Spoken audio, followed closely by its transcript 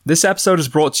This episode is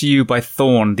brought to you by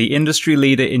Thorne, the industry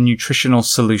leader in nutritional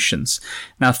solutions.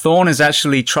 Now, Thorne is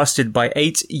actually trusted by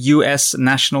 8 US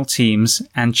national teams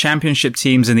and championship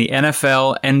teams in the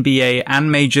NFL, NBA,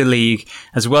 and Major League,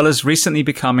 as well as recently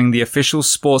becoming the official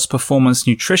sports performance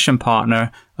nutrition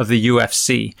partner of the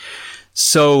UFC.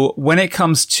 So when it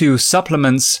comes to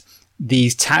supplements, the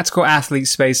tactical athlete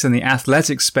space and the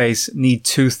athletic space need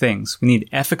two things. We need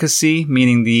efficacy,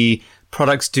 meaning the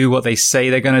products do what they say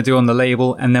they're going to do on the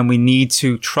label, and then we need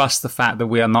to trust the fact that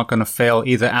we are not going to fail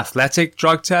either athletic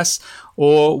drug tests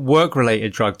or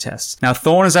work-related drug tests. Now,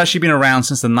 Thorne has actually been around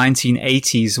since the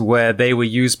 1980s, where they were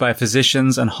used by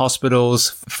physicians and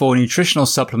hospitals for nutritional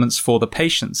supplements for the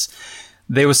patients.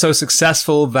 They were so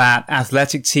successful that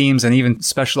athletic teams and even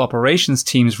special operations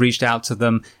teams reached out to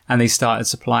them and they started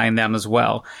supplying them as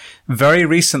well. Very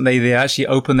recently, they actually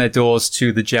opened their doors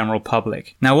to the general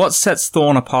public. Now, what sets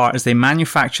Thorne apart is they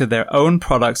manufacture their own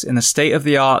products in a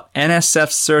state-of-the-art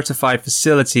NSF-certified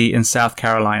facility in South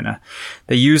Carolina.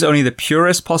 They use only the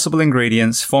purest possible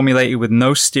ingredients formulated with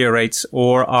no stearates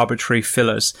or arbitrary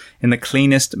fillers in the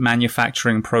cleanest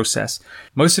manufacturing process.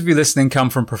 Most of you listening come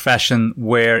from a profession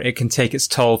where it can take its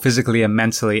toll physically and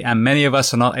mentally, and many of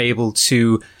us are not able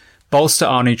to bolster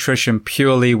our nutrition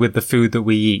purely with the food that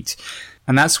we eat.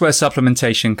 And that's where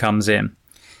supplementation comes in.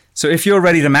 So if you're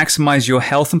ready to maximize your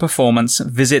health and performance,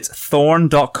 visit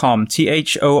thorne.com,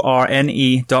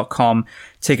 thorne.com.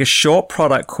 Take a short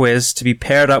product quiz to be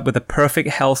paired up with the perfect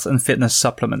health and fitness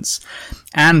supplements.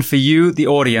 And for you, the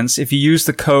audience, if you use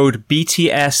the code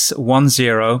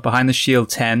BTS10, behind the shield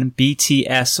 10,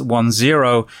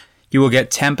 BTS10, you will get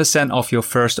 10% off your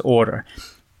first order.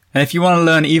 And if you want to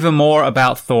learn even more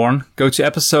about Thorne, go to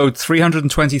episode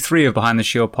 323 of Behind the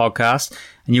Shield podcast,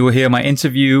 and you will hear my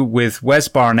interview with Wes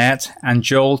Barnett and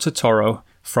Joel Totoro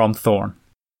from Thorne.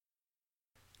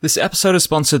 This episode is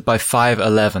sponsored by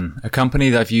 511, a company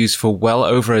that I've used for well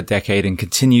over a decade and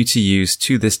continue to use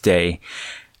to this day.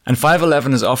 And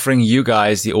 511 is offering you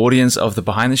guys, the audience of the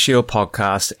Behind the Shield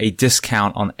podcast, a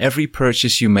discount on every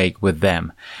purchase you make with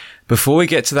them. Before we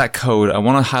get to that code, I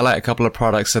want to highlight a couple of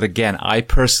products that, again, I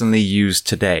personally use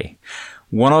today.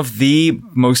 One of the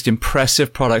most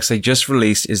impressive products they just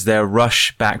released is their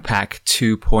Rush Backpack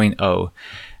 2.0.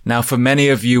 Now, for many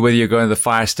of you, whether you're going to the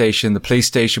fire station, the police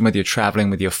station, whether you're traveling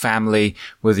with your family,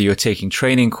 whether you're taking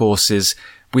training courses,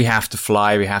 we have to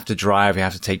fly, we have to drive, we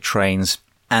have to take trains.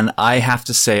 And I have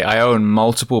to say, I own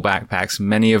multiple backpacks,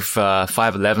 many of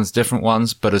 511's different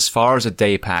ones, but as far as a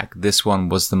day pack, this one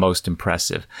was the most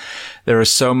impressive. There are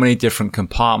so many different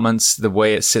compartments. The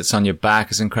way it sits on your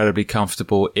back is incredibly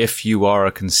comfortable. If you are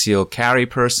a concealed carry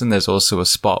person, there's also a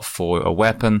spot for a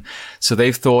weapon. So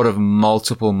they've thought of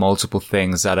multiple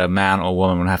things that a man or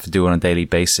woman would have to do on a daily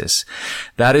basis.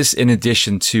 That is in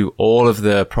addition to all of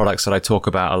the products that I talk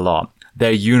about a lot.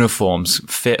 Their uniforms,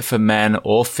 fit for men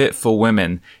or fit for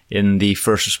women in the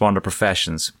first responder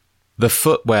professions. The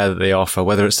footwear that they offer,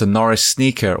 whether it's the Norris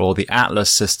sneaker or the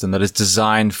Atlas system that is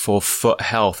designed for foot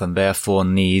health and therefore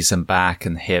knees and back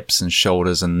and hips and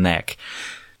shoulders and neck.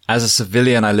 As a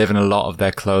civilian, I live in a lot of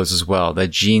their clothes as well. Their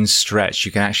jeans stretch.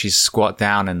 You can actually squat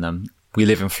down in them. We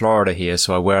live in Florida here,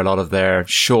 so I wear a lot of their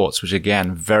shorts, which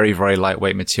again, very, very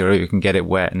lightweight material. You can get it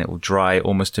wet and it will dry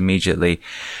almost immediately.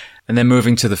 And then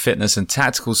moving to the fitness and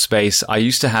tactical space, I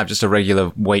used to have just a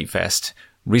regular weight vest.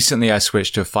 Recently, I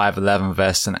switched to a 511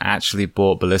 vest and actually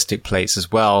bought ballistic plates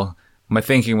as well. My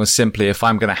thinking was simply, if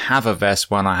I'm going to have a vest,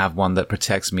 why not have one that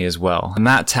protects me as well? And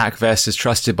that TAC vest is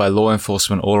trusted by law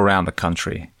enforcement all around the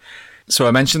country. So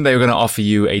I mentioned they were going to offer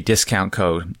you a discount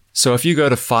code. So if you go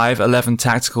to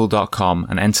 511tactical.com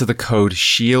and enter the code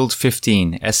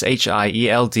SHIELD15,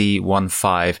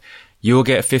 SHIELD15, you'll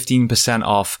get 15%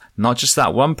 off, not just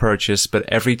that one purchase, but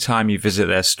every time you visit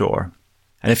their store.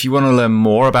 And if you want to learn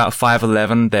more about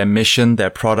 511, their mission,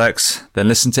 their products, then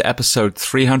listen to episode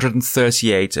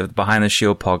 338 of the Behind the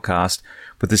Shield podcast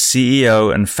with the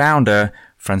CEO and founder,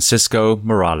 Francisco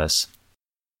Morales.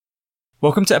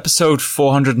 Welcome to episode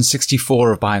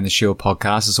 464 of Behind the Shield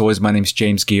podcast. As always, my name's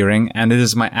James Gearing, and it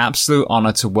is my absolute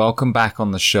honor to welcome back on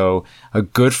the show a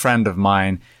good friend of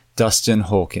mine, Dustin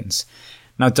Hawkins.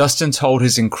 Now, Dustin told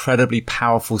his incredibly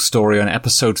powerful story on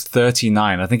episode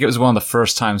 39. I think it was one of the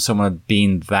first times someone had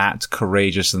been that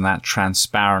courageous and that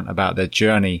transparent about their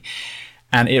journey.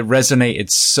 And it resonated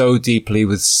so deeply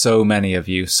with so many of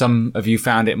you. Some of you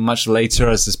found it much later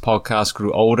as this podcast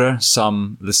grew older.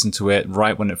 Some listened to it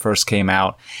right when it first came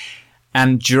out.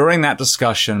 And during that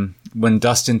discussion, when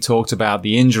Dustin talked about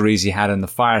the injuries he had in the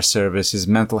fire service, his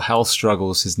mental health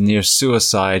struggles, his near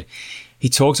suicide, he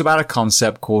talked about a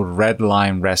concept called red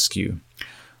line rescue.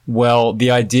 Well,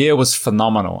 the idea was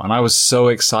phenomenal, and I was so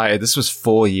excited. This was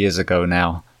 4 years ago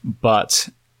now, but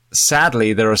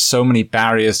sadly, there are so many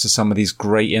barriers to some of these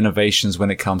great innovations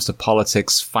when it comes to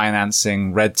politics,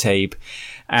 financing, red tape.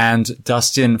 And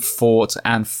Dustin fought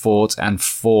and fought and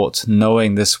fought,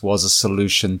 knowing this was a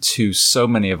solution to so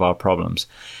many of our problems.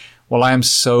 Well, I am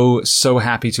so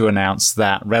happy to announce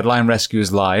that Redline Rescue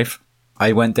is live.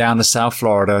 I went down to South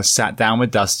Florida, sat down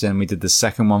with Dustin. We did the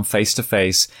second one face to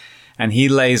face. And he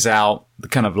lays out the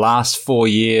kind of last 4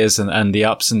 years and the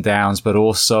ups and downs, but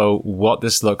also what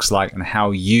this looks like and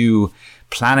how you,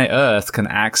 planet Earth, can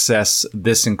access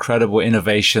this incredible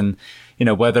innovation. You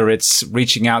know, whether it's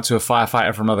reaching out to a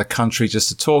firefighter from another country just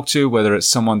to talk to, whether it's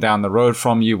someone down the road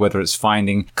from you, whether it's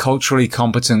finding culturally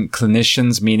competent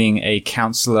clinicians, meaning a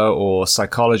counselor or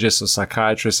psychologist or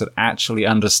psychiatrist that actually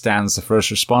understands the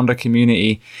first responder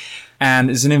community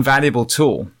and is an invaluable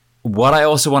tool. What I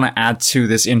also want to add to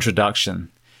this introduction,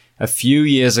 a few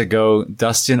years ago,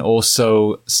 Dustin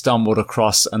also stumbled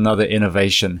across another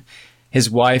innovation. His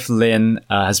wife, Lynn,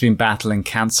 has been battling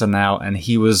cancer now, and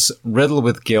he was riddled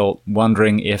with guilt,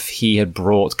 wondering if he had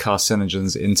brought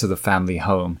carcinogens into the family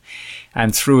home.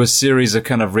 And through a series of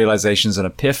kind of realizations and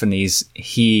epiphanies,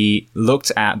 he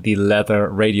looked at the leather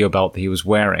radio belt that he was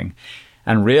wearing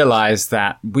and realized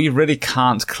that we really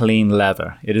can't clean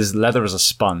leather. Leather is a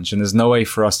sponge, and there's no way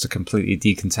for us to completely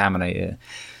decontaminate it.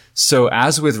 So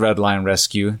as with Redline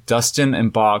Rescue, Dustin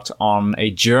embarked on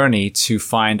a journey to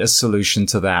find a solution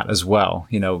to that as well.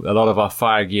 You know, a lot of our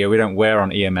fire gear, we don't wear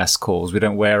on EMS calls. We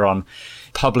don't wear on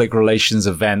public relations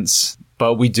events,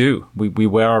 but we do. We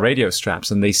wear our radio straps,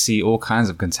 and they see all kinds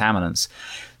of contaminants.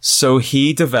 So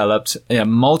he developed a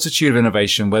multitude of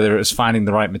innovation, whether it was finding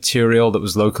the right material that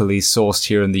was locally sourced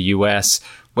here in the US,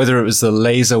 whether it was the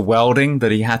laser welding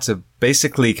that he had to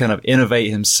basically kind of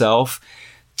innovate himself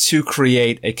to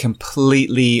create a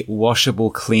completely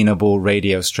washable, cleanable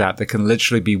radio strap that can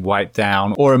literally be wiped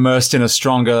down or immersed in a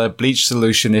stronger bleach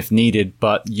solution if needed,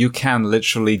 but you can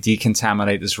literally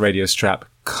decontaminate this radio strap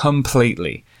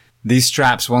completely. These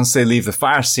straps, once they leave the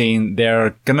fire scene,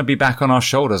 they're going to be back on our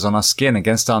shoulders, on our skin,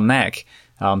 against our neck,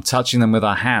 touching them with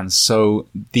our hands. So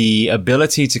the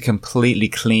ability to completely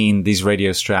clean these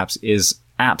radio straps is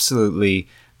absolutely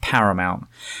paramount.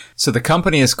 So the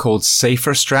company is called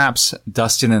Safer Straps.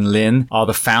 Dustin and Lynn are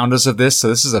the founders of this. So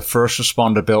this is a first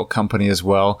responder built company as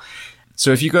well.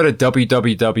 So if you go to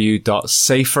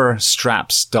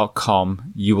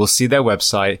www.saferstraps.com, you will see their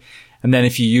website. And then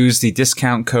if you use the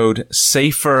discount code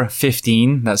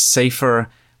SAFER15, that's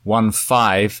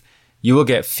SAFER15, you will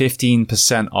get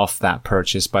 15% off that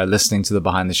purchase by listening to the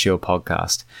Behind the Shield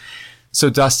podcast. So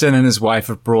Dustin and his wife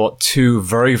have brought two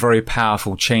very, very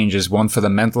powerful changes, one for the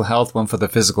mental health, one for the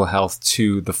physical health,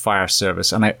 to the fire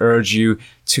service. And I urge you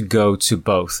to go to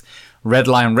both.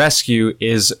 Redline Rescue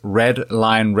is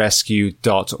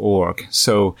redlinerescue.org.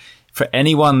 So for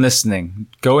anyone listening,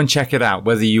 go and check it out,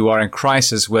 whether you are in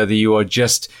crisis, whether you are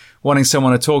just wanting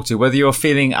someone to talk to, whether you're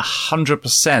feeling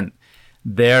 100%,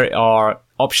 there are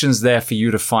options there for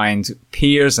you to find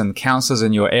peers and counselors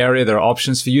in your area. There are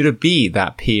options for you to be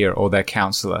that peer or their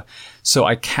counselor. So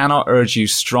I cannot urge you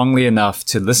strongly enough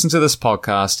to listen to this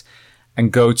podcast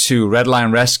and go to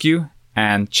Redline Rescue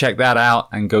and check that out,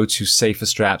 and go to Safer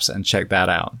Straps and check that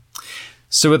out.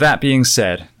 So with that being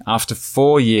said, after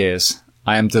 4 years,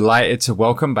 I am delighted to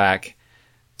welcome back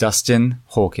Dustin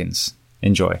Hawkins.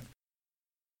 Enjoy.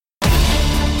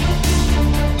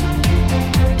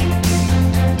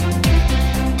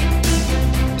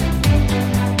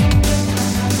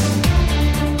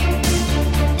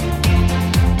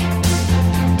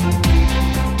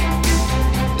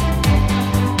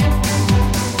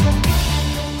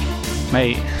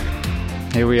 Mate,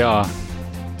 here we are.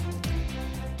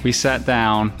 We sat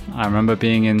down. I remember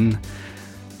being in,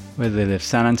 where do they live?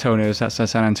 San Antonio. It's outside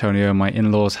San Antonio, my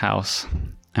in-laws' house.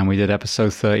 And we did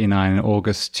episode 39 in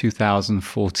August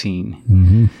 2014.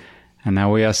 Mm-hmm. And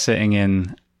now we are sitting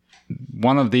in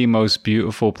one of the most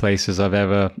beautiful places I've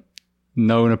ever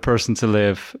known a person to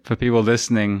live. For people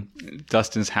listening,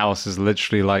 Dustin's house is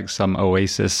literally like some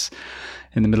oasis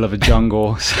in the middle of a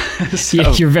jungle. So, I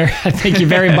think you're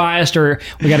very biased, or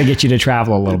we got to get you to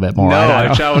travel a little bit more. No,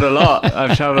 I've traveled a lot.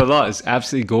 It's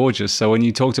absolutely gorgeous. So when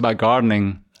you talked about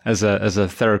gardening as a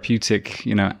therapeutic,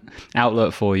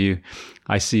 outlet for you,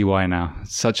 I see why now.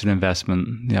 It's such an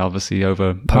investment, obviously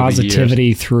over positivity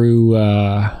years. Through,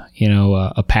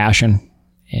 a passion.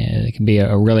 It can be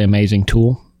a really amazing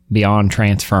tool beyond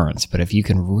transference. But if you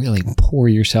can really pour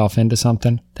yourself into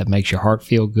something that makes your heart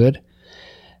feel good,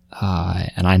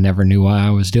 And I never knew why I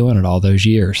was doing it all those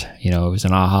years. It was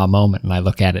an aha moment, and I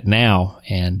look at it now,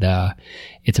 and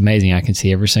it's amazing. I can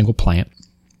see every single plant,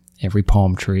 every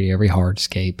palm tree, every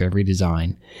hardscape, every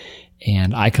design,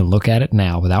 and I can look at it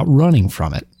now without running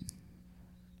from it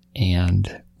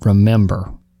and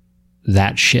remember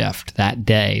that shift, that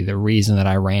day, the reason that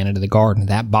I ran into the garden,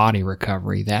 that body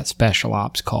recovery, that special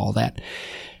ops call, that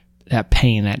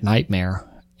pain, that nightmare.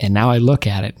 And now I look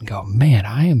at it and go, man,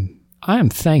 I am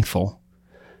thankful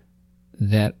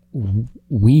that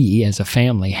we as a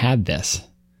family had this,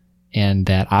 and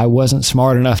that I wasn't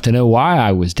smart enough to know why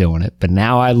I was doing it. But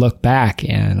now I look back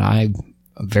and I'm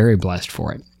very blessed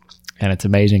for it. And it's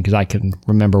amazing because I can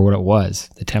remember what it was,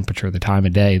 the temperature, the time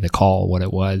of day, the call, what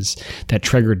it was that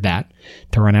triggered that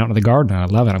to run out into the garden. I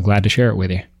love it. I'm glad to share it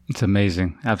with you. It's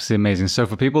amazing. Absolutely amazing. So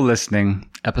for people listening,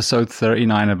 episode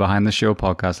 39 of Behind the Shield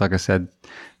podcast, like I said,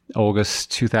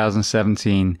 August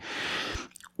 2017,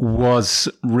 was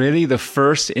really the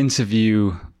first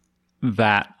interview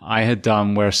that I had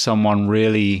done where someone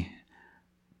really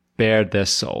bared their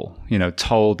soul,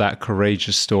 told that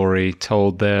courageous story,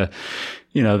 told the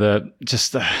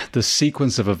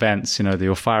sequence of events,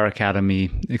 your fire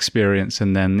academy experience,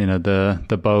 and then,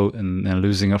 the boat and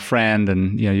losing a friend,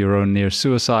 and, your own near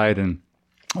suicide, and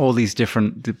all these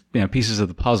different, pieces of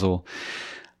the puzzle.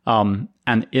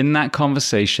 And in that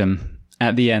conversation,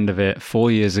 at the end of it,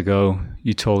 4 years ago,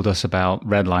 you told us about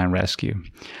Red Line Rescue.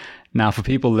 Now, for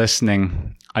people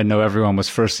listening, I know everyone was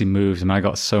firstly moved, and I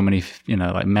got so many,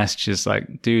 messages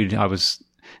like, dude, I was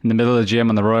in the middle of the gym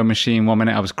on the rowing machine. 1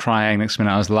 minute I was crying, next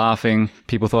minute I was laughing.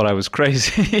 People thought I was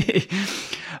crazy.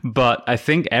 But I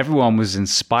think everyone was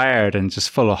inspired and just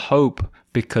full of hope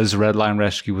because Red Line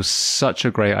Rescue was such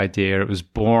a great idea. It was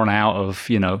born out of,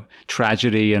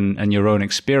 tragedy and your own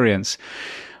experience.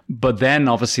 But then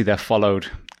obviously there followed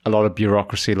a lot of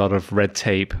bureaucracy, a lot of red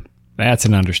tape. That's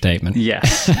an understatement.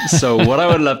 Yes. So what I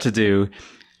would love to do,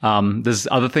 there's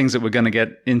other things that we're going to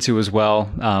get into as well.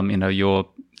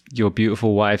 Your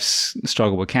beautiful wife's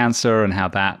struggle with cancer and how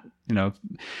that,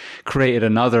 created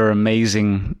another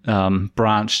amazing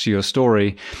branch to your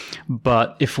story.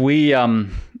 But if we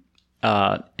can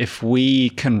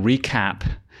recap,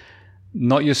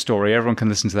 not your story, everyone can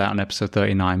listen to that on episode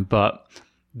 39, but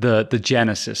the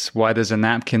genesis, why there's a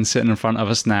napkin sitting in front of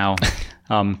us now,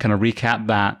 kind of recap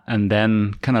that, and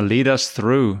then kind of lead us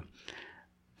through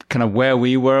kind of where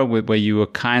we were, where you were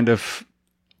kind of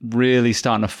really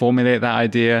starting to formulate that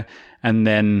idea, and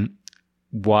then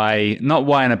why, not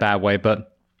why in a bad way,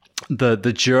 but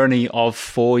the journey of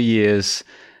 4 years,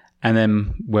 and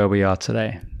then where we are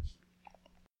today.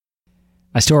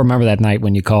 I still remember that night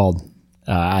when you called.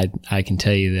 I can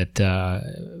tell you that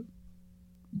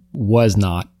was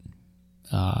not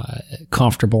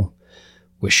comfortable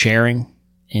with sharing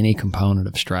any component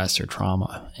of stress or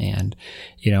trauma. And,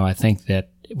 I think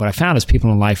that what I found is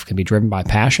people in life can be driven by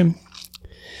passion.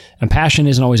 And passion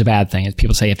isn't always a bad thing.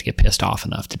 People say you have to get pissed off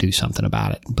enough to do something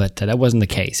about it. But that wasn't the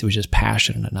case. It was just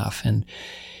passionate enough. And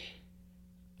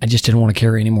I just didn't want to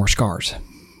carry any more scars.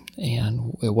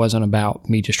 And it wasn't about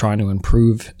me just trying to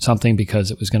improve something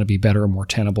because it was going to be better and more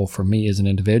tenable for me as an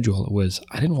individual. It was,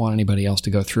 I didn't want anybody else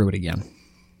to go through it again.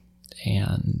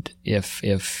 And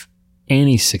if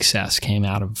any success came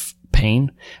out of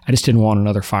pain, I just didn't want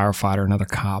another firefighter, another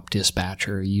cop,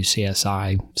 dispatcher,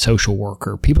 UCSI, social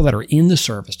worker, people that are in the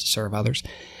service to serve others.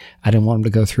 I didn't want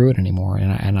them to go through it anymore.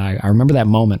 And I remember that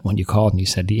moment when you called and you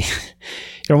said, you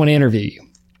don't want to interview you.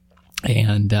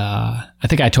 And I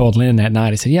think I told Lynn that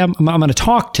night, I said, yeah, I'm going to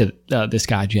talk to this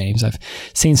guy, James. I've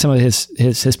seen some of his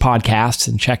podcasts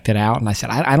and checked it out. And I said,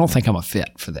 I don't think I'm a fit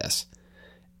for this.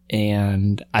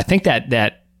 And I think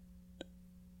that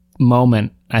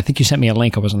moment, I think you sent me a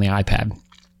link. I was on the iPad. And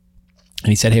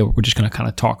he said, hey, we're just going to kind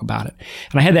of talk about it.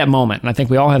 And I had that moment. And I think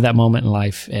we all have that moment in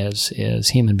life as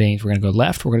human beings. We're going to go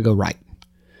left. We're going to go right.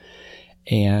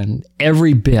 And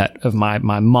every bit of my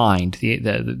mind,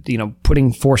 the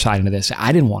putting foresight into this,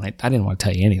 I didn't want to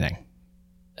tell you anything.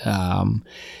 I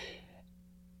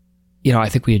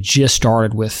think we had just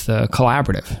started with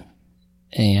Collaborative,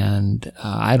 and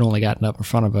I'd only gotten up in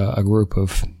front of a group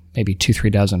of maybe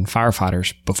 2-3 dozen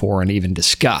firefighters before and even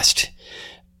discussed,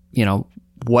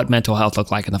 what mental health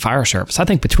looked like in the fire service. I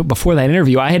think before that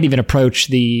interview, I hadn't even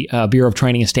approached the Bureau of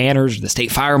Training and Standards, the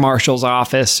State Fire Marshal's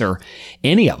office, or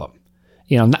any of them.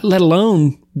 Let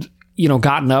alone,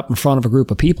 gotten up in front of a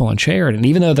group of people and shared. And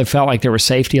even though they felt like there was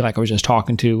safety, like I was just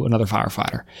talking to another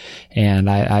firefighter, and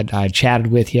I chatted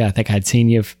with you. I think I'd seen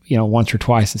you, once or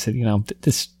twice, and said,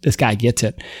 this guy gets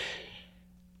it.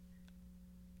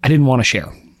 I didn't want to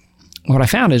share. what I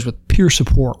found is with peer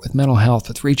support, with mental health,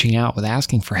 with reaching out, with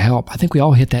asking for help, I think we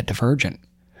all hit that divergent.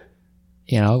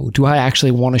 Do I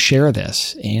actually want to share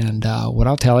this? And what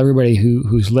I'll tell everybody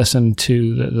who's listened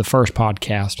to the first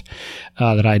podcast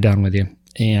that I done with you,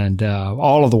 and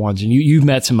all of the ones, and you've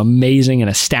met some amazing and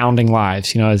astounding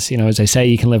lives. As they say,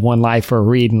 you can live one life for a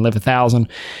read and live 1,000.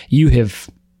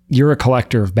 You're a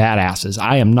collector of badasses.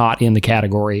 I am not in the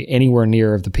category anywhere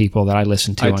near of the people that I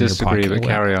listen to. I disagree, but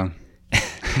carry on.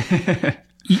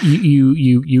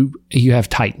 You have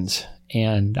titans,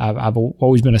 and I've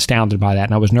always been astounded by that.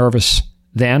 And I was nervous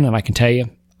then, and I can tell you,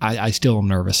 I still am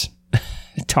nervous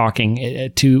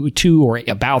talking to or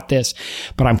about this,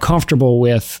 but I'm comfortable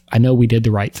with. I know we did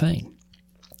the right thing,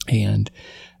 and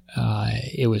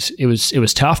it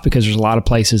was tough because there's a lot of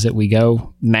places that we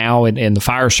go now in the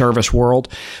fire service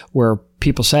world where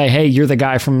people say, "Hey, you're the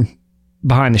guy from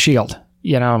behind the shield."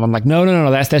 And I'm like,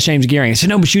 no, that's James Gearing. I said,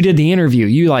 no, but you did the interview.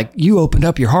 You opened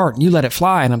up your heart and you let it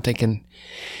fly. And I'm thinking,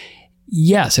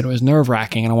 yes, and it was nerve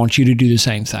wracking. And I want you to do the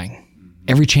same thing.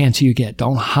 Every chance you get,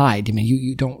 don't hide. I mean,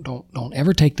 you don't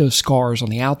ever take those scars on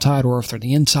the outside or if they're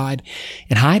the inside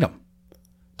and hide them.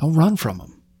 Don't run from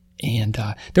them. And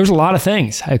there was a lot of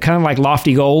things. I kind of like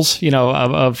lofty goals,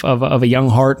 of a young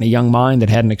heart and a young mind that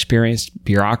hadn't experienced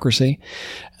bureaucracy.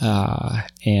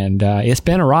 And it's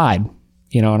been a ride.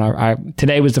 And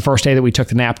today was the first day that we took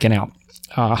the napkin out.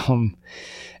 I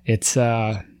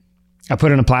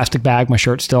put it in a plastic bag. My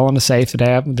shirt's still in the safe the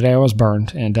day I was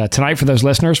burned. And tonight, for those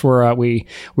listeners, we are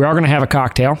going to have a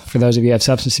cocktail. For those of you who have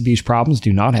substance abuse problems,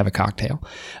 do not have a cocktail.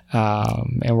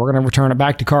 And we're going to return it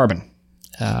back to carbon.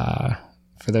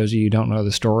 For those of you who don't know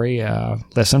the story,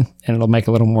 listen, and it'll make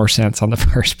a little more sense on the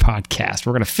first podcast.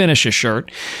 We're going to finish a shirt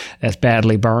that's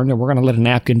badly burned, and we're going to let a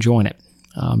napkin join it.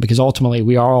 Because ultimately,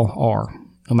 we all are.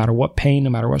 No matter what pain, no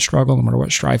matter what struggle, no matter what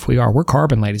strife we are, we're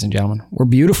carbon, ladies and gentlemen. We're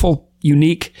beautiful,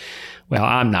 unique. Well,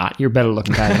 I'm not. You're better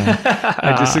looking guy than me.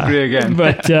 I disagree again.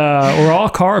 But we're all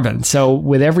carbon. So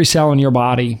with every cell in your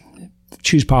body,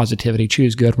 choose positivity,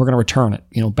 choose good. We're going to return it,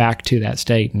 back to that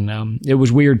state. And it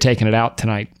was weird taking it out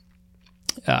tonight.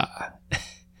 In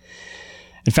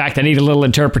fact, I need a little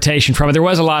interpretation from it. There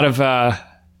was a lot of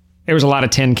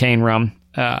tin cane rum.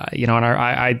 And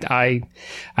I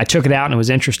took it out, and it was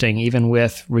interesting, even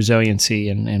with resiliency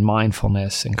and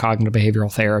mindfulness and cognitive behavioral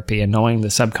therapy and knowing the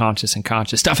subconscious and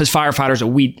conscious stuff as firefighters, that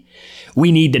we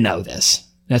need to know this.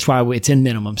 That's why it's in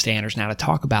minimum standards now to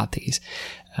talk about these.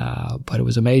 But it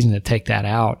was amazing to take that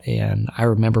out, and I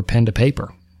remember pen to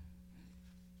paper.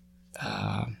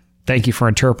 Thank you for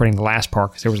interpreting the last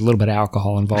part, because there was a little bit of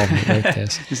alcohol involved in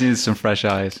this. Just needed some fresh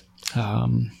eyes.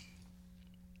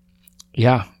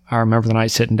 Yeah. I remember the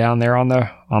night sitting down there on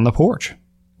the porch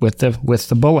with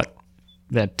the bullet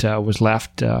that was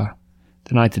left the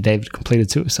night that David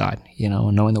completed suicide,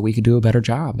 and knowing that we could do a better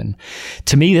job. And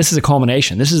to me, this is a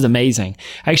culmination. This is amazing.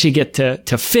 I actually get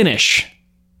to finish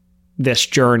this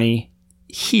journey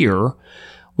here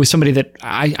with somebody that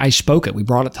I spoke at. We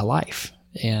brought it to life.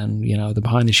 And, the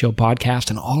Behind the Shield podcast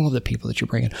and all of the people that you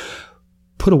bring in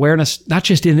put awareness, not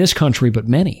just in this country, but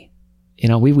many.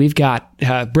 We've got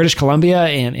British Columbia,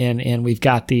 and we've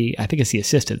got I think it's the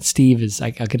assistant. Steve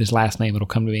I'll get his last name. It'll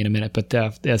come to me in a minute. But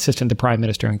the assistant to the Prime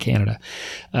Minister in Canada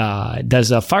does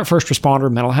first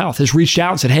responder mental health, has reached out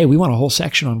and said, hey, we want a whole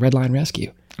section on Red Line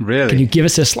Rescue. Really? Can you give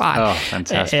us a slot? Oh,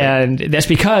 fantastic. And that's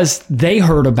because they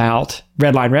heard about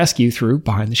Red Line Rescue through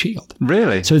Behind the Shield.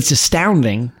 Really? So it's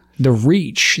astounding, the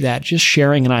reach, that just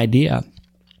sharing an idea.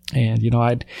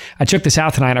 And, I took this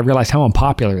out tonight, and I realized how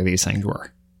unpopular these things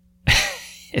were.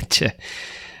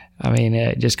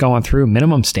 Just going through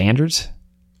minimum standards.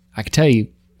 I can tell you,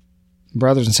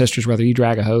 brothers and sisters, whether you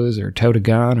drag a hose or tote a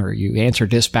gun or you answer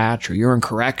dispatch or you're in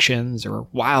corrections or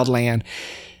wildland,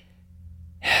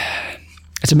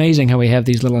 it's amazing how we have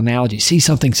these little analogies. See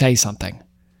something, say something.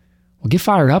 Well, get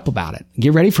fired up about it.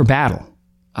 Get ready for battle.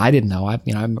 I didn't know. I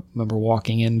remember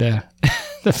walking into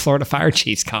the Florida Fire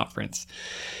Chiefs Conference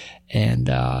and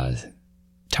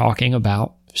talking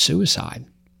about suicide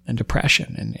and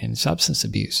depression and substance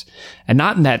abuse, and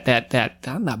not in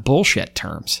that bullshit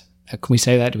terms. Can we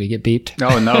say that? Do we get beeped?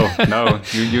 No.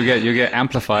 You get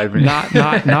amplified.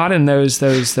 Not in those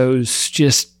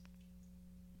just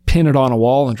pin it on a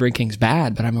wall and drinking's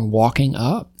bad. But I mean, walking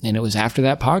up, and it was after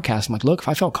that podcast. I'm like, look, if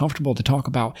I felt comfortable to talk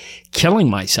about killing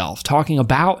myself, talking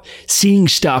about seeing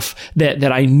stuff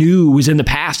that I knew was in the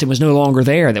past and was no longer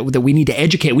there, that we need to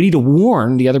educate, we need to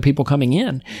warn the other people coming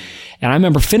in. And I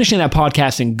remember finishing that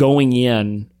podcast and going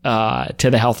in to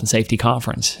the health and safety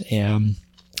conference. And,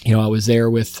 I was there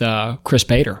with Chris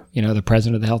Bader, the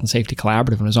president of the Health and Safety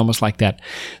Collaborative. And it was almost like that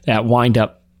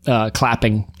wind-up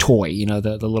clapping toy,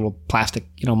 the little plastic,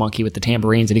 monkey with the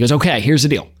tambourines. And he goes, okay, here's the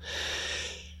deal.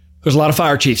 There's a lot of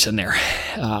fire chiefs in there.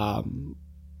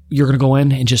 You're going to go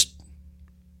in and just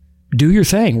do your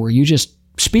thing where you just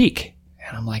speak.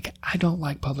 And I'm like, I don't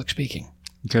like public speaking.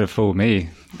 You could have fooled me.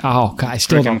 Oh, God, I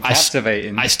still don't.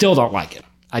 Captivating. I still don't like it.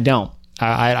 I don't.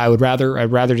 I'd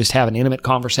rather just have an intimate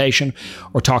conversation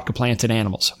or talk to plants and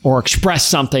animals or express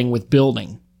something with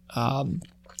building.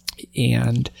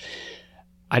 And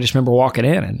I just remember walking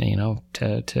in and,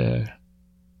 to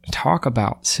talk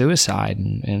about suicide.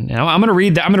 And I'm going to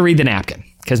read the napkin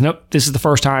because this is the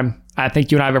first time I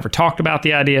think you and I have ever talked about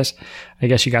the ideas. I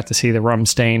guess you got to see the rum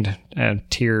stained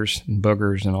tears and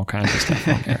boogers and all kinds of stuff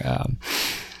on there.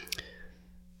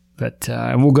 But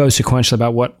and we'll go sequentially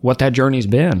about what that journey's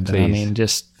been. But, I mean,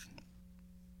 just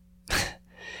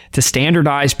to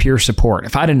standardize peer support.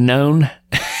 If I'd have known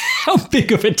how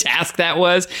big of a task that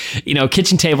was,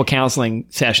 kitchen table counseling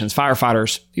sessions,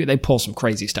 firefighters, they pull some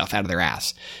crazy stuff out of their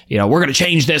ass. We're going to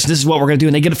change this. This is what we're going to do.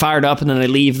 And they get fired up and then they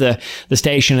leave the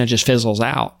station and it just fizzles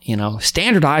out.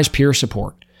 Standardized peer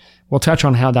support. We'll touch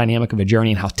on how dynamic of a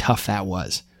journey and how tough that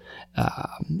was.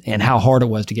 And how hard it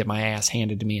was to get my ass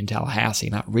handed to me in Tallahassee,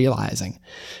 not realizing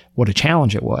what a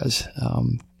challenge it was.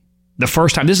 This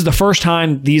is the first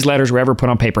time these letters were ever put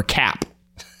on paper. CAP.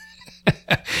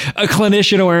 A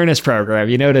clinician awareness program,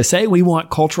 to say we want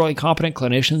culturally competent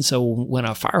clinicians. So when a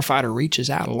firefighter reaches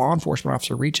out, a law enforcement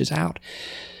officer reaches out,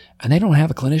 and they don't have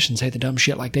a clinician say the dumb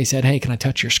shit like they said, hey, can I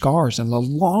touch your scars? And the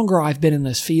longer I've been in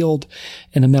this field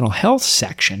in the mental health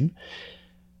section,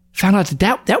 found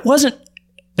out that wasn't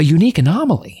a unique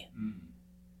anomaly.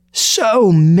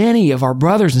 So many of our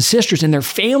brothers and sisters and their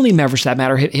family members, for that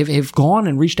matter, have gone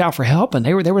and reached out for help, and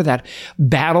they were that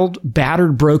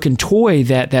battered, broken toy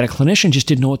that a clinician just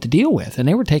didn't know what to deal with, and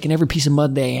they were taking every piece of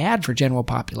mud they had for general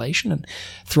population and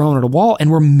throwing it at a wall, and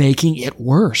were making it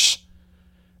worse.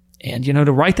 And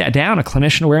to write that down, a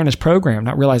clinician awareness program,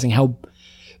 not realizing how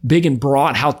big and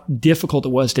broad, how difficult it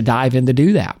was to dive in to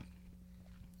do that.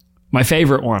 My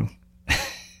favorite one.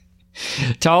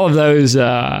 To all of those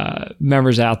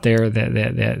members out there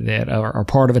that are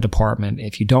part of a department,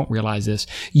 if you don't realize this,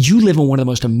 you live in one of the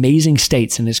most amazing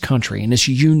states in this country, in this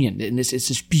union, in it's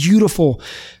this beautiful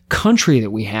country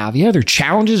that we have. Yeah, there are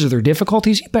challenges or there are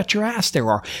difficulties. You bet your ass there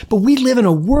are. But we live in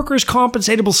a workers'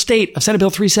 compensatable state of Senate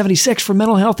Bill 376 for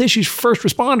mental health issues for first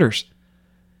responders.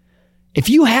 If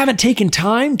you haven't taken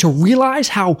time to realize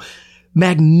how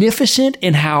magnificent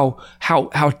and how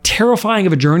terrifying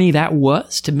of a journey that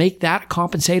was to make that a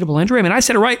compensatable injury. I mean, I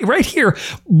said it right here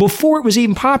before it was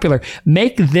even popular.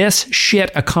 Make this shit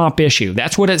a comp issue.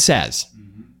 That's what it says.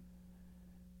 Mm-hmm.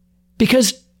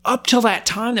 Because up till that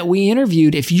time that we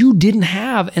interviewed, if you didn't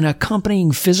have an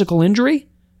accompanying physical injury,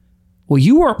 well,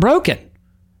 you weren't broken.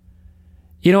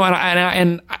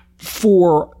 And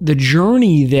for the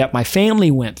journey that my family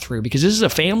went through, because this is a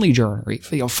family journey,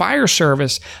 fire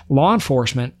service, law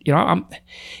enforcement,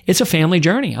 it's a family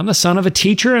journey. I'm the son of a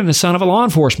teacher and the son of a law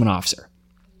enforcement officer.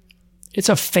 It's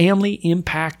a family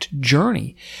impact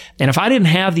journey. And if I didn't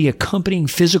have the accompanying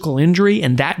physical injury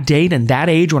and that date and that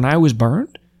age when I was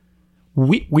burned,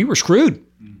 we were screwed.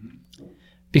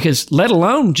 Because let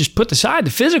alone just put aside the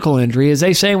physical injury, as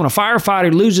they say, when a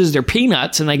firefighter loses their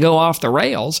peanuts and they go off the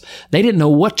rails, they didn't know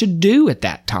what to do at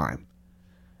that time.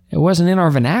 It wasn't in our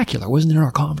vernacular. It wasn't in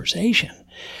our conversation.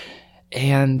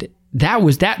 And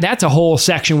that's a whole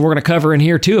section we're going to cover in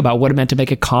here too about what it meant to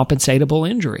make a compensatable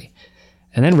injury.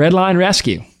 And then Red Line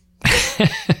Rescue.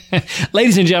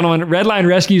 Ladies and gentlemen, Red Line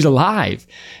Rescue is alive.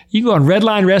 You can go on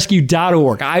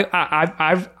redlinerescue.org.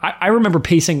 I remember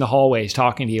pacing the hallways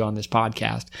talking to you on this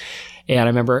podcast. And I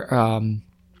remember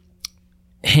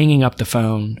hanging up the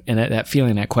phone and that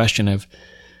feeling, that question of,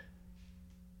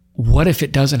 what if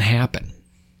it doesn't happen?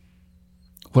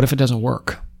 What if it doesn't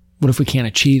work? What if we can't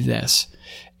achieve this?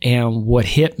 And what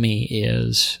hit me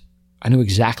is, I knew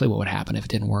exactly what would happen if it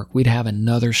didn't work. We'd have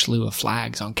another slew of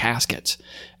flags on caskets.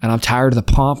 And I'm tired of the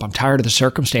pomp. I'm tired of the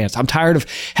circumstance. I'm tired of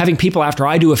having people after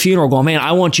I do a funeral go, man,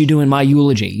 I want you doing my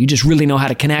eulogy. You just really know how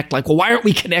to connect. Like, well, why aren't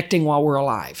we connecting while we're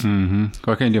alive? Mm-hmm.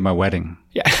 What can you do my wedding?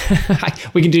 Yeah,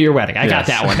 we can do your wedding. I got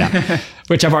that one down,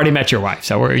 which I've already met your wife.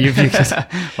 So well,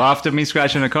 after me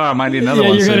scratching a car, I might need another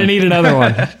one. You're going to need another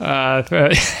one.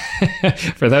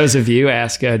 For those of you,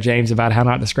 ask James about how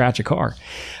not to scratch a car.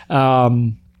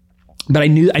 But I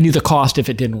knew the cost if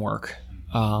it didn't work.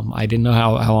 I didn't know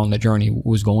how long the journey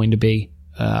was going to be.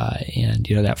 And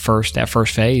that first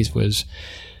phase was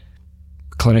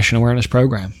clinician awareness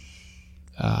program.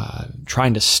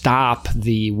 Trying to stop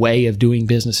the way of doing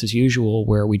business as usual,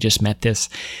 where we just met this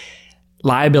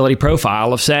liability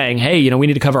profile of saying, hey, we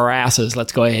need to cover our asses.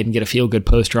 Let's go ahead and get a feel-good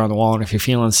poster on the wall. And if you're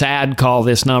feeling sad, call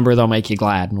this number. They'll make you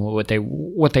glad. And what they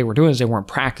were doing is they weren't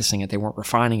practicing it. They weren't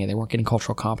refining it. They weren't getting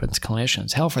cultural competence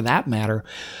clinicians. Hell, for that matter,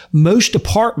 most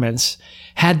departments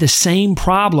had the same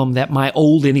problem that my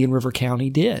old Indian River County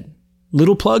did.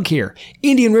 Little plug here.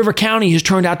 Indian River County has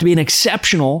turned out to be an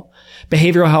exceptional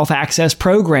behavioral health access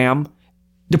program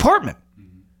department.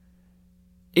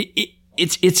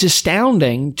 It's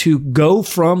astounding to go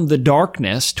from the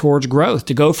darkness towards growth,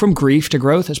 to go from grief to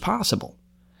growth as possible.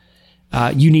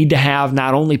 You need to have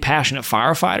not only passionate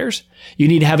firefighters, you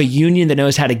need to have a union that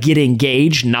knows how to get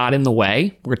engaged, not in the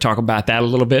way. We're going to talk about that a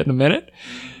little bit in a minute.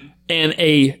 And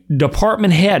a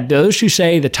department head, those who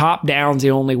say the top down's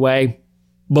the only way,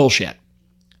 bullshit.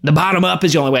 The bottom up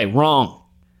is the only way, wrong.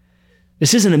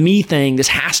 This isn't a me thing. This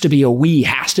has to be a we,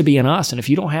 has to be an us. And if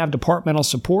you don't have departmental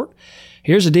support,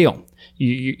 here's the deal.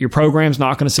 Your program's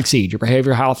not going to succeed. Your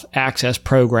behavioral health access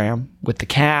program with the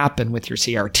CAP and with your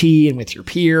CRT and with your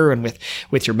peer and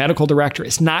with your medical director,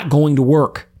 it's not going to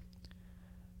work.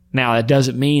 Now, that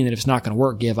doesn't mean that if it's not going to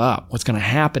work, give up. What's going to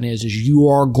happen is you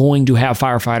are going to have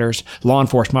firefighters, law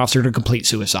enforcement officers to complete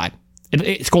suicide.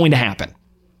 It's going to happen.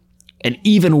 And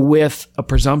even with a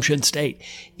presumption state,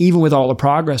 even with all the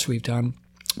progress we've done,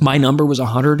 my number was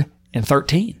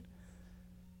 113.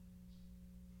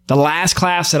 The last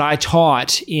class that I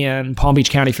taught in Palm Beach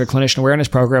County for Clinician Awareness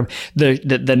Program,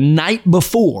 the night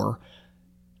before,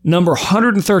 number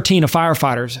 113 of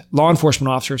firefighters, law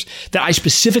enforcement officers that I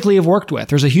specifically have worked with.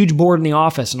 There's a huge board in the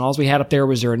office, and all we had up there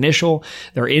was their initial,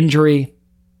 their injury,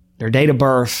 their date of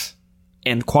birth,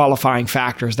 and qualifying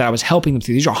factors that I was helping them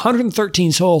through. These are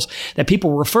 113 souls that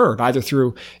people referred either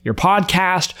through your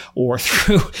podcast or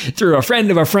through a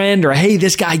friend of a friend, or, hey,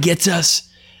 this guy gets us.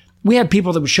 We had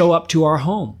people that would show up to our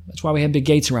home. That's why we have big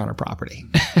gates around our property.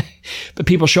 But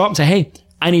people show up and say, hey,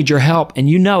 I need your help. And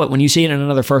you know it when you see it in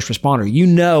another first responder. You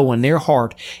know when their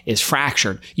heart is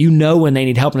fractured. You know when they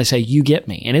need help and they say, you get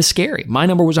me. And it's scary. My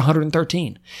number was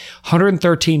 113.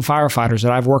 113 firefighters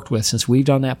that I've worked with since we've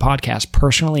done that podcast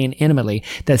personally and intimately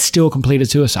that still completed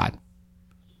suicide.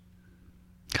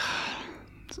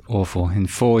 It's awful. In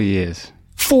 4 years.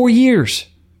 4 years.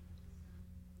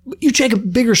 You take a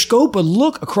bigger scope, a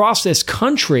look across this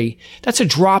country, that's a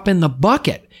drop in the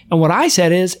bucket. And what I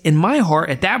said is, in my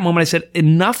heart, at that moment, I said,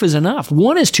 enough is enough.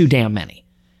 One is too damn many.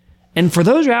 And for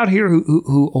those out here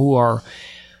who are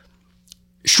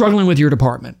struggling with your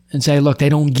department and say, look, they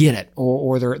don't get it,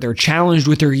 or they're challenged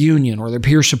with their union, or their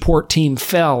peer support team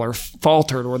fell or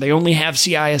faltered, or they only have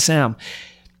CISM,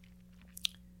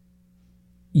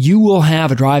 you will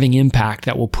have a driving impact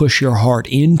that will push your heart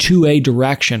into a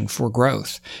direction for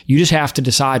growth. You just have to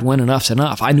decide when enough's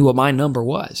enough. I knew what my number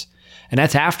was. And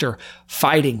that's after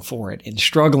fighting for it and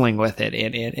struggling with it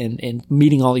and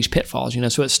meeting all these pitfalls.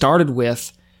 So it started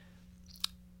with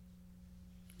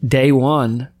day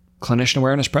one clinician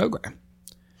awareness program.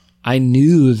 I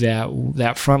knew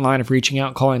that front line of reaching out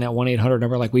and calling that 1-800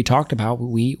 number like we talked about,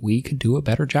 we could do a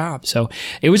better job. So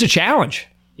it was a challenge.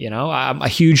 A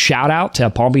huge shout out to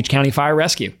Palm Beach County Fire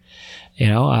Rescue.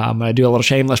 I'm going to do a little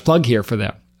shameless plug here for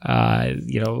them.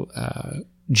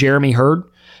 Jeremy Hurd,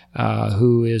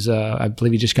 who is, I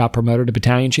believe he just got promoted to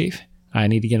battalion chief. I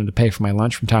need to get him to pay for my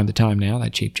lunch from time to time now,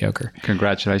 that cheap joker.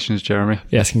 Congratulations, Jeremy.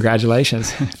 Yes,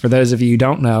 congratulations. For those of you who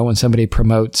don't know, when somebody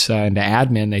promotes into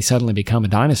admin, they suddenly become a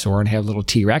dinosaur and have little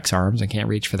T-Rex arms and can't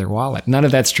reach for their wallet. None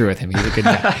of that's true with him. He's a good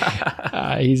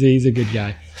guy. He's a good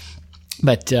guy.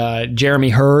 But Jeremy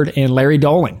Hurd and Larry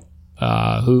Doling,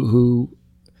 who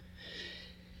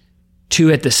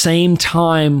at the same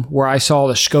time where I saw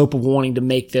the scope of wanting to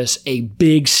make this a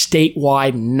big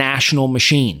statewide national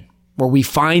machine, where we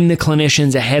find the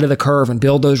clinicians ahead of the curve and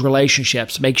build those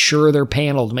relationships, make sure they're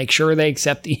paneled, make sure they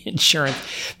accept the insurance,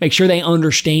 make sure they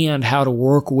understand how to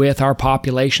work with our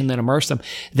population, then immerse them.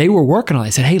 They were working on it.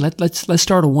 They said, hey, let's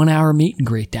start a 1-hour meet and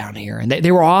greet down here. And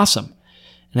they were awesome.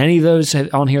 And any of those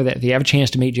on here that if you have a chance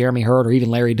to meet Jeremy Hurd or even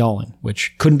Larry Dolan,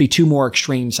 which couldn't be two more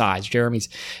extreme sides. Jeremy's,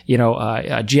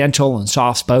 gentle and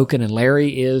soft-spoken, and Larry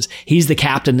he's the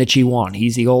captain that you want.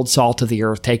 He's the old salt of the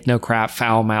earth, take no crap,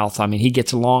 foul mouth. I mean, he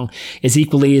gets along as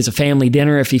equally as a family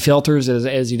dinner if he filters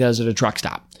as he does at a truck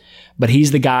stop. But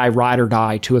he's the guy, ride or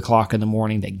die, 2:00 in the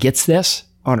morning, that gets this,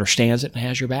 understands it, and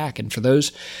has your back. And for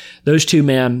those two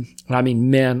men, and I mean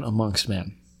men amongst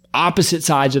men, opposite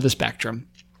sides of the spectrum,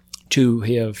 to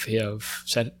have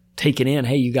said, taken in,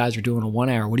 hey, you guys are doing a 1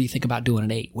 hour. What do you think about doing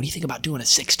an 8? What do you think about doing a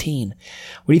 16?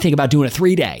 What do you think about doing a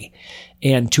 3-day?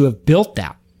 And to have built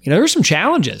that, there's some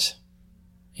challenges,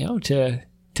 to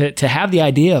to have the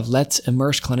idea of let's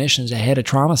immerse clinicians ahead of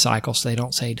trauma cycles so they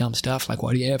don't say dumb stuff like,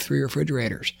 why do you have 3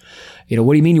 refrigerators?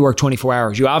 What do you mean you work 24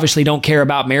 hours? You obviously don't care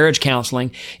about marriage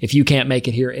counseling if you can't make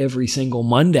it here every single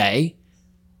Monday.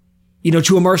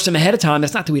 To immerse them ahead of time.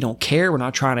 That's not that we don't care. We're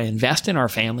not trying to invest in our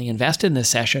family, invest in this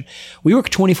session. We work a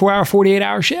 24-hour,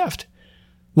 48-hour shift.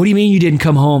 What do you mean you didn't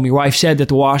come home? Your wife said that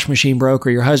the washing machine broke,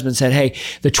 or your husband said, hey,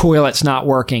 the toilet's not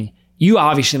working. You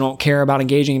obviously don't care about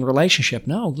engaging in a relationship.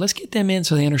 No, let's get them in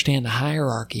so they understand the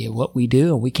hierarchy of what we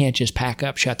do, and we can't just pack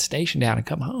up, shut the station down, and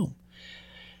come home.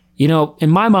 In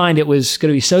my mind, it was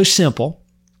going to be so simple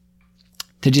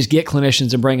to just get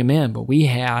clinicians and bring them in, but we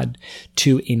had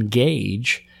to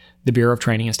engage the Bureau of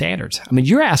Training and Standards. I mean,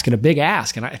 you're asking a big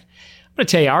ask, and I'm going to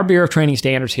tell you, our Bureau of Training and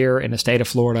Standards here in the state of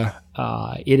Florida,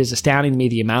 it is astounding to me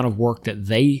the amount of work that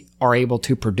they are able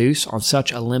to produce on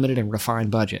such a limited and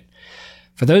refined budget.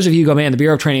 For those of you who go, man, the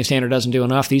Bureau of Training and Standards doesn't do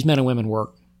enough, these men and women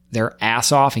work their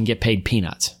ass off and get paid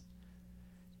peanuts.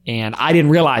 And I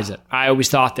didn't realize it. I always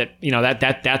thought that,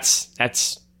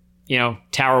 that's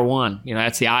Tower One,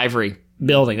 that's the Ivory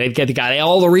building. They've got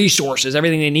all the resources,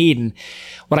 everything they need. And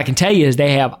what I can tell you is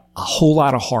they have a whole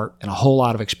lot of heart and a whole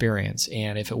lot of experience.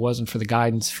 And if it wasn't for the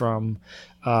guidance from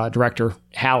Director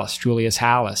Hallis, Julius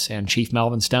Hallis, and Chief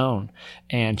Melvin Stone,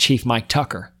 and Chief Mike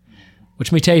Tucker,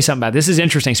 which let me tell you something about. This is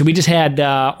interesting. So we just had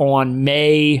on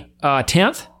May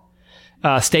 10th,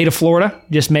 state of Florida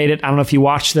just made it. I don't know if you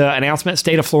watched the announcement.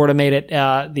 State of Florida made it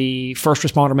the First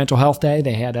Responder Mental Health Day.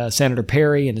 They had Senator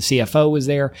Perry and the CFO was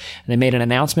there, and they made an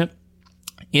announcement.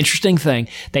 Interesting thing.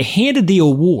 They handed the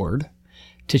award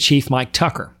to Chief Mike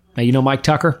Tucker. Now, you know Mike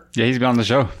Tucker? Yeah, he's been on the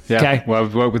show. Yeah. Okay. Well,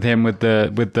 I've worked with him with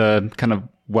the kind of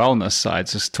wellness side,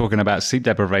 just talking about sleep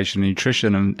deprivation,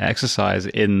 nutrition, and exercise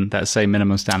in that same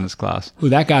minimum standards class.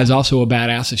 Well, that guy's also a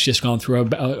badass that's just gone through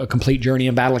a complete journey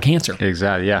in battle of cancer.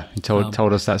 Exactly, yeah. He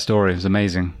told us that story. It was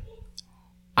amazing.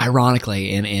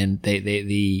 Ironically, and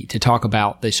they to talk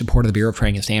about the support of the Bureau of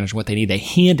Training and Standards and what they need, they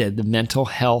handed the mental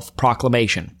health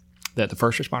proclamation, the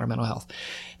First Responder Mental Health,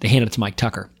 they handed it to Mike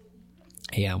Tucker.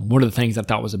 And one of the things I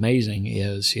thought was amazing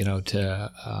is, and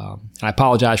I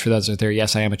apologize for those out there.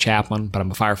 Yes, I am a chaplain, but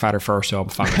I'm a firefighter first. So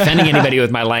if I'm offending anybody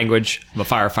with my language, I'm a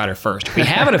firefighter first. If we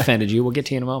haven't offended you, we'll get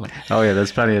to you in a moment. Oh, yeah,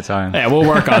 there's plenty of time. Yeah, we'll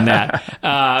work on that.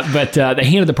 But they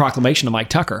handed the proclamation to Mike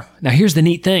Tucker. Now, here's the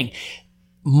neat thing.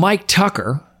 Mike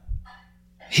Tucker,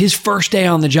 his first day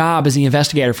on the job as the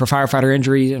investigator for firefighter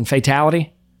injury and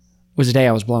fatality was the day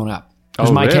I was blown up. It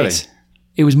was my case.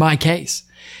 It was my case.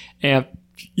 And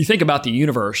you think about the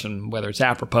universe and whether it's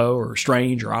apropos or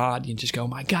strange or odd, you just go,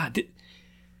 my God,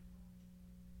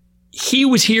 he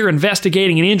was here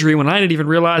investigating an injury when I didn't even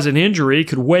realize an injury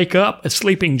could wake up a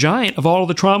sleeping giant of all of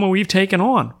the trauma we've taken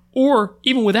on, or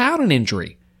even without an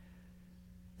injury.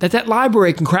 That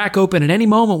library can crack open at any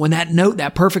moment when that note,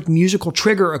 that perfect musical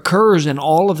trigger occurs and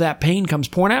all of that pain comes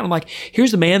pouring out. I'm like,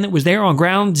 here's the man that was there on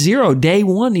ground zero, day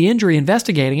one, the injury,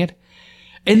 investigating it.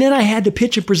 And then I had to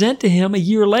pitch and present to him a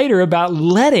year later about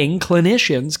letting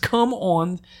clinicians come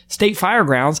on state fire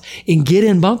grounds and get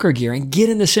in bunker gear and get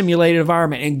in the simulated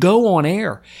environment and go on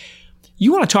air.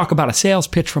 You want to talk about a sales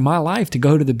pitch for my life to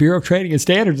go to the Bureau of Training and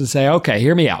Standards and say, okay,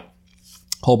 hear me out.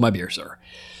 Hold my beer, sir.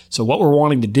 So what we're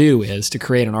wanting to do is to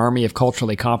create an army of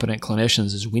culturally competent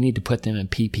clinicians is we need to put them in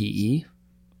PPE,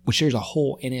 which there's a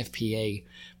whole NFPA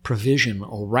provision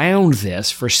around this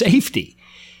for safety.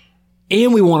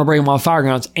 And we want to bring them on fire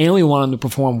grounds, and we want them to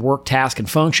perform work, task, and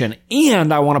function,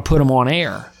 and I want to put them on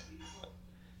air.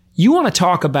 You want to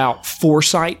talk about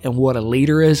foresight and what a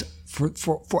leader is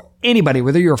for anybody,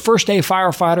 whether you're a first-day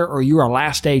firefighter or you're a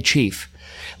last-day chief.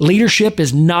 Leadership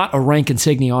is not a rank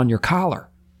insignia on your collar.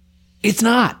 It's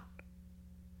not.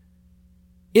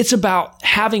 It's about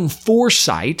having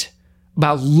foresight,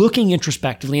 about looking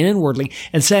introspectively and inwardly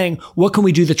and saying, what can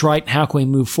we do that's right and how can we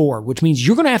move forward? Which means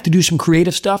you're going to have to do some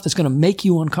creative stuff that's going to make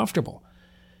you uncomfortable.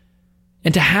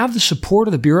 And to have the support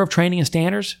of the Bureau of Training and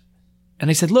Standards, and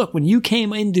they said, look, when you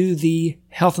came into the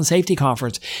health and safety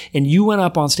conference and you went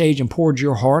up on stage and poured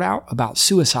your heart out about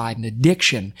suicide and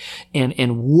addiction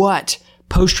and what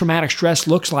post-traumatic stress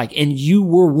looks like, and you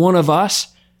were one of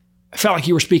us, I felt like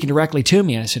you were speaking directly to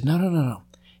me. And I said, no.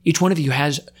 Each one of you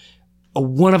has a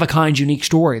one-of-a-kind unique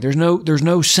story. There's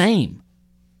no same.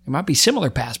 There might be similar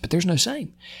paths, but there's no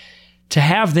same. To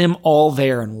have them all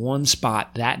there in one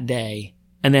spot that day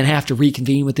and then have to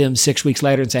reconvene with them 6 weeks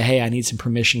later and say, hey, I need some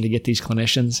permission to get these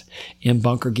clinicians in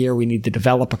bunker gear. We need to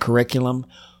develop a curriculum.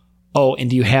 Oh, and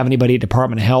do you have anybody at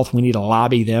Department of Health? We need to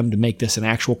lobby them to make this an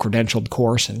actual credentialed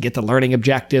course and get the learning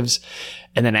objectives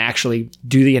and then actually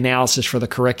do the analysis for the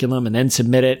curriculum and then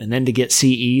submit it and then to get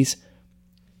CEs.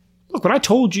 Look, when I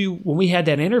told you when we had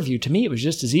that interview, to me, it was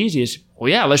just as easy as, well,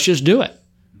 yeah, let's just do it.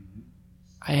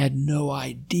 I had no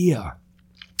idea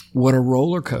what a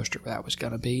roller coaster that was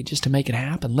going to be just to make it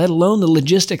happen, let alone the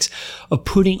logistics of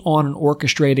putting on an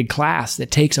orchestrated class that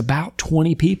takes about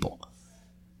 20 people.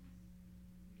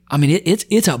 I mean,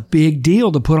 it's a big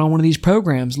deal to put on one of these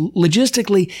programs.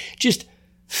 Logistically, just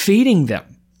feeding them,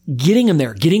 getting them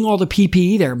there, getting all the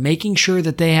PPE there, making sure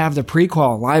that they have the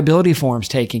pre-qual liability forms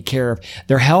taken care of.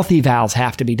 Their health evals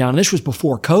have to be done. This was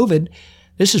before COVID.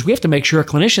 We have to make sure a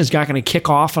clinician's not going to kick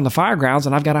off on the fire grounds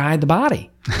and I've got to hide the body.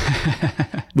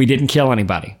 We didn't kill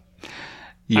anybody.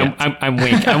 Yeah. I'm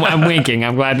winking.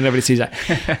 I'm glad that nobody sees that.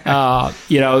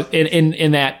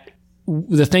 In that,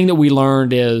 the thing that we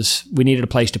learned is we needed a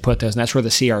place to put those, and that's where the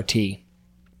CRT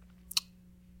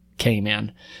came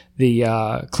in. The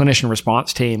clinician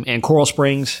response team and Coral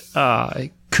Springs,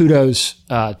 kudos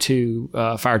to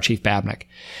Fire Chief Babnick.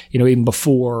 Even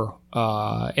before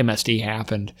MSD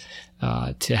happened,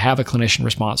 to have a clinician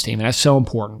response team. And that's so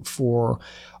important for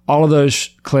all of those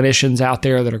clinicians out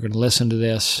there that are going to listen to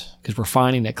this, because we're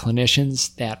finding that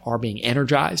clinicians that are being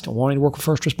energized and wanting to work with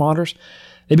first responders,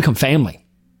 they become family.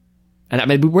 And I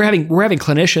mean, we're having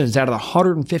clinicians out of the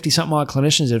 150-something odd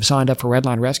clinicians that have signed up for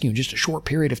Redline Rescue in just a short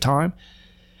period of time.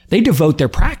 They devote their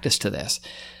practice to this.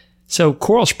 So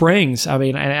Coral Springs, I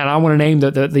mean, and I want to name the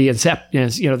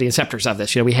inceptors of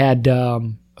this. We had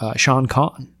Sean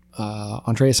Kahn,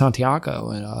 Andrea Santiago,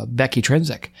 and Becky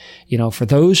Trinzik. For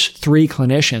those three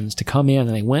clinicians to come in,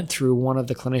 and they went through one of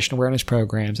the clinician awareness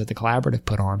programs that the collaborative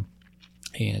put on,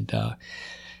 and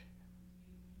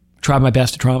tried my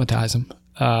best to traumatize them.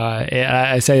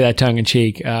 I say that tongue in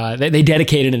cheek. They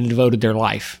dedicated and devoted their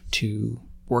life to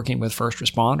working with first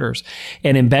responders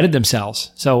and embedded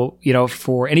themselves. So,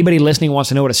 for anybody listening who wants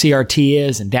to know what a CRT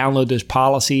is and download those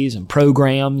policies and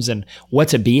programs and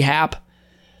what's a BHAP,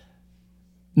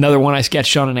 another one I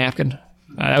sketched on a napkin.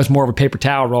 That was more of a paper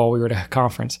towel roll. We were at a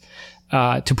conference.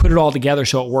 To put it all together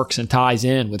so it works and ties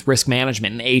in with risk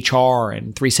management and HR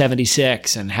and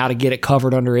 376 and how to get it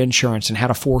covered under insurance and how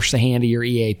to force the hand of your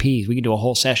EAPs. We could do a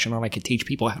whole session on I could teach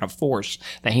people how to force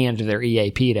the hand of their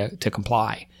EAP to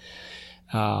comply.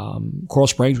 Coral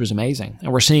Springs was amazing.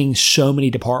 And we're seeing so many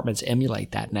departments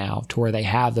emulate that now to where they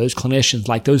have those clinicians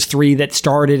like those three that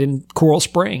started in Coral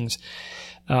Springs,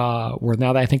 where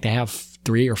now I think they have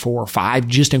 3 or 4 or 5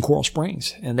 just in Coral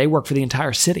Springs, and they work for the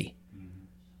entire city.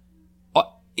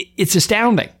 It's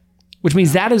astounding, which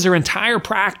means that is their entire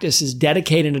practice is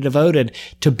dedicated and devoted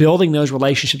to building those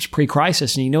relationships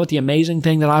pre-crisis. And you know what the amazing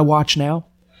thing that I watch now?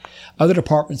 Other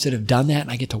departments that have done that,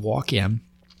 and I get to walk in,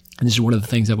 and this is one of the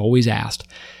things I've always asked,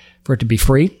 for it to be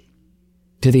free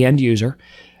to the end user,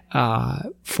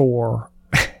 and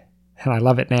I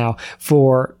love it now,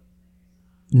 for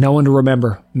no one to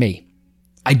remember me.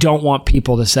 I don't want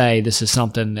people to say this is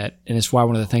something that, and it's why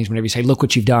one of the things whenever you say, look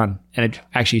what you've done, and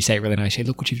actually you say it really nice, say,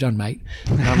 look what you've done, mate.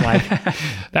 And I'm like,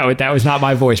 that was not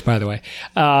my voice, by the way.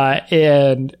 That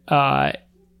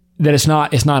it's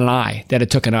not an I, that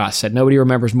it took an us, that nobody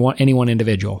remembers any one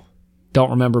individual. Don't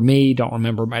remember me,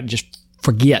 just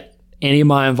forget any of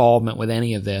my involvement with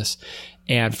any of this.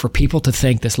 And for people to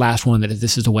think this last one, that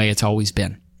this is the way it's always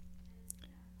been.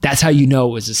 That's how you know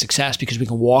it was a success, because we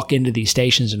can walk into these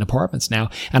stations and departments now,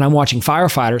 and I'm watching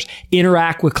firefighters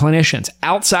interact with clinicians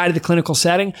outside of the clinical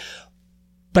setting,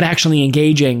 but actually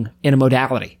engaging in a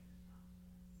modality.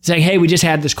 Saying, hey, we just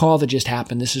had this call that just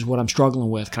happened. This is what I'm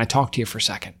struggling with. Can I talk to you for a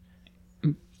second?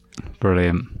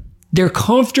 Brilliant. They're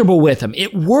comfortable with them.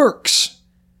 It works.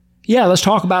 Yeah, let's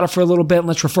talk about it for a little bit and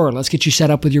let's refer. Let's get you set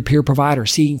up with your peer provider,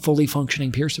 seeing fully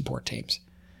functioning peer support teams.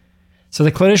 So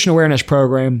the clinician awareness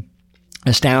program,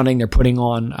 astounding. They're putting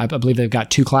on, I believe they've got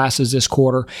 2 classes this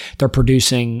quarter. They're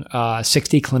producing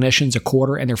 60 clinicians a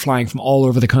quarter, and they're flying from all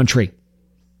over the country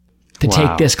to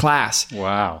take this class.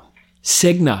 Wow.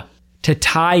 Cigna, to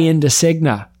tie into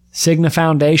Cigna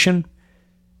Foundation,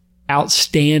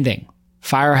 outstanding.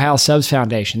 Firehouse Subs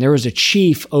Foundation. There was a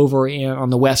chief over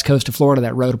on the west coast of Florida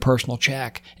that wrote a personal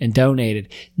check and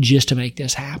donated just to make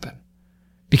this happen,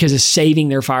 because it's saving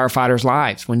their firefighters'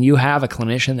 lives. When you have a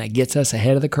clinician that gets us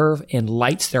ahead of the curve and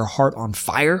lights their heart on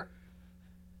fire,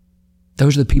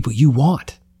 those are the people you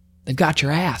want. They've got your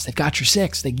ass. They've got your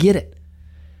 6. They get it.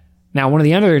 Now, one of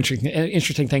the other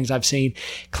interesting things I've seen,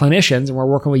 clinicians, and we're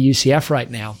working with UCF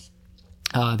right now,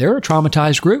 they're a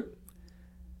traumatized group.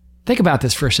 Think about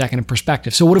this for a second in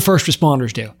perspective. So what do first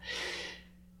responders do?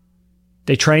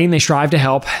 They train, they strive to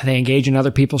help, they engage in other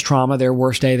people's trauma, their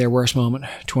worst day, their worst moment,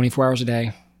 24 hours a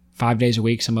day, 5 days a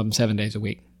week, some of them 7 days a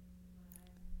week.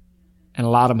 And a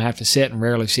lot of them have to sit and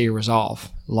rarely see a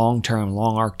resolve. Long-term,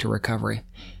 long arc to recovery.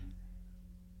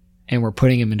 and we're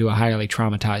putting them into a highly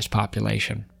traumatized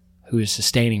population who is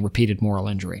sustaining repeated moral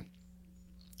injury.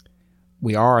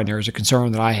 We are, and there's a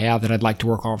concern that I have that I'd like to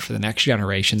work on for the next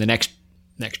generation, the next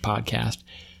podcast,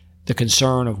 the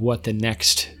concern of what the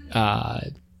next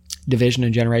division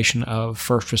and generation of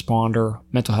first responder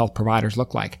mental health providers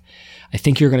look like. I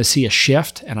think you're going to see a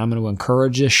shift, and I'm going to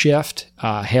encourage this shift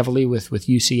heavily with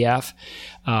UCF,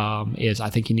 is I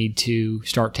think you need to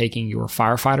start taking your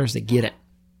firefighters that get it,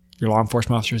 your law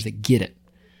enforcement officers that get it,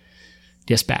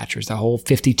 dispatchers, the whole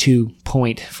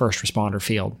 52-point first responder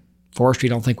field. Forestry,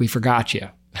 don't think we forgot you.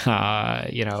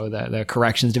 The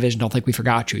corrections division, don't think we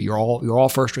forgot you. You're all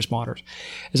first responders.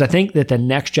 Is I think that the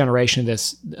next generation of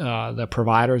this, the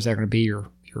providers that are going to be your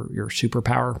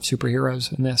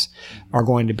superheroes in this, are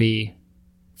going to be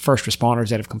first responders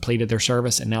that have completed their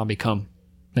service and now become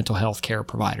mental health care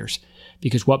providers.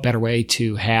 Because what better way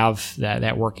to have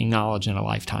that working knowledge in a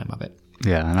lifetime of it?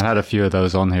 Yeah, and I had a few of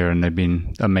those on here, and they've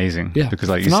been amazing. Yeah, because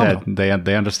like phenomenal. You said,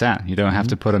 they understand. You don't have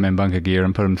to put them in bunker gear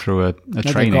and put them through a training.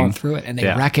 They've gone through it, and they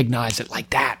recognize it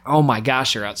like that. Oh my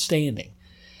gosh, they're outstanding.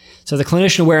 So the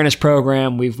clinician awareness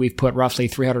program, we've put roughly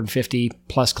 350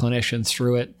 plus clinicians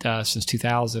through it since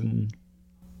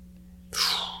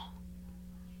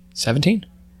 2017,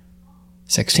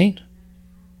 16,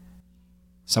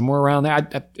 somewhere around there.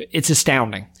 It's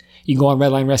astounding. You can go on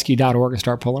redlinerescue.org and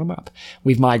start pulling them up.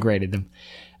 We've migrated them.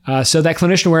 So that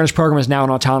clinician awareness program is now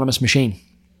an autonomous machine.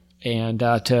 And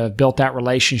to build that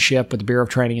relationship with the Bureau of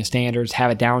Training and Standards, have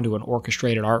it down to an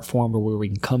orchestrated art form where we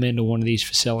can come into one of these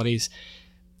facilities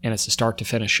and it's a start to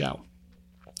finish show.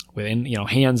 Within,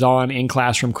 hands-on,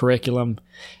 in-classroom curriculum,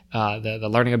 the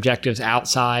learning objectives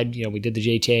outside. We did the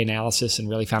JTA analysis and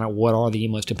really found out what are the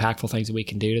most impactful things that we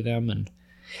can do to them. And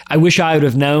I wish I would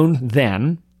have known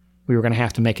then we were going to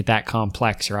have to make it that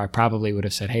complex, or I probably would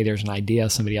have said, hey, there's an idea.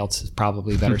 Somebody else is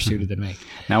probably better suited than me.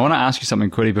 Now, I want to ask you something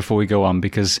quickly before we go on,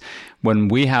 because when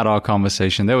we had our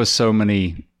conversation, there were so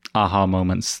many aha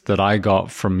moments that I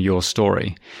got from your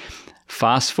story.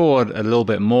 Fast forward a little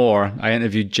bit more, I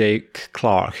interviewed Jake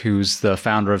Clark, who's the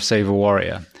founder of Save a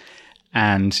Warrior.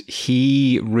 And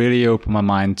he really opened my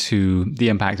mind to the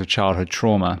impact of childhood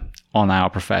trauma on our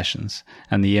professions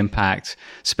and the impact,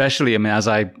 especially, as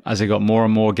I got more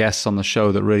and more guests on the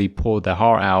show that really poured their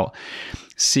heart out,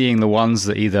 seeing the ones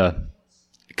that either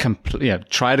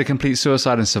tried to complete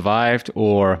suicide and survived,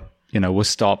 or, were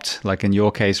stopped, like in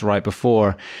your case right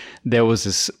before, there was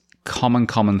this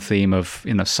common theme of,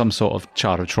 some sort of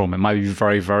childhood trauma. It might be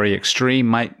very, very extreme,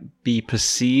 might be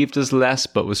perceived as less,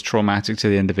 but was traumatic to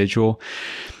the individual.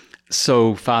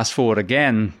 So fast forward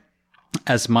again,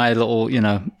 as my little,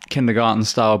 kindergarten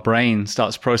style brain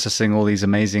starts processing all these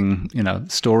amazing,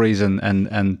 stories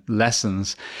and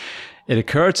lessons, it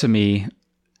occurred to me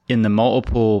in the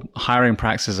multiple hiring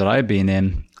practices that I've been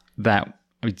in that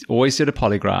we always did a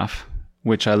polygraph,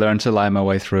 which I learned to lie my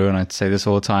way through. And I'd say this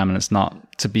all the time, and it's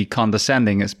not to be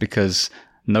condescending. It's because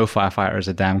no firefighter is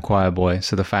a damn choir boy.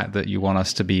 So the fact that you want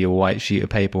us to be a white sheet of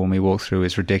paper when we walk through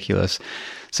is ridiculous.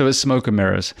 So it's smoke and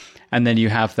mirrors. And then you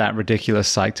have that ridiculous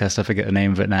psych test. I forget the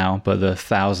name of it now, but the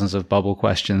thousands of bubble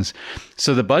questions.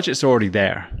 So the budget's already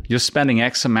there. You're spending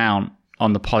X amount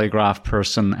on the polygraph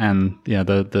person and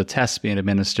the tests being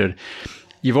administered.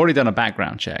 You've already done a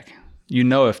background check.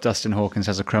 If Dustin Hawkins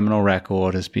has a criminal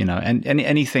record, and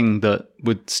anything that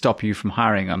would stop you from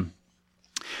hiring them.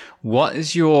 What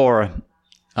is your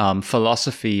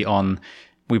philosophy on,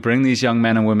 we bring these young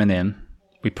men and women in,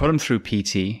 we put them through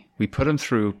PT, we put them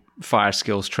through fire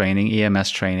skills training,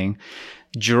 EMS training,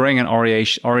 during an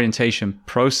orientation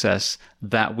process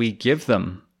that we give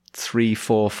them 3,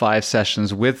 4, 5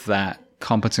 sessions with that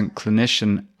competent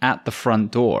clinician at the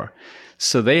front door.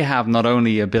 So they have not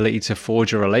only ability to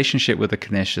forge a relationship with the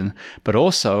clinician, but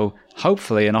also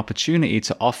hopefully an opportunity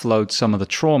to offload some of the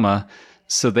trauma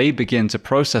so they begin to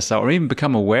process that or even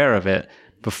become aware of it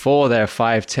before they're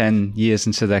 5, 10 years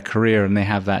into their career and they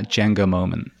have that Jenga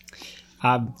moment.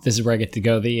 This is where I get to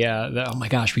go. The oh my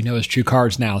gosh, we know his true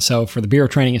cards now. So for the Bureau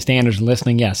of Training and Standards and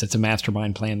listening, yes, it's a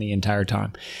mastermind plan the entire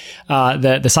time.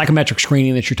 The psychometric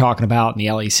screening that you're talking about and the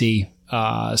LEC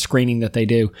screening that they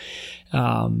do,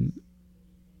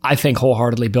 I think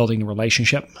wholeheartedly building the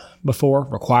relationship before,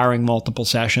 requiring multiple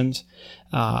sessions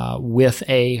with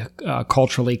a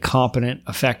culturally competent,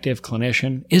 effective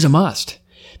clinician is a must.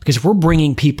 Because if we're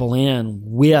bringing people in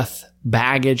with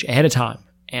baggage ahead of time,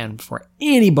 and for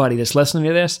anybody that's listening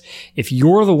to this, if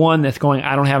you're the one that's going,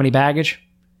 I don't have any baggage,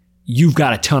 you've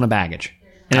got a ton of baggage.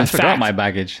 And I forgot my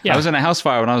baggage. Yeah. I was in a house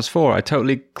fire when I was 4. I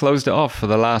totally closed it off for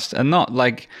the last, and not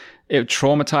like it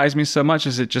traumatized me so much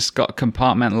as it just got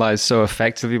compartmentalized so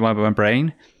effectively by my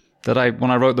brain that when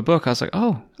I wrote the book, I was like,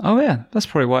 oh yeah, that's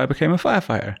probably why I became a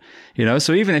firefighter.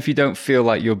 So even if you don't feel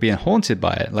like you're being haunted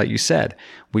by it, like you said,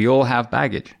 we all have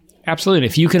baggage. Absolutely.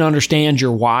 If you can understand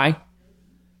your why,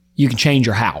 you can change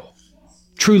your how.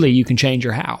 Truly, you can change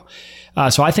your how.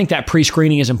 So I think that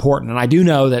pre-screening is important. And I do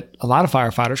know that a lot of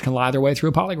firefighters can lie their way through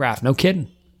a polygraph. No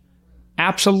kidding.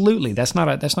 Absolutely. That's not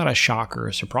a shock or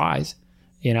a surprise.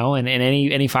 And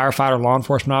any firefighter, law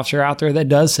enforcement officer out there that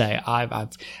does say,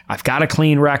 I've got a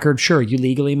clean record. Sure, you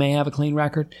legally may have a clean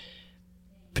record,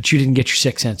 but you didn't get your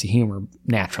sixth sense of humor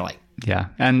naturally. Yeah.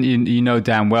 And you know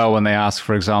damn well when they ask,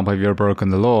 for example, if you've broken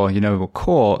the law, we're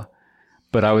caught.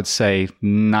 But I would say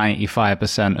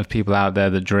 95% of people out there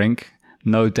that drink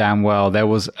know damn well there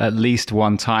was at least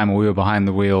one time where we were behind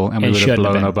the wheel and we would have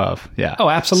blown above. Yeah. Oh,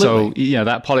 absolutely. So,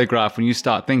 that polygraph, when you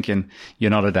start thinking, you're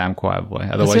not a damn quiet boy.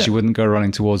 Otherwise, you wouldn't go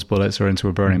running towards bullets or into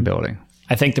a burning building.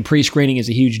 I think the pre-screening is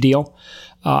a huge deal.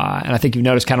 And I think you've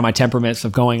noticed kind of my temperaments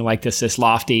of going like this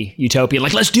lofty utopia,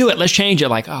 like, let's do it, let's change it.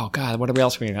 Like, oh God, what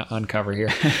else are we going to uncover here?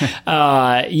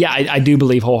 I do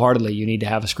believe wholeheartely you need to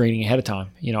have a screening ahead of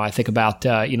time. I think about,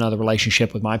 the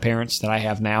relationship with my parents that I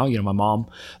have now. My mom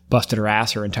busted her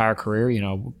ass her entire career.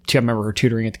 I remember her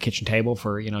tutoring at the kitchen table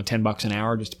for, $10 an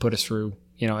hour just to put us through.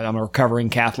 I'm a recovering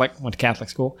Catholic, went to Catholic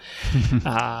school. And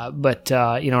I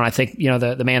think,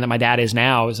 the man that my dad is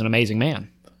now is an amazing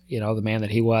man. The man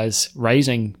that he was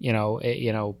raising,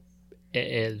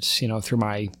 is, through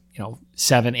my,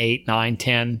 7, 8, 9,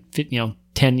 10,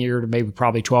 10 year to maybe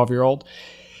probably 12-year-old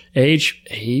age,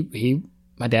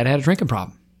 my dad had a drinking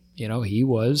problem. He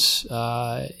was,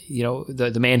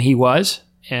 the man he was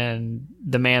and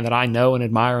the man that I know and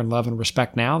admire and love and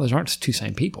respect now, those aren't two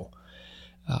same people.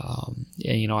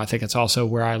 I think it's also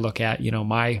where I look at,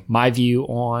 my view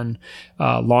on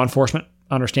law enforcement,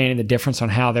 understanding the difference on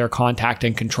how they're contact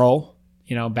and control.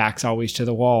 Back's always to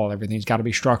the wall. Everything's got to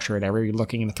be structured.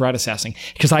 Looking into threat assessing.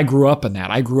 Because I grew up in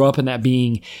that. I grew up in that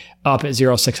being up at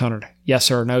 0600. Yes,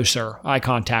 sir. No, sir. Eye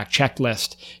contact,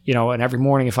 checklist. And every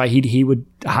morning if he would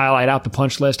highlight out the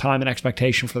punch list, time and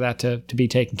expectation for that to be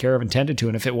taken care of and tended to.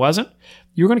 And if it wasn't,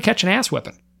 you were going to catch an ass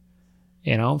whipping.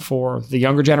 For the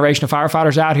younger generation of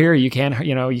firefighters out here, you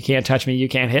can't touch me, you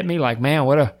can't hit me. Like, man,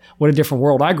 what a different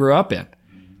world I grew up in.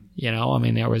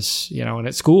 There was, and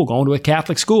at school, going to a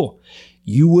Catholic school,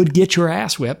 you would get your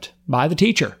ass whipped by the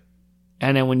teacher.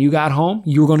 And then when you got home,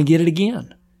 you were going to get it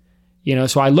again.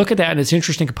 So I look at that, and it's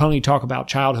interesting component you talk about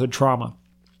childhood trauma.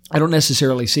 I don't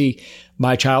necessarily see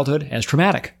my childhood as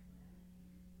traumatic.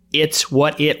 It's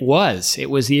what it was. It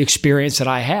was the experience that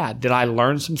I had. Did I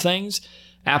learn some things?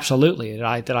 Absolutely. Did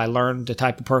I learn the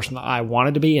type of person that I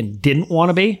wanted to be and didn't want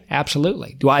to be?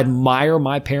 Absolutely. Do I admire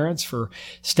my parents for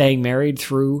staying married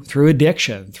through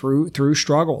addiction, through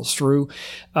struggles, through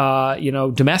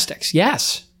domestics?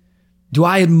 Yes. Do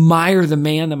I admire the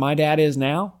man that my dad is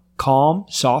now? Calm,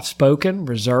 soft-spoken,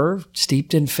 reserved,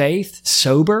 steeped in faith,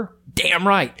 sober? Damn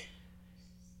right.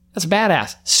 That's a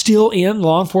badass. Still in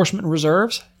law enforcement and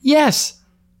reserves? Yes.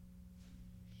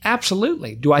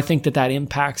 Absolutely. Do I think that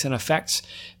impacts and affects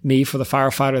me for the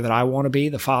firefighter that I want to be,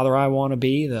 the father I want to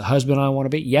be, the husband I want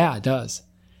to be? Yeah, it does.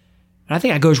 And I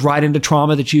think that goes right into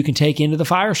trauma that you can take into the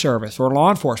fire service or law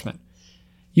enforcement.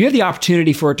 You have the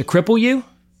opportunity for it to cripple you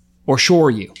or shore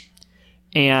you.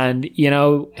 And,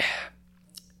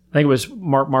 I think it was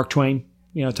Mark Twain,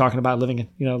 talking about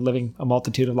living a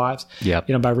multitude of lives,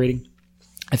 by reading.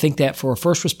 I think that for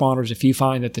first responders, if you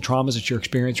find that the traumas that you're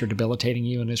experiencing are debilitating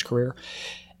you in this career,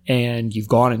 and you've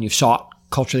gone and you've sought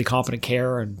culturally competent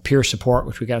care and peer support,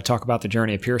 which we got to talk about the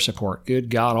journey of peer support. Good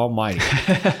God Almighty.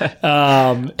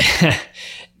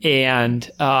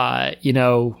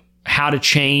 How to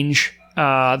change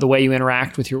the way you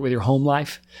interact with your home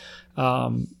life.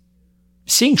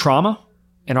 Seeing trauma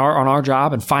on our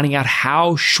job and finding out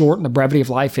how short and the brevity of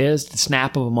life is, the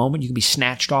snap of a moment, you can be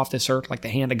snatched off this earth like the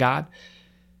hand of God.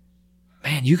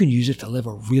 Man, you can use it to live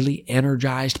a really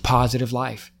energized, positive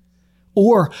life.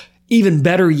 Or even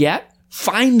better yet,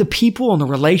 find the people and the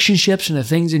relationships and the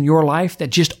things in your life that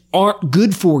just aren't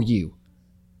good for you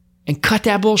and cut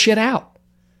that bullshit out.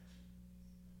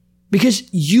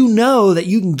 Because you know that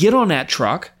you can get on that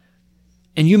truck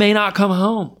and you may not come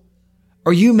home.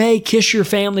 Or you may kiss your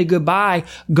family goodbye,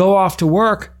 go off to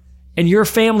work, and your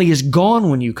family is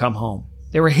gone when you come home.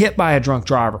 They were hit by a drunk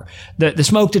driver. The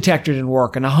smoke detector didn't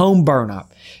work and a home burn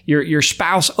up. Your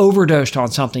spouse overdosed on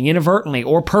something inadvertently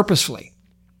or purposefully.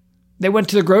 They went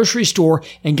to the grocery store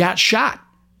and got shot.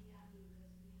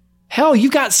 Hell,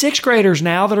 you've got 6th graders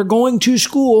now that are going to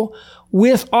school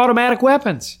with automatic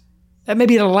weapons. That may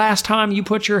be the last time you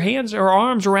put your hands or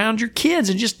arms around your kids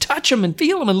and just touch them and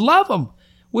feel them and love them.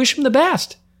 Wish them the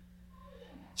best.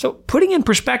 So putting in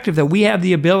perspective that we have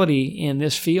the ability in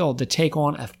this field to take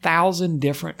on 1,000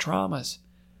 different traumas.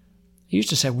 I used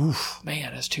to say, "Woof,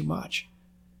 man, that's too much."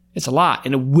 It's a lot,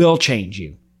 and it will change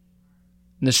you.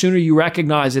 And the sooner you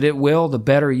recognize that it will, the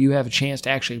better you have a chance to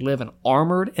actually live an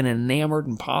armored and enamored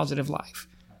and positive life.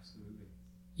 Absolutely.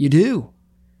 You do.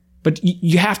 But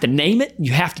you have to name it,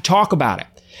 you have to talk about it.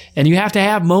 And you have to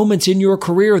have moments in your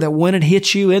career that when it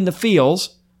hits you in the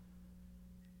feels,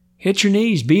 hit your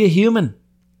knees, be a human.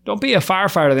 Don't be a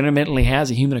firefighter that intermittently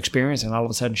has a human experience and all of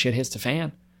a sudden shit hits the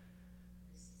fan.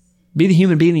 Be the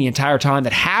human being the entire time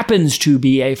that happens to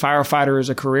be a firefighter as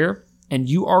a career, and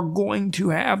you are going to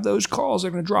have those calls that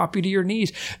are going to drop you to your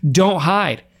knees. Don't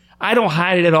hide. I don't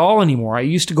hide it at all anymore. I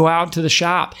used to go out to the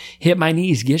shop, hit my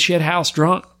knees, get shit house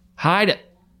drunk, hide it.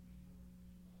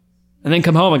 And then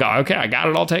come home and go, okay, I got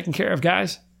it all taken care of,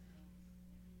 guys.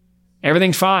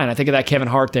 Everything's fine. I think of that Kevin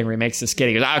Hart thing where he makes the skit.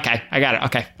 He goes, okay, I got it.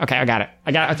 Okay, I got it.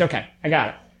 It's okay. I got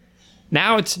it.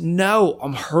 Now it's, no,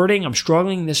 I'm hurting. I'm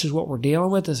struggling. This is what we're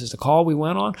dealing with. This is the call we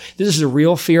went on. This is the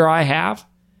real fear I have.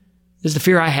 This is the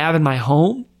fear I have in my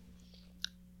home.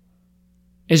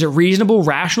 Is it reasonable,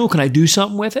 rational? Can I do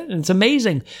something with it? And it's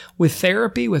amazing with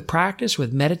therapy, with practice,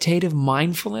 with meditative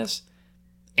mindfulness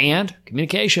and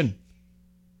communication.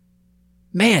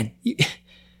 Man,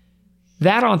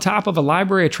 that on top of a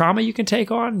library of trauma you can take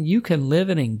on, you can live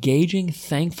an engaging,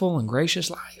 thankful, and gracious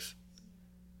life.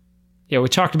 Yeah, we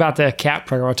talked about the CAP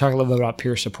program. I'll talk a little bit about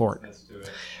peer support. Let's do it.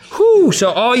 Whew, so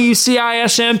all you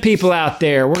CISM people out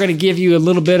there, we're going to give you a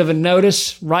little bit of a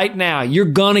notice right now. You're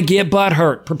going to get butt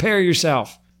hurt. Prepare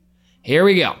yourself. Here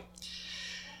we go.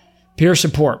 Peer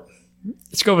support.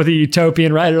 Let's go with the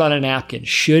utopian. Write it on a napkin.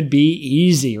 Should be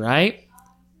easy, right?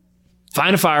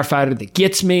 Find a firefighter that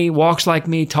gets me, walks like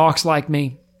me, talks like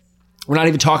me. We're not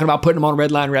even talking about putting them on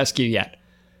red line rescue yet.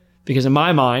 Because in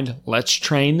my mind, let's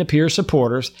train the peer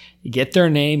supporters, get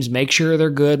their names, make sure they're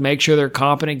good, make sure they're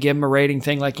competent, give them a rating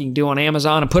thing like you can do on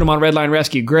Amazon and put them on red line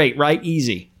rescue. Great, right?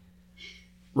 Easy.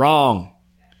 Wrong.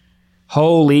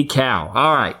 Holy cow.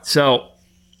 All right. So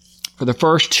for the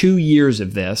first 2 years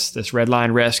of this red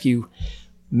line rescue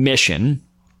mission,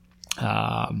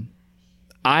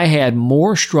 I had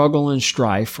more struggle and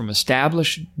strife from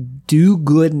established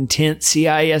do-good intent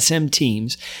CISM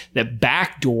teams that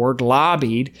backdoored,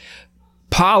 lobbied,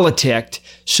 politicked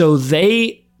so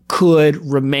they could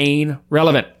remain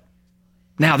relevant.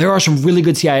 Now, there are some really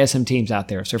good CISM teams out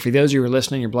there. So for those of you who are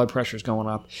listening, your blood pressure is going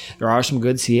up. There are some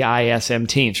good CISM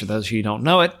teams. For those of you who don't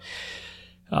know it,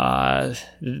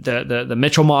 the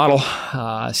Mitchell model,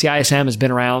 CISM has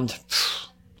been around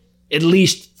at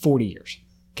least 40 years.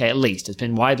 Okay, at least. It's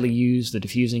been widely used, the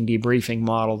diffusing debriefing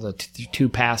model, the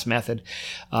two-pass method.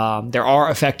 There are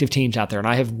effective teams out there, and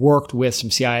I have worked with some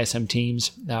CISM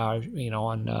teams,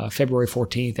 on February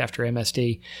 14th after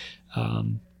MSD. I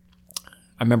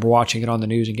remember watching it on the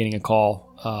news and getting a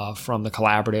call from the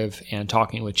collaborative and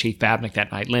talking with Chief Babnick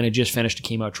that night. Lynn had just finished a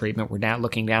chemo treatment. We're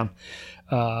looking down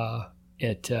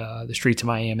at the streets of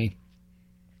Miami,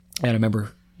 and I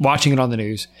remember watching it on the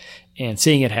news and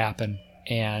seeing it happen,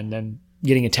 and then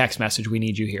getting a text message, "We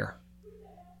need you here."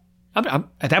 I'm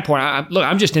at that point,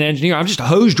 I'm just an engineer. I'm just a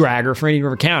hose dragger for Indian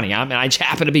River County. I just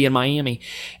happen to be in Miami.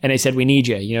 And they said, "We need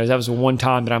you." That was the one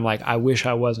time that I'm like, I wish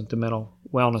I wasn't the mental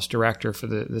wellness director for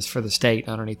the state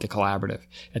underneath the collaborative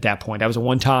at that point. That was the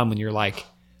one time when you're like,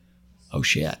 oh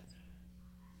shit,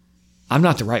 I'm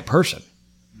not the right person.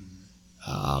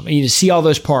 And you just see all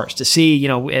those parts, to see,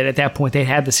 at that point they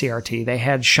had the CRT, they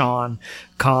had Sean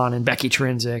Kahn and Becky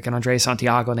Trinzik and Andre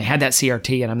Santiago, and they had that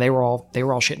CRT, and they were all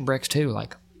shitting bricks too.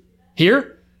 Like,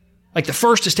 here, like the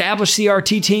first established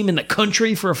CRT team in the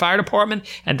country for a fire department,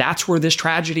 and that's where this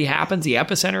tragedy happens, the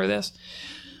epicenter of this.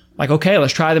 Like, okay,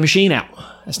 let's try the machine out.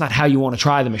 That's not how you want to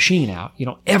try the machine out. You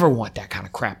don't ever want that kind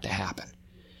of crap to happen.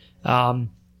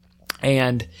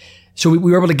 And so we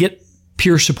were able to get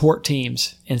peer support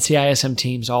teams and CISM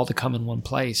teams all to come in one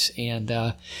place.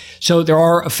 And so there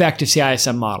are effective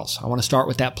CISM models. I want to start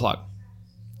with that plug.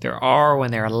 There are,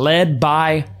 when they're led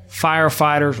by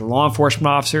firefighters or law enforcement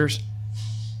officers,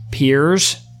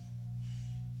 peers.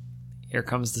 Here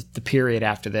comes the period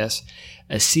after this.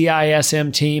 A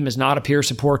CISM team is not a peer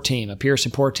support team. A peer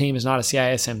support team is not a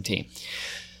CISM team.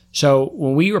 So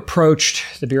when we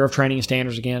approached the Bureau of Training and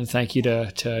Standards, again, thank you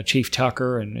to Chief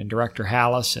Tucker and Director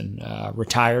Hallis and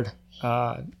retired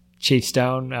Chief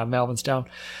Stone, Melvin Stone,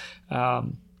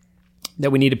 that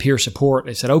we needed peer support.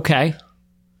 They said, okay,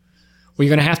 We're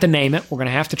going to have to name it. We're going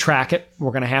to have to track it.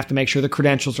 We're going to have to make sure the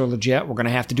credentials are legit. We're going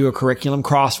to have to do a curriculum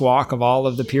crosswalk of all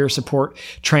of the peer support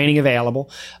training available.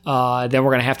 Then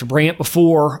we're going to have to bring it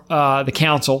before the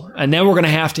council. And then we're going to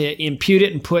have to impute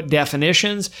it and put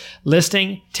definitions,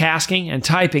 listing, tasking, and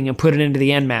typing and put it into the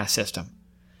NMAS system.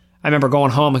 I remember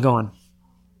going home and going,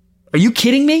 are you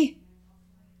kidding me?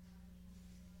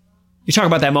 You talk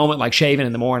about that moment like shaving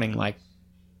in the morning, like,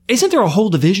 isn't there a whole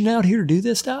division out here to do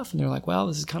this stuff? And they're like, well,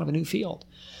 this is kind of a new field.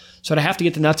 So to have to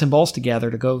get the nuts and bolts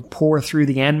together to go pour through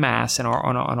the NMAS and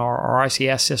on our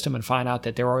ICS system and find out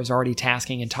that there was already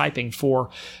tasking and typing for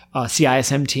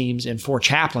CISM teams and for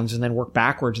chaplains and then work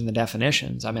backwards in the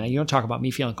definitions. I mean, you don't talk about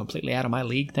me feeling completely out of my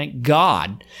league. Thank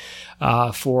God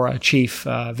for Chief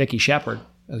Vicki Shepard,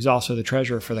 who's also the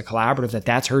treasurer for the collaborative,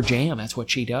 that's her jam. That's what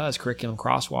she does, curriculum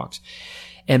crosswalks.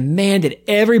 And man, did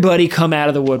everybody come out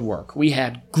of the woodwork. We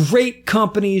had great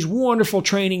companies, wonderful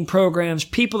training programs,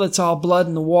 people that's all blood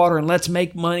in the water and let's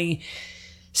make money.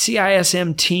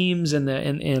 CISM teams and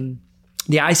the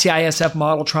ICISF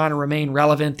model trying to remain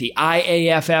relevant. The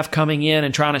IAFF coming in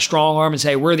and trying to strong arm and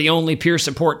say, we're the only peer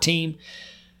support team.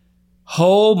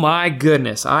 Oh my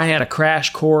goodness. I had a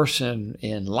crash course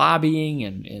in lobbying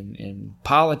and in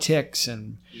politics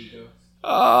and,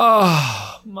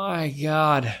 oh my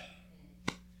God.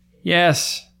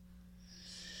 Yes.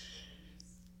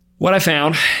 What I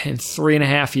found in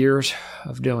 3.5 years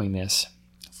of doing this,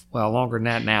 well, longer than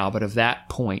that now, but of that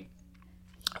point,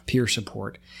 peer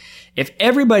support. If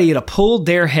everybody had pulled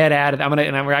their head out of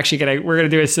it, we're gonna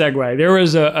do a segue. There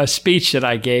was a speech that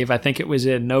I gave, I think it was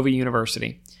in Nova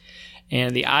University,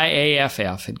 and the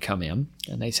IAFF had come in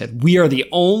and they said, we are the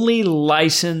only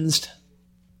licensed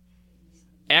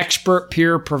expert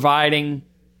peer providing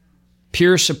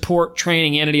peer support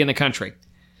training entity in the country.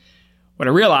 What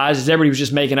I realized is everybody was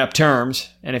just making up terms,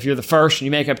 and if you're the first and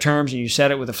you make up terms and you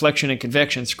said it with affliction and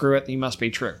conviction, screw it, you must be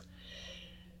true.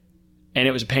 And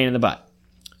it was a pain in the butt.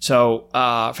 So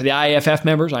for the IAFF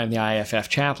members, I am the IAFF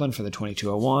chaplain for the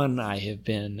 2201. I have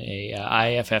been a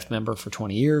IAFF member for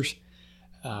 20 years.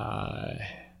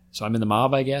 So I'm in the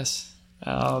mob, I guess.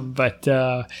 But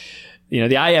the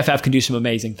IAFF can do some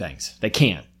amazing things. They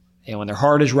can. And when their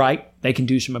heart is right, they can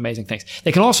do some amazing things.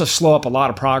 They can also slow up a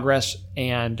lot of progress.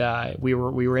 And we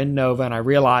were in Nova, and I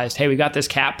realized, hey, we got this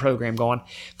CAP program going.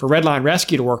 For Redline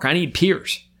Rescue to work, I need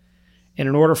peers. And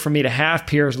in order for me to have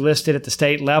peers listed at the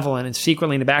state level, and it's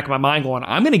secretly in the back of my mind going,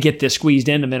 I'm going to get this squeezed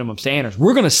into minimum standards.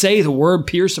 We're going to say the word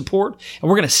peer support, and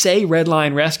we're going to say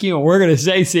Redline Rescue, and we're going to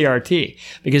say CRT.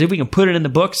 Because if we can put it in the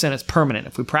books, then it's permanent.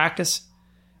 If we practice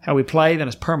how we play, then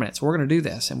it's permanent. So we're going to do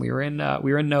this. And we were in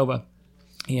Nova.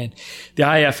 And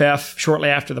the IFF, shortly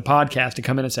after the podcast, to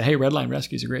come in and say, hey, Redline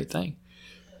Rescue is a great thing.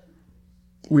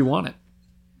 We want it.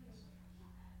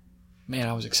 Man,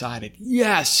 I was excited.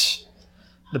 Yes!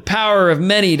 The power of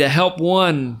many to help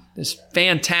one is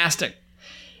fantastic.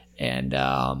 And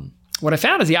what I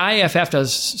found is the IAFF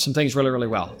does some things really, really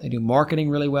well. They do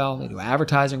marketing really well. They do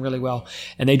advertising really well.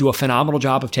 And they do a phenomenal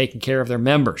job of taking care of their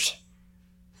members.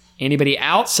 Anybody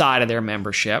outside of their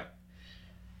membership,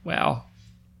 well,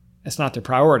 that's not their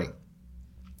priority.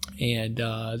 And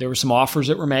there were some offers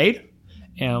that were made.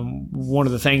 And one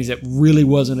of the things that really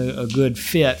wasn't a good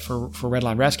fit for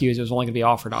Redline Rescue is it was only going to be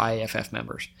offered to IAFF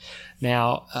members.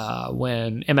 Now,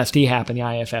 when MSD happened, the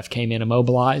IAFF came in and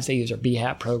mobilized. They used our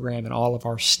BHAP program and all of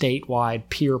our statewide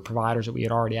peer providers that we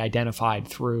had already identified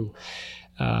through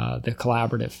the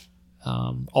collaborative.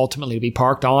 Ultimately to be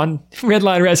parked on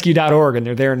redlinerescue.org, and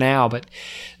they're there now. But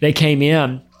they came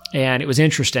in. And it was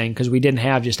interesting because we didn't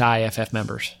have just IAFF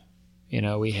members. You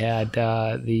know, we had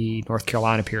the North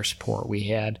Carolina peer support. We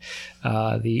had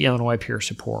the Illinois peer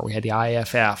support. We had the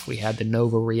IAFF. We had the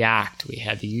Nova React. We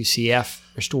had the UCF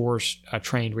Restores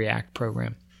Trained React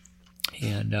program.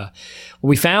 And what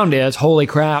we found is, holy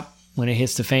crap, when it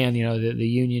hits the fan, you know, the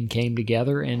union came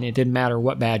together, and it didn't matter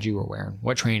what badge you were wearing,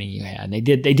 what training you had. And they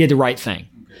did the right thing.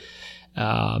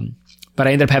 But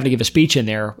I ended up having to give a speech in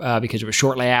there because it was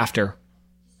shortly after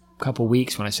couple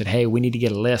weeks when I said, hey, we need to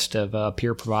get a list of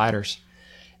peer providers.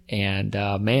 And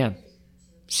man,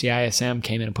 CISM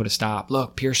came in and put a stop.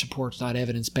 Look, peer support's not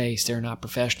evidence-based. They're not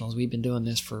professionals. We've been doing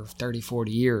this for 30,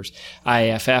 40 years.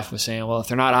 IAFF was saying, well, if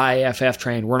they're not IAFF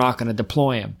trained, we're not going to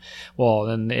deploy them. Well,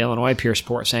 then the Illinois peer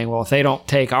support saying, well, if they don't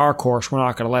take our course, we're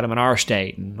not going to let them in our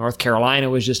state. And North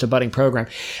Carolina was just a budding program.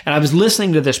 And I was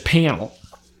listening to this panel.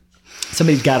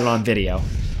 Somebody's got it on video.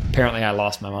 Apparently, I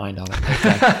lost my mind on it.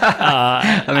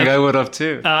 I think I would have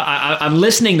too. I'm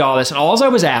listening to all this, and all I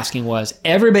was asking was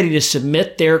everybody to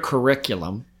submit their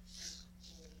curriculum.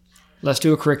 Let's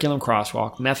do a curriculum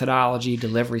crosswalk, methodology,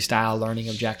 delivery style, learning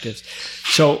objectives.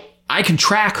 So I can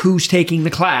track who's taking the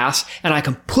class, and I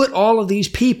can put all of these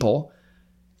people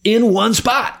in one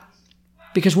spot.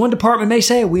 Because one department may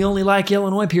say, we only like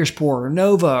Illinois Pierceport or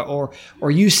Nova or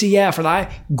UCF or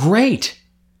great.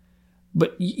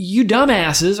 But you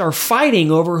dumbasses are fighting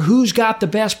over who's got the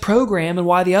best program and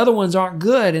why the other ones aren't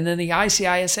good. And then the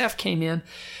ICISF came in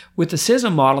with the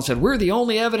CISM model and said, we're the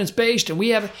only evidence-based and we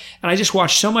have, and I just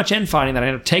watched so much infighting that I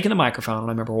ended up taking the microphone and I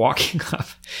remember walking up.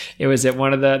 It was at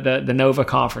one of the NOVA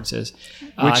conferences.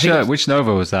 Which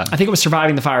NOVA was that? I think it was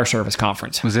Surviving the Fire Service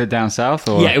Conference. Was it down south?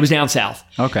 Or? Yeah, it was down south.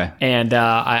 Okay. And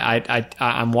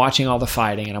I'm watching all the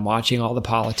fighting and I'm watching all the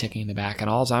politicking in the back, and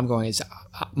all I'm going is,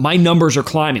 my numbers are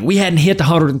climbing. We hadn't hit the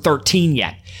 113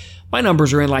 yet. My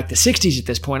numbers are in like the 60s at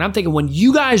this point. I'm thinking when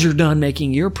you guys are done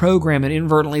making your program and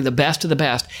inadvertently the best of the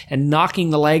best and knocking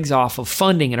the legs off of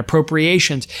funding and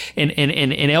appropriations and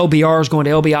LBRs going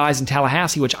to LBIs in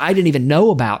Tallahassee, which I didn't even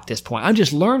know about at this point. I'm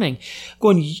just learning.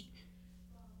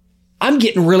 I'm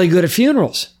getting really good at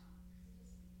funerals.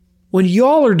 When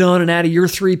y'all are done and out of your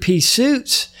 3-piece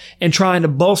suits and trying to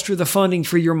bolster the funding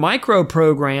for your micro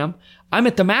program, I'm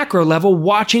at the macro level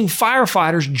watching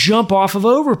firefighters jump off of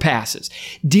overpasses,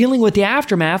 dealing with the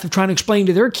aftermath of trying to explain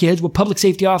to their kids what public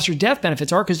safety officer death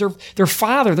benefits are because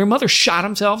their mother shot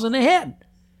themselves in the head.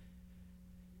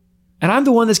 And I'm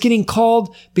the one that's getting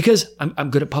called because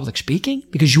I'm good at public speaking,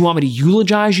 because you want me to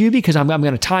eulogize you, because I'm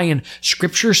going to tie in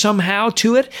scripture somehow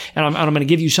to it, and I'm going to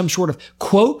give you some sort of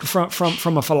quote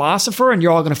from a philosopher, and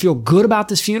you're all going to feel good about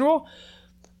this funeral.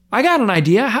 I got an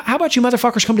idea. How about you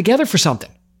motherfuckers come together for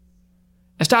something?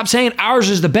 And stop saying ours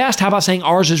is the best. How about saying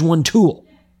ours is one tool?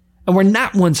 And we're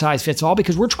not one size fits all,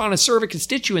 because we're trying to serve a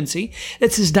constituency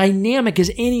that's as dynamic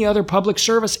as any other public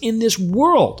service in this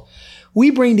world. We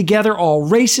bring together all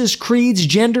races, creeds,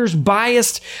 genders,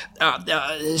 biased,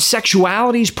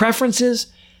 sexualities,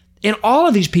 preferences. And all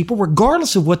of these people,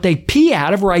 regardless of what they pee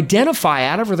out of or identify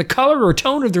out of or the color or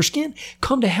tone of their skin,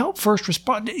 come to help first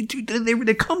responders.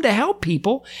 They come to help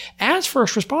people as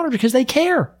first responders because they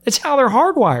care. It's how they're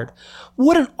hardwired.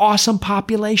 What an awesome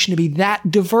population to be that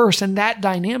diverse and that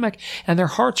dynamic, and their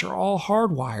hearts are all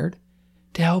hardwired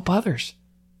to help others.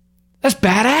 That's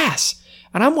badass.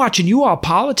 And I'm watching you all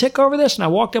politic over this, and I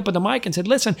walked up with the mic and said,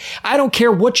 listen, I don't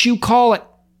care what you call it.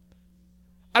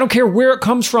 I don't care where it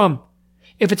comes from.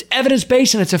 If it's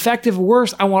evidence-based and it's effective or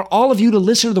worse, I want all of you to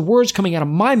listen to the words coming out of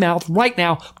my mouth right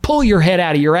now. Pull your head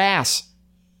out of your ass.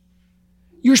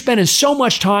 You're spending so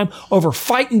much time over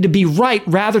fighting to be right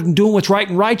rather than doing what's right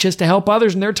and righteous to help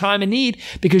others in their time of need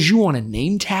because you want a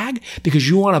name tag, because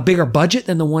you want a bigger budget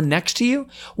than the one next to you.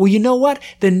 Well, you know what?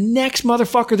 The next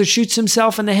motherfucker that shoots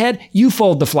himself in the head, you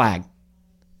fold the flag.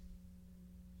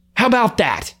 How about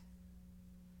that?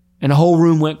 And the whole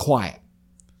room went quiet.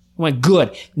 I went,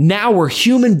 good. Now we're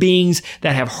human beings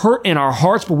that have hurt in our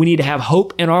hearts, but we need to have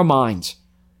hope in our minds.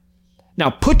 Now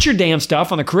put your damn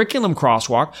stuff on the curriculum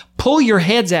crosswalk, pull your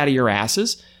heads out of your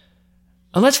asses,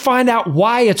 and let's find out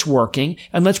why it's working,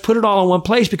 and let's put it all in one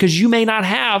place, because you may not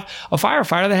have a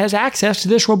firefighter that has access to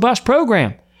this robust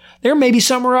program. They're maybe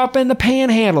somewhere up in the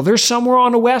Panhandle. They're somewhere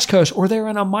on the West Coast, or they're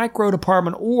in a micro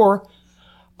department or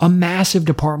a massive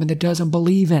department that doesn't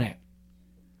believe in it.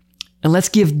 And let's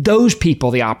give those people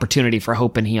the opportunity for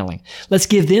hope and healing. Let's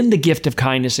give them the gift of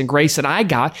kindness and grace that I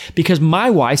got because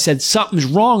my wife said something's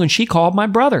wrong and she called my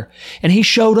brother. And he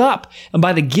showed up. And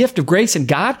by the gift of grace and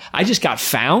God, I just got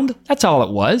found. That's all it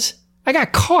was. I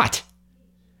got caught.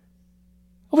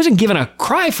 I wasn't given a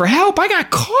cry for help. I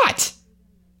got caught.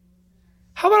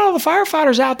 How about all the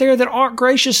firefighters out there that aren't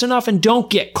gracious enough and don't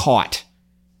get caught?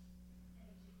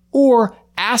 Or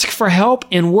ask for help,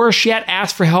 and worse yet,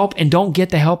 ask for help and don't get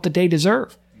the help that they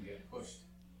deserve.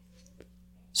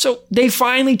 So they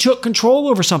finally took control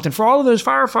over something. For all of those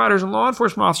firefighters and law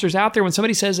enforcement officers out there, when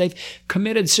somebody says they've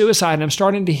committed suicide, and I'm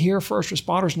starting to hear first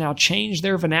responders now change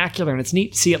their vernacular, and it's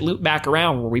neat to see it loop back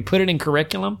around where we put it in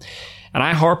curriculum. And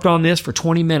I harped on this for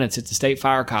 20 minutes at the State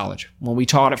Fire College when we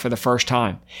taught it for the first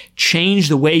time. Change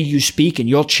the way you speak and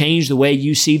you'll change the way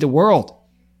you see the world.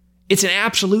 It's an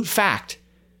absolute fact.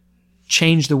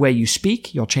 Change the way you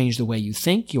speak, you'll change the way you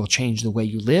think, you'll change the way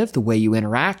you live, the way you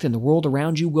interact, and the world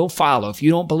around you will follow. If you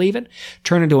don't believe it,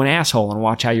 turn into an asshole and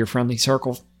watch how your friendly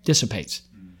circle dissipates.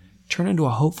 Turn into a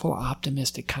hopeful,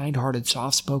 optimistic, kind-hearted,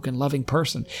 soft-spoken, loving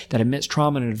person that amidst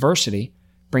trauma and adversity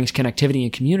brings connectivity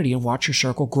and community, and watch your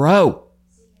circle grow.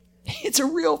 It's a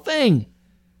real thing.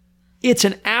 It's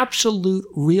an absolute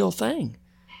real thing.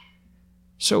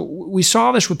 So we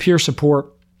saw this with peer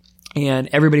support. And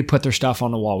everybody put their stuff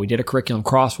on the wall. We did a curriculum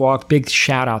crosswalk. Big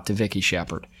shout out to Vicki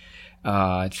Shepard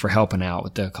for helping out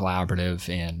with the collaborative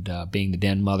and being the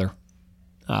den mother.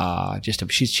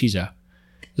 She's a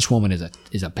This woman is a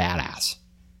badass.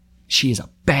 She is a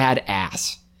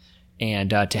badass. And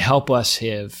to help us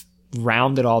have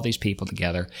rounded all these people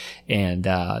together, and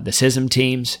the CISM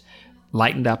teams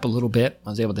lightened up a little bit. I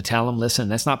was able to tell them, listen,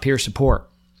 that's not peer support.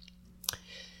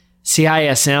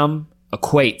 CISM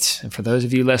equates, and for those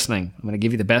of you listening, I'm going to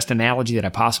give you the best analogy that I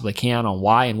possibly can on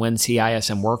why and when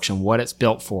CISM works and what it's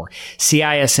built for.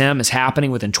 CISM is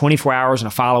happening within 24 hours and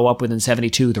a follow-up within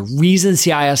 72. The reason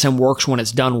CISM works when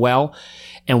it's done well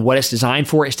and what it's designed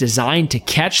for, it's designed to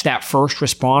catch that first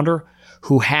responder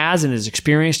who has and has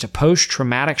experienced a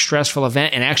post-traumatic stressful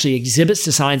event and actually exhibits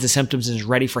the signs and symptoms and is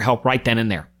ready for help right then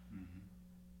and there.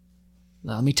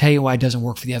 Now, let me tell you why it doesn't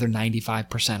work for the other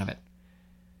 95% of it.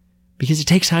 Because it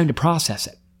takes time to process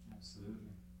it. Absolutely.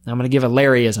 Now, I'm going to give a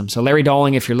Larryism. So Larry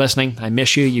Dolling, if you're listening, I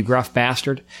miss you, you gruff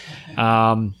bastard.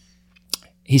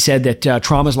 He said that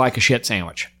trauma is like a shit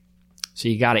sandwich. So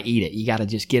you got to eat it. You got to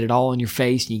just get it all in your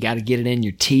face, and you got to get it in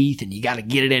your teeth, and you got to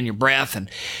get it in your breath, and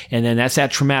then that's that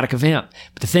traumatic event.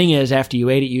 But the thing is, after you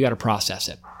ate it, you got to process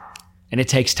it. And it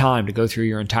takes time to go through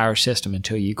your entire system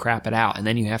until you crap it out. And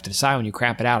then you have to decide when you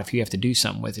crap it out if you have to do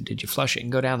something with it. Did you flush it and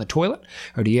go down the toilet?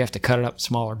 Or do you have to cut it up in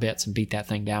smaller bits and beat that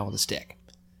thing down with a stick?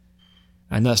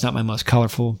 I know it's not my most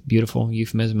colorful, beautiful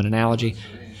euphemism and analogy.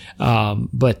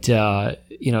 But the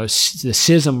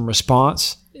CISM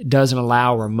response doesn't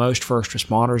allow where most first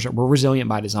responders we're resilient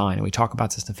by design. And we talk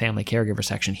about this in the family caregiver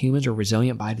section. Humans are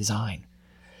resilient by design.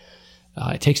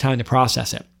 It takes time to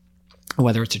process it.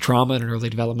 Whether it's a trauma and an early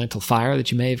developmental fire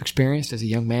that you may have experienced as a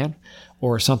young man,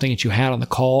 or something that you had on the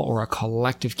call, or a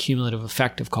collective cumulative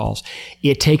effect of calls,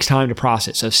 it takes time to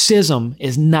process. So CISM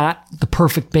is not the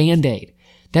perfect Band-Aid.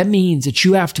 That means that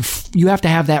you have to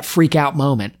have that freak out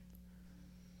moment.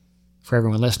 For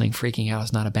everyone listening, freaking out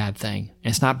is not a bad thing.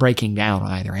 And it's not breaking down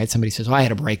either. I had somebody says, I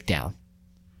had a breakdown.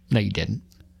 No, you didn't.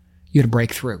 You had a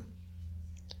breakthrough.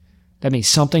 That means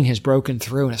something has broken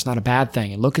through and it's not a bad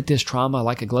thing. And look at this trauma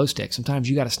like a glow stick. Sometimes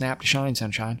you got to snap to shine,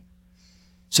 sunshine.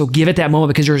 So give it that moment,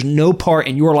 because there's no part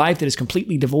in your life that is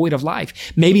completely devoid of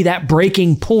life. Maybe that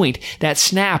breaking point, that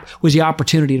snap, was the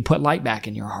opportunity to put light back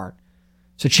in your heart.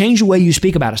 So change the way you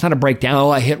speak about it. It's not a breakdown. Oh,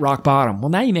 I hit rock bottom. Well,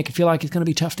 now you make it feel like it's going to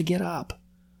be tough to get up.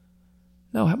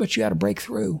 No, how about you had a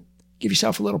breakthrough? Give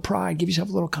yourself a little pride. Give yourself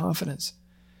a little confidence.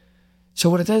 So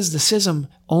what it does, the CISM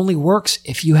only works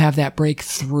if you have that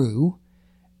breakthrough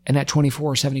in that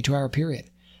 24 or 72-hour period.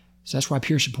 So that's why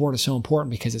peer support is so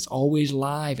important, because it's always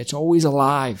live. It's always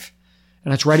alive.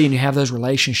 And it's ready, and you have those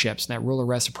relationships and that rule of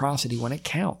reciprocity when it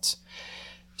counts.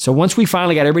 So once we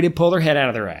finally got everybody to pull their head out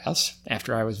of their ass,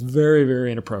 after I was very,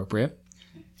 very inappropriate,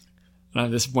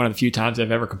 this is one of the few times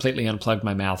I've ever completely unplugged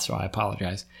my mouth, so I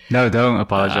apologize. No, don't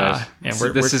apologize. And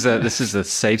this is a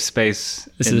safe space.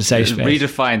 This is a safe space.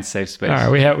 Redefined safe space.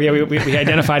 All right, we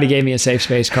identified. He gave me a safe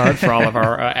space card for all of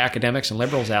our academics and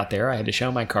liberals out there. I had to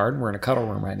show my card, and we're in a cuddle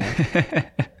room right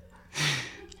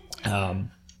now.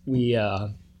 We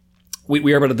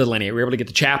were able to delineate. We were able to get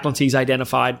the chaplaincies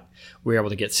identified. We were able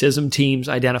to get CISM teams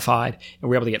identified, and we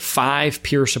were able to get 5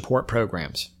 peer support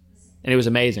programs. And it was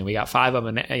amazing. We got 5 of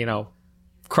them,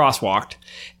 crosswalked,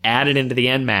 added into the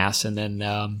NMAS, and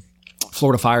then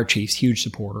Florida Fire Chiefs, huge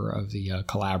supporter of the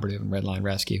collaborative and Red Line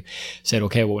Rescue, said,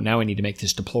 okay, well, now we need to make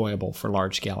this deployable for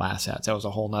large-scale assets. That was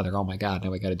a whole nother, oh my God,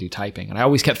 now we got to do typing. And I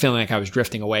always kept feeling like I was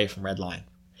drifting away from Red Line.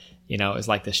 It was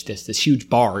like this huge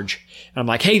barge. And I'm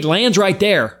like, hey, land's right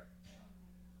there.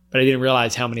 But I didn't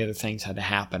realize how many other things had to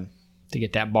happen to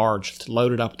get that barge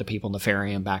loaded up with the people in the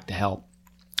ferry and back to help.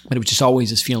 But it was just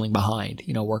always this feeling behind,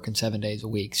 working 7 days a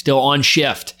week, still on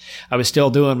shift. I was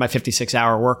still doing my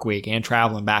 56-hour work week and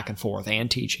traveling back and forth and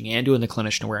teaching and doing the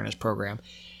clinician awareness program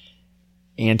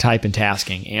and type and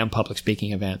tasking and public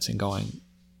speaking events, and going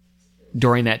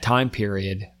during that time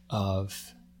period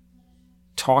of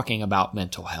talking about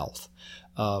mental health,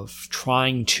 of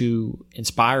trying to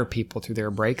inspire people through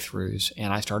their breakthroughs.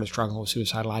 And I started struggling with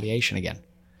suicidal ideation again,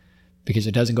 because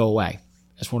it doesn't go away.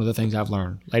 That's one of the things I've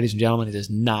learned. Ladies and gentlemen, it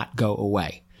does not go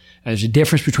away. And there's a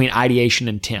difference between ideation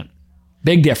and intent.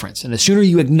 Big difference. And the sooner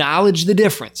you acknowledge the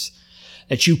difference,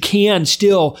 that you can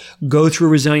still go through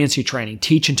resiliency training,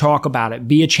 teach and talk about it,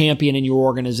 be a champion in your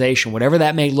organization, whatever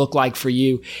that may look like for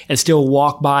you, and still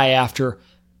walk by after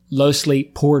low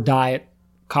sleep, poor diet,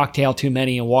 cocktail too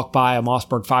many, and walk by a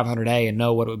Mossberg 500A and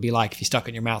know what it would be like if you stuck it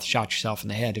in your mouth and shot yourself in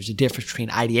the head. There's a difference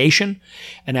between ideation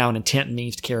and now an intent and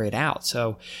means to carry it out.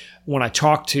 So when I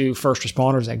talk to first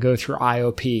responders that go through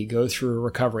IOP, go through a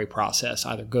recovery process,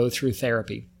 either go through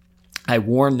therapy, I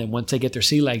warn them once they get their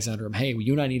sea legs under them, hey, well,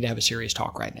 you and I need to have a serious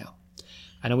talk right now.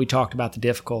 I know we talked about the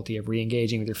difficulty of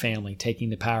re-engaging with your family, taking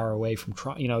the power away from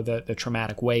the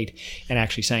traumatic weight, and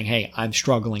actually saying, hey, I'm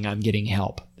struggling, I'm getting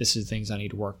help. This is the things I need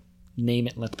to work. Name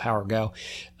it and let the power go.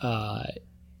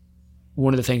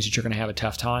 One of the things that you're going to have a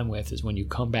tough time with is when you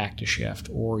come back to shift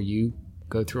or you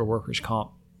go through a workers'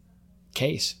 comp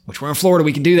case, which we're in Florida,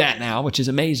 we can do that now, which is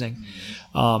amazing,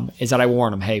 is that I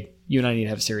warn them, hey, you and I need to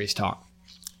have a serious talk.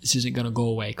 This isn't going to go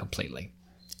away completely.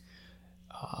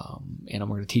 And I'm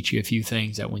going to teach you a few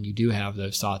things that when you do have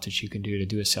those thoughts that you can do to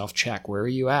do a self-check. Where are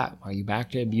you at? Are you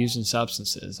back to abusing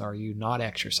substances? Are you not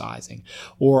exercising?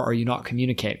 Or are you not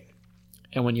communicating?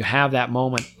 And when you have that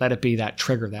moment, let it be that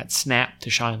trigger, that snap to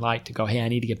shine light to go, hey, I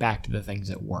need to get back to the things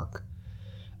that work.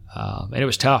 And it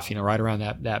was tough, right around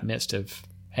that midst of,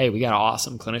 hey, we got an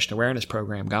awesome clinician awareness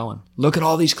program going. Look at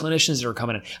all these clinicians that are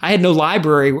coming in. I had no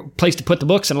library place to put the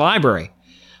books in the library.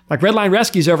 Like Redline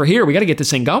Rescue's over here. We got to get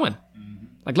this thing going.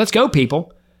 Like, let's go,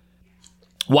 people.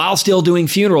 While still doing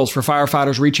funerals for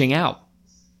firefighters reaching out.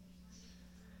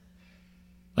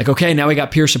 Like, okay, now we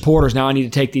got peer supporters. Now I need to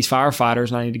take these firefighters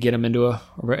and I need to get them into a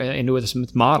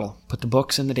model. Put the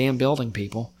books in the damn building,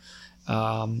 people.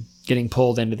 Getting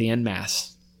pulled into the en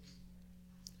masse.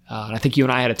 And I think you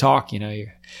and I had a talk,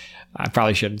 I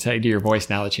probably shouldn't say do your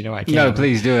voice now that you know I can. No,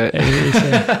 please do it.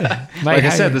 Like I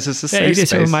said, this is a safe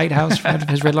space. So Mike, how's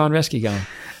Redline Rescue going?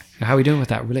 How are we doing with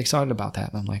that? Really excited about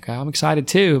that. And I'm like, I'm excited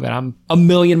too, but I'm a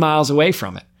million miles away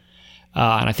from it.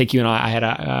 And I think you and I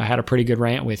had a pretty good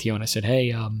rant with you. And I said,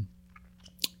 hey,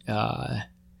 we're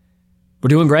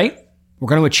doing great. We're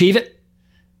going to achieve it.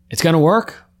 It's going to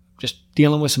work. Just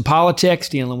dealing with some politics,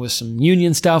 dealing with some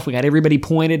union stuff. We got everybody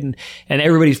pointed and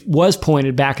everybody was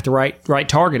pointed back at the right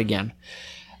target again.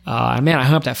 And man, I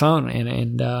hung up that phone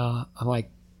and I'm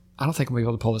like, I don't think I'm going to be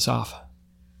able to pull this off.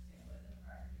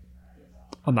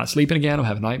 I'm not sleeping again. I'm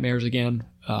having nightmares again.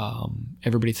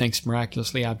 Everybody thinks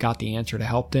miraculously I've got the answer to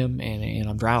help them, and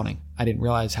I'm drowning. I didn't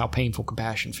realize how painful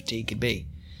compassion fatigue could be.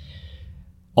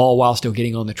 All while still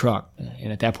getting on the truck,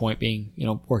 and at that point being,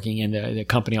 working in the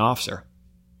company officer,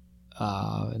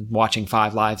 and watching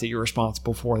 5 lives that you're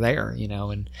responsible for there,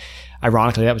 And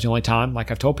ironically, that was the only time, like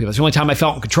I've told people, it's the only time I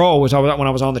felt in control was when I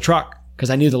was on the truck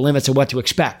because I knew the limits of what to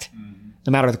expect.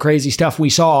 No matter the crazy stuff we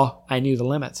saw, I knew the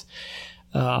limits.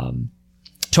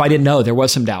 So I didn't know. There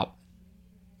was some doubt.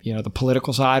 The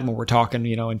political side, when we're talking,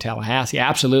 in Tallahassee,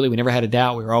 absolutely. We never had a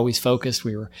doubt. We were always focused.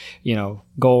 We were,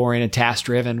 goal-oriented,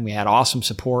 task-driven. We had awesome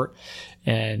support.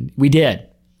 And we did.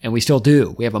 And we still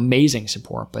do. We have amazing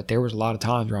support. But there was a lot of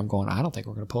times where I'm going, I don't think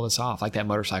we're going to pull this off. Like that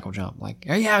motorcycle jump. Like,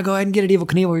 oh, yeah, go ahead and get it, Evel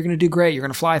Knievel. You're going to do great. You're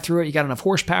going to fly through it. You got enough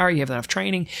horsepower. You have enough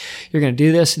training. You're going to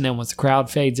do this. And then once the crowd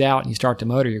fades out and you start the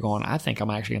motor, you're going, I think I'm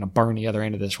actually going to burn the other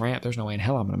end of this ramp. There's no way in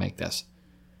hell I'm going to make this.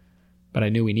 But I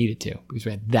knew we needed to because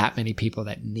we had that many people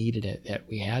that needed it that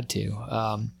we had to.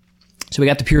 So we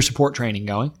got the peer support training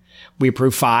going. We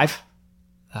approved 5.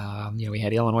 We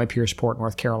had Illinois peer support,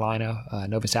 North Carolina,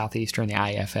 Nova Southeastern, the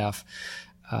IFF,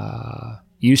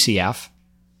 UCF,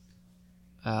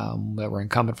 that were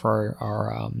incumbent for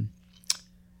our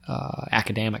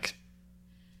academics,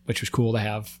 which was cool to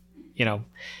have,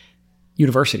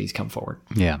 universities come forward.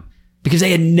 Yeah. Because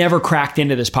they had never cracked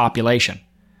into this population.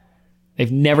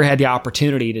 They've never had the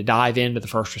opportunity to dive into the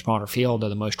first responder field of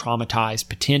the most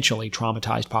potentially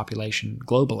traumatized population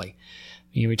globally.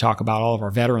 We talk about all of our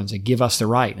veterans that give us the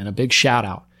right, and a big shout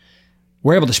out.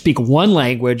 We're able to speak one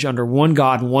language under one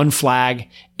God and one flag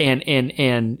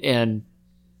and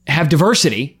have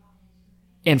diversity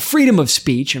and freedom of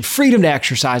speech and freedom to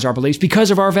exercise our beliefs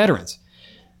because of our veterans.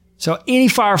 So any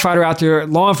firefighter out there,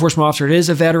 law enforcement officer that is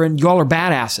a veteran, y'all are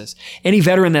badasses. Any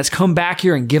veteran that's come back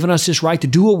here and given us this right to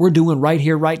do what we're doing right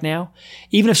here, right now,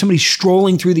 even if somebody's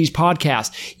strolling through these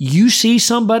podcasts, you see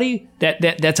somebody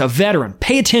that's a veteran,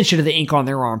 pay attention to the ink on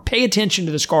their arm, pay attention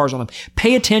to the scars on them,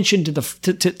 pay attention to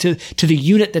the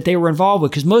unit that they were involved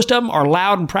with, because most of them are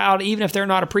loud and proud, even if they're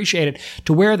not appreciated,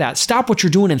 to wear that. Stop what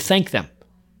you're doing and thank them.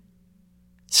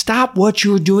 Stop what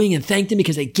you're doing and thank them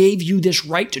because they gave you this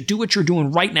right to do what you're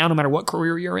doing right now, no matter what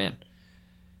career you're in.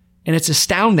 And it's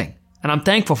astounding. And I'm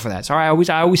thankful for that. Sorry,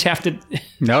 I always have to.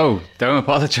 No, don't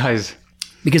apologize.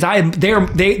 Because they're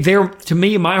to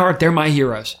me, in my heart, they're my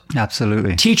heroes.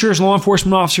 Absolutely. Teachers, law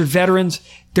enforcement officers, veterans,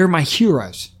 they're my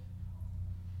heroes.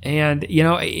 And,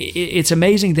 it's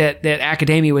amazing that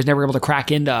academia was never able to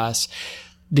crack into us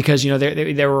because,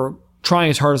 they were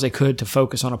trying as hard as they could to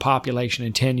focus on a population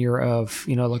and tenure of,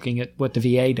 looking at what the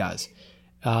VA does.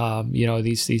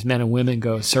 These men and women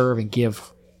go serve and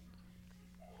give.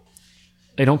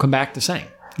 They don't come back the same.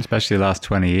 Especially the last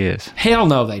 20 years. Hell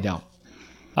no, they don't.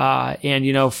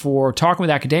 And, for talking with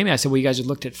academia, I said, well, you guys have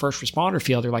looked at first responder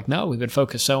field. They're like, no, we've been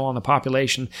focused so on the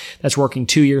population that's working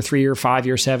 2-year, 3-year,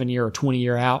 5-year, 7-year, or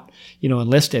 20-year out,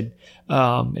 enlisted,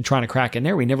 and trying to crack in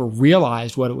there. We never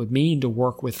realized what it would mean to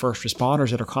work with first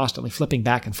responders that are constantly flipping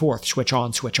back and forth, switch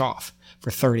on, switch off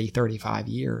for 30, 35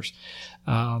 years.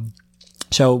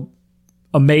 So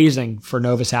amazing for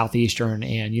Nova Southeastern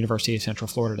and University of Central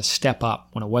Florida to step up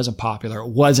when it wasn't popular, it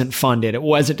wasn't funded, it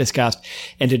wasn't discussed,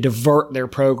 and to divert their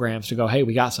programs to go, hey,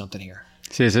 we got something here.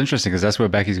 See, it's interesting because that's where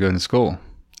Becky's going to school.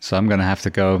 So I'm going to have to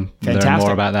go learn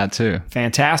more about that too.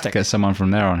 Fantastic. Get someone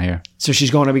from there on here. So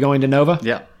she's going to be going to Nova?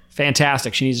 Yeah.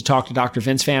 Fantastic. She needs to talk to Dr.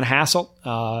 Vince Van Hasselt.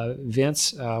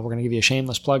 Vince, we're going to give you a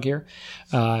shameless plug here.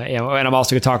 And I'm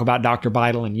also going to talk about Dr.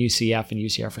 Beidel and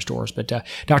UCF Restores. But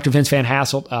Dr. Vince Van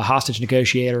Hasselt, hostage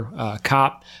negotiator,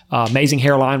 cop, amazing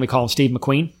hairline. We call him Steve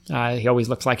McQueen. He always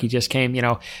looks like he just came,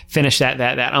 finished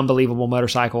that unbelievable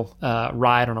motorcycle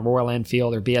ride on a Royal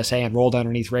Enfield or BSA and rolled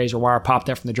underneath razor wire, popped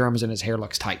up from the Germans, and his hair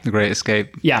looks tight. The Great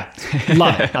Escape. Yeah.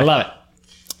 Love it. I love it.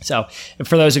 So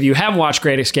for those of you who haven't watched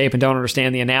Great Escape and don't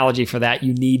understand the analogy for that,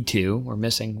 you need to. We're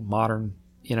missing modern,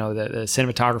 the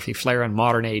cinematography flair in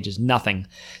modern age is nothing.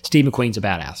 Steve McQueen's a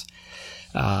badass.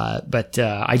 But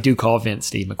I do call Vince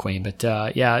Steve McQueen. But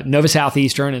Nova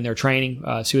Southeastern and their training,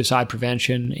 suicide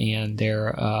prevention, and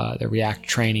their REACT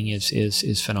training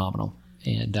is phenomenal.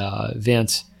 And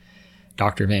Vince,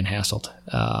 Dr. Van Hasselt,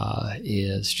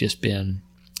 has just been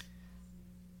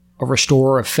a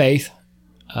restorer of faith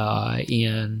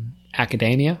in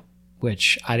academia,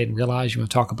 which I didn't realize. You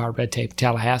want to talk about red tape in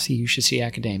Tallahassee, you should see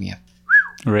academia.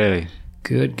 Really?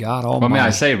 Good God almighty. Well, I mean, I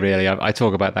say really. I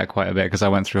talk about that quite a bit because I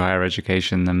went through higher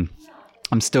education and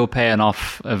I'm still paying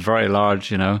off a very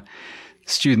large,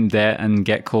 student debt and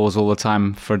get calls all the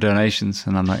time for donations.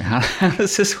 And I'm like, how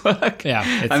does this work?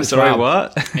 Yeah. I'm sorry,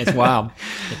 wild. what? It's wild.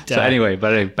 So anyway,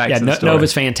 back to the story.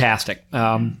 Nova's fantastic.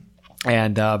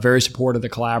 And very supportive of the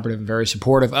collaborative, and very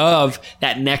supportive of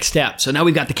that next step. So now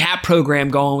we've got the CAP program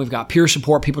going. We've got peer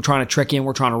support, people trying to trick in.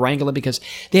 We're trying to wrangle it because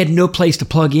they had no place to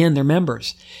plug in their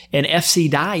members. And FC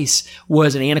DICE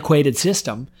was an antiquated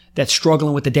system that's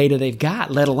struggling with the data they've got,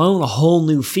 let alone a whole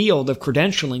new field of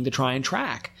credentialing to try and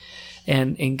track.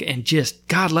 And just,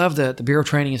 God love the Bureau of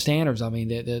Training and Standards. I mean,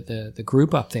 the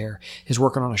group up there is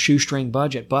working on a shoestring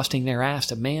budget, busting their ass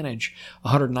to manage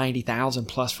 190,000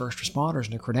 plus first responders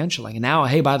in their credentialing. And now,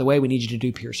 hey, by the way, we need you to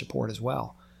do peer support as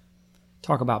well.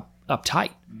 Talk about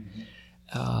uptight.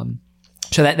 Mm-hmm.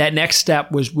 So that next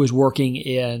step was working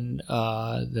in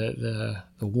the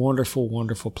wonderful,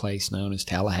 wonderful place known as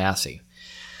Tallahassee,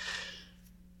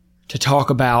 to talk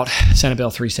about Senate Bill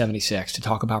 376, to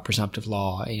talk about presumptive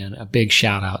law, and a big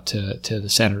shout out to the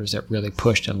senators that really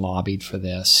pushed and lobbied for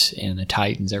this, and the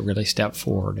Titans that really stepped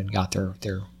forward and got their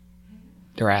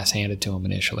ass handed to them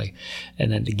initially,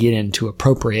 and then to get into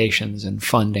appropriations and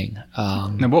funding.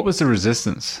 Now, what was the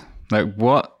resistance? Like,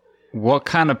 what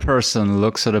kind of person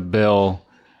looks at a bill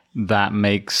that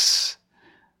makes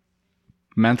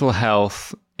mental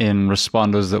health in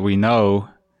responders that we know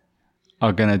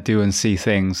are going to do and see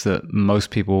things that most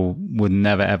people would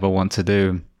never, ever want to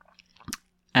do,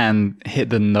 and hit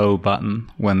the no button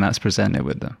when that's presented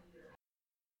with them?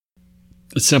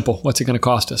 It's simple. What's it going to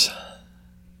cost us?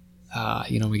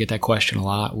 We get that question a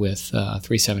lot with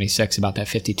 376 about that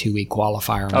 52-week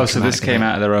qualifier. Oh, so this came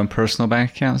out of their own personal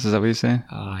bank accounts? Is that what you're saying?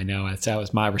 I know. That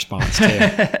was my response, too.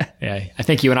 Yeah, I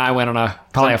think you and I went on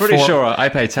I'm pretty sure I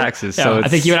pay taxes. Yeah, so I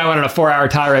think you and I went on a 4-hour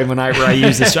tirade where I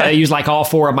used this. I used like all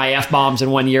 4 of my F-bombs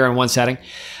in one year in one setting.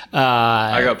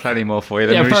 I got plenty more for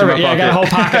you. Yeah, perfect. Yeah, I got a whole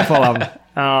pocket full of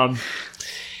them.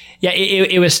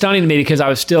 It was stunning to me because I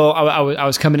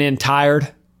was coming in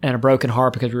tired and a broken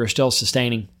heart because we were still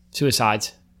sustaining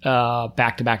suicides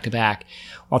back to back to back,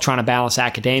 while trying to balance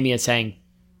academia and saying,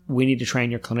 we need to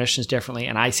train your clinicians differently.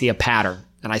 And I see a pattern.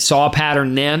 And I saw a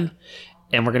pattern then,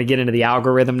 and we're going to get into the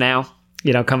algorithm now,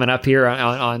 coming up here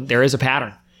on there is a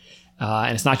pattern.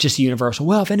 And it's not just a universal,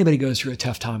 well, if anybody goes through a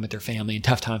tough time with their family and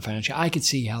tough time financially, I could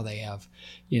see how they have,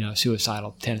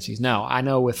 suicidal tendencies. No, I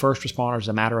know with first responders, as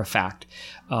a matter of fact,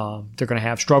 they're going to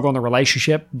have struggle in the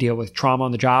relationship, deal with trauma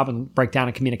on the job and breakdown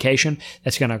in communication.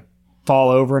 That's going to fall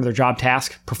over into their job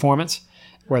task performance,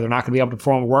 where they're not going to be able to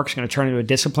perform work. It's going to turn into a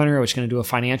disciplinary, or it's going to do a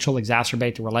financial,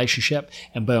 exacerbate the relationship,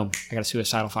 and boom, I got a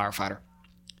suicidal firefighter.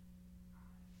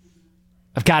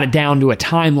 I've got it down to a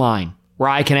timeline where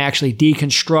I can actually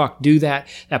deconstruct, do that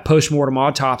post-mortem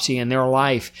autopsy in their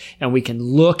life, and we can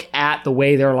look at the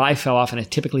way their life fell off, and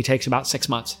it typically takes about 6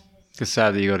 months. It's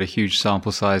sad that you got a huge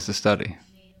sample size to study.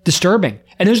 Disturbing.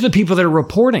 And those are the people that are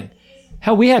reporting.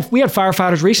 Hell, we had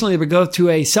firefighters recently that would go through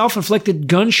a self-inflicted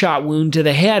gunshot wound to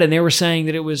the head, and they were saying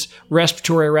that it was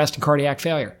respiratory arrest and cardiac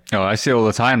failure. Oh, I see it all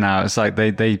the time now. It's like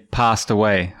they passed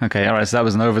away. Okay, all right, so that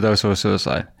was an overdose or a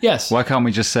suicide. Yes. Why can't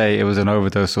we just say it was an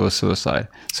overdose or a suicide?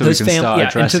 So we can start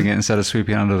addressing it instead of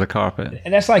sweeping it under the carpet.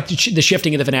 And that's like the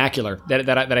shifting of the vernacular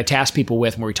that I task people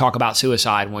with when we talk about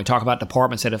suicide, when we talk about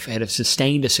departments that have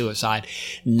sustained a suicide.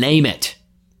 Name it.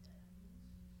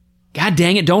 God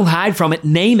dang it, don't hide from it.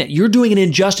 Name it. You're doing an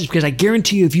injustice because I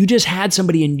guarantee you if you just had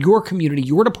somebody in your community,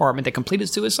 your department that completed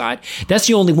suicide, that's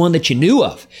the only one that you knew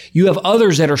of. You have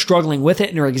others that are struggling with it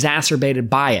and are exacerbated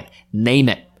by it. Name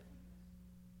it.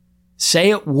 Say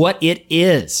it what it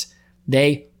is.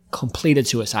 They completed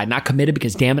suicide, not committed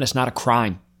because damn it, it's not a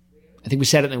crime. I think we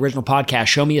said it in the original podcast.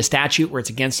 Show me a statute where it's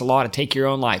against the law to take your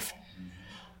own life.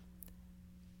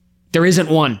 There isn't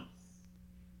one.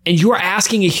 And you're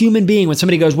asking a human being when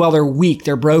somebody goes, well, they're weak,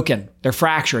 they're broken, they're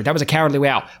fractured. That was a cowardly way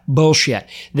out. Bullshit.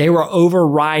 They were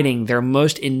overriding their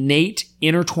most innate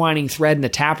intertwining thread in the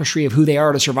tapestry of who they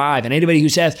are to survive. And anybody who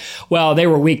says, well, they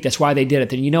were weak, that's why they did it,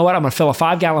 then you know what? I'm going to fill a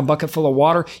 5-gallon bucket full of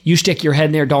water. You stick your head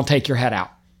in there, don't take your head out.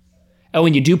 And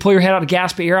when you do pull your head out of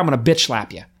gasp of air, I'm going to bitch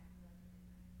slap you.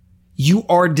 You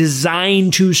are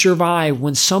designed to survive.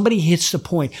 When somebody hits the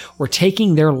point where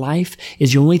taking their life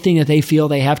is the only thing that they feel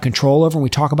they have control over, and we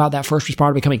talk about that first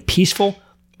responder becoming peaceful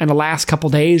in the last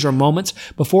couple days or moments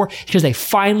before, because they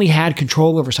finally had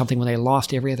control over something when they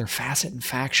lost every other facet and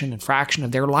faction and fraction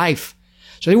of their life.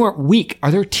 So they weren't weak.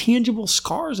 Are there tangible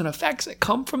scars and effects that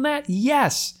come from that?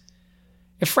 Yes.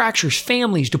 It fractures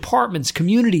families, departments,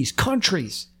 communities,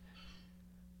 countries.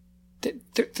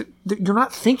 You're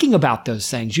not thinking about those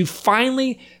things. You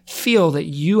finally feel that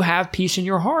you have peace in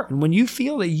your heart. And when you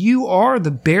feel that you are the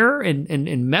bearer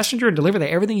and messenger and deliverer, that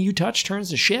everything you touch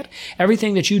turns to shit,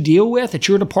 everything that you deal with at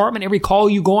your department, every call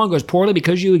you go on goes poorly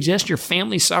because you exist, your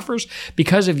family suffers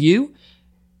because of you,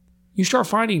 you start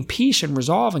finding peace and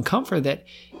resolve and comfort that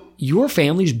your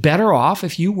family's better off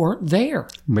if you weren't there.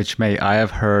 Which, mate, I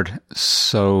have heard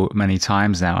so many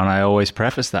times now, and I always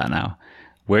preface that now.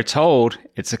 We're told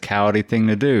it's a cowardly thing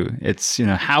to do. It's,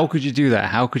 how could you do that?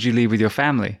 How could you leave with your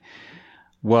family?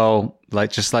 Well,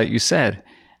 just like you said,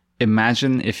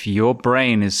 imagine if your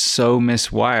brain is so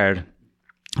miswired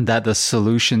that the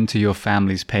solution to your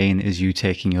family's pain is you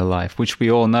taking your life, which we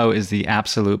all know is the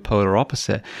absolute polar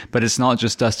opposite. But it's not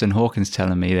just Dustin Hawkins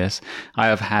telling me this. I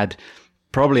have had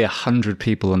probably 100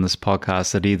 people on this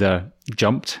podcast that either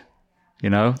jumped,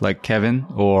 like Kevin,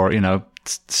 or,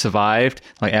 survived,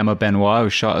 like Emma Benoit, who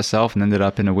shot herself and ended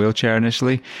up in a wheelchair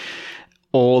initially.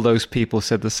 All those people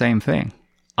said the same thing.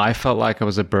 I felt like I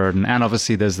was a burden. And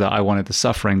obviously there's I wanted the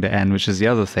suffering to end, which is the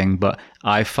other thing, but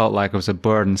I felt like I was a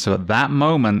burden. So at that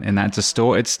moment, in that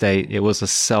distorted state, it was a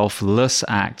selfless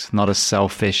act, not a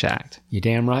selfish act. You're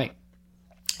damn right.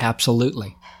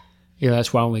 Absolutely.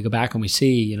 That's why when we go back and we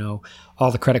see,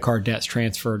 all the credit card debts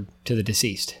transferred to the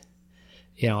deceased.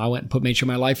 I went and made sure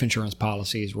my life insurance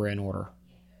policies were in order.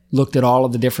 Looked at all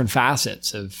of the different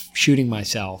facets of shooting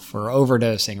myself or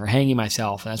overdosing or hanging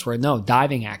myself. And that's where,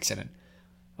 diving accident.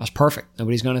 I was perfect.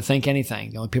 Nobody's going to think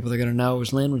anything. The only people they're going to know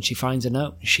is Lynn when she finds a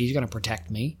note. She's going to protect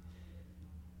me.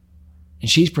 And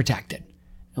she's protected.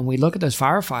 And we look at those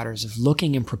firefighters of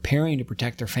looking and preparing to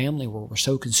protect their family where we're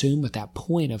so consumed with that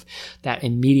point of that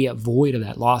immediate void of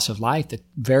that loss of life that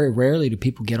very rarely do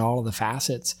people get all of the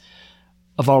facets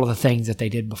of all of the things that they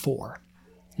did before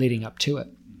leading up to it.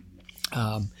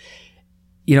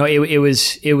 It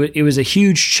was a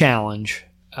huge challenge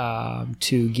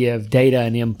to give data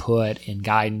and input and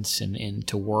guidance and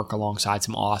to work alongside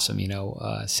some awesome,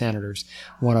 senators.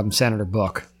 One of them, Senator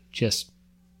Book, just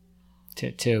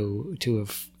to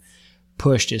have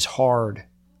pushed as hard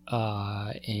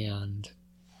and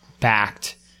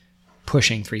backed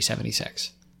pushing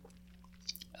 376.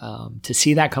 To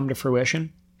see that come to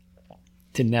fruition,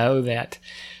 to know that,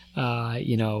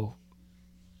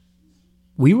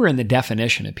 we were in the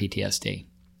definition of PTSD.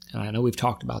 And I know we've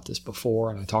talked about this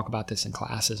before, and I talk about this in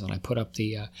classes, and I put up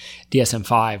the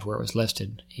DSM-5 where it was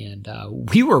listed. And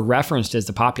we were referenced as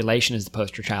the population as the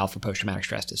poster child for post-traumatic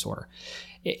stress disorder.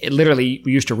 It literally,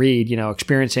 we used to read,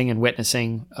 experiencing and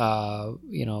witnessing,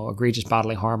 egregious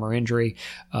bodily harm or injury,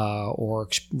 or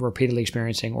repeatedly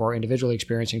experiencing or individually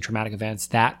experiencing traumatic events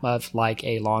that much like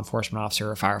a law enforcement officer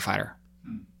or firefighter.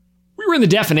 We were in the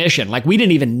definition. Like, we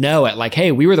didn't even know it. Like,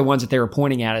 hey, we were the ones that they were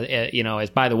pointing at, as,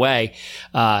 by the way,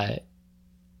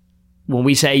 when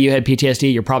we say you had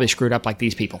PTSD, you're probably screwed up like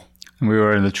these people. And we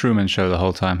were in the Truman Show the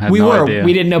whole time.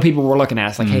 We didn't know people were looking at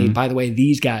us like, hey, by the way,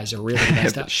 these guys are really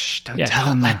messed up. Shh, don't tell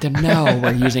them. Let them know.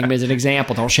 We're using them as an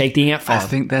example. Don't shake the ant farm. I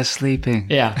think they're sleeping.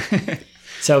 Yeah.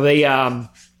 So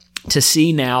to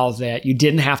see now that you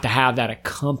didn't have to have that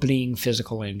accompanying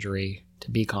physical injury to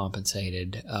be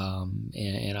compensated,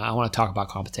 and I want to talk about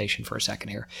compensation for a second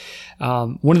here.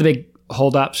 One of the big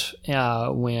holdups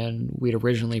when we'd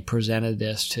originally presented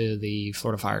this to the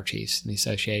Florida Fire Chiefs and the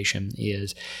association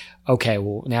is, okay,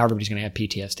 well, now everybody's going to have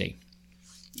PTSD.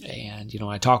 And, when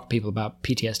I talk to people about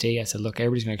PTSD, I said, look,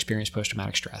 everybody's going to experience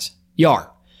post-traumatic stress. You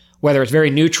are. Whether it's very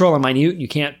neutral and minute, you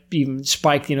can't even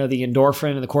spike, the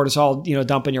endorphin and the cortisol,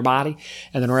 dump in your body,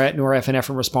 and the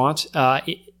norepinephrine response.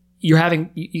 You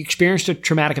experienced a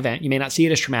traumatic event. You may not see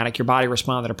it as traumatic. Your body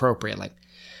responded appropriately,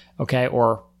 okay,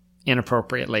 or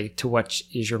inappropriately to what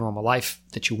is your normal life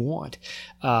that you want.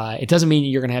 It doesn't mean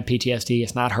you're going to have PTSD.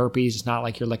 It's not herpes. It's not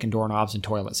like you're licking doorknobs and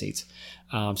toilet seats.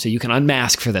 So you can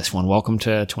unmask for this one. Welcome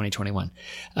to 2021.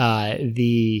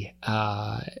 The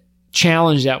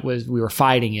challenge that we were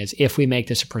fighting is if we make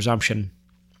this a presumption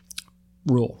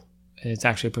rule, it's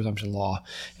actually a presumption law,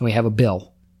 and we have a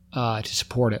bill to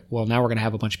support it, well, now we're going to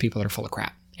have a bunch of people that are full of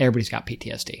crap. Everybody's got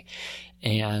PTSD.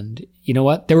 And you know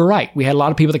what? They were right. We had a lot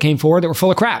of people that came forward that were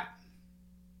full of crap.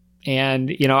 And,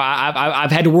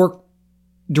 I've had to work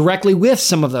directly with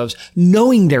some of those,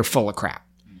 knowing they're full of crap.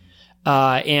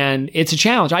 And it's a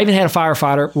challenge. I even had a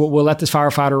firefighter. We'll let this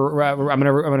firefighter. I'm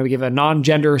going to give a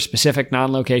non-gender specific,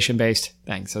 non-location based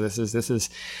thing. So this is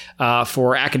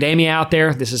for academia out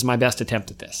there. This is my best attempt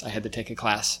at this. I had to take a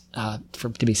class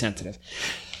to be sensitive.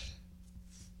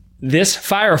 This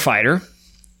firefighter.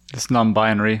 This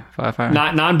non-binary firefighter?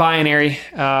 Not non-binary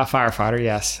firefighter,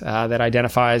 yes, that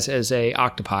identifies as a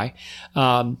octopi,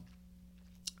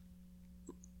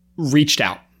 reached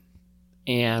out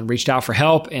for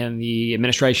help, and the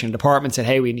administration department said,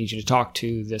 hey, we need you to talk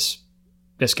to this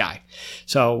guy.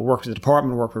 So we worked with the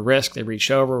department, worked with risk. They reached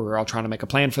over. We were all trying to make a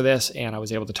plan for this, and I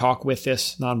was able to talk with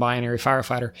this non-binary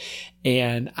firefighter.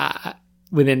 And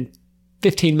within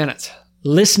 15 minutes,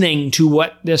 listening to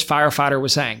what this firefighter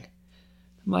was saying,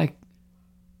 I'm like,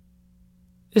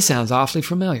 this sounds awfully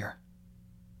familiar.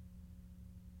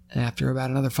 And after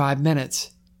about another 5 minutes,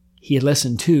 he had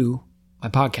listened to my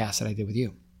podcast that I did with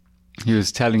you. He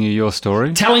was telling you your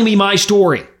story? Telling me my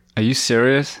story. Are you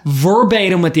serious?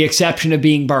 Verbatim, with the exception of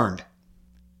being burned.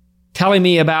 Telling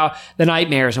me about the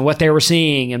nightmares and what they were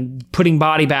seeing and putting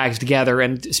body bags together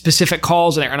and specific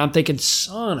calls in there. And I'm thinking,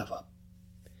 son of a...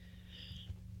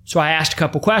 So I asked a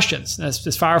couple questions.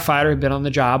 This firefighter had been on the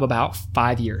job about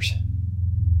 5 years.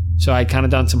 So I'd kind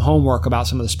of done some homework about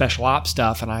some of the special ops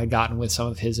stuff, and I had gotten with some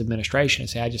of his administration and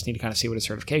say, I just need to kind of see what his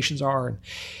certifications are and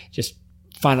just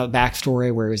find out the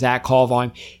backstory, where he was at, call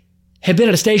volume. Had been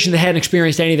at a station that hadn't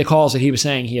experienced any of the calls that he was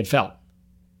saying he had felt.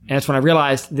 And that's when I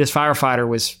realized this firefighter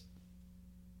was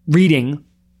reading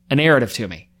a narrative to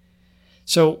me.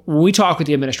 So when we talked with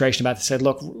the administration about this, I said,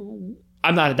 look,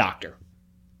 I'm not a doctor.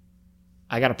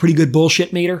 I got a pretty good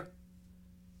bullshit meter.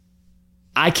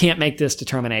 I can't make this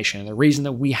determination. The reason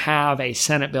that we have a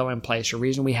Senate bill in place, the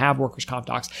reason we have workers' comp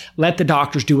docs, let the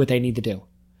doctors do what they need to do.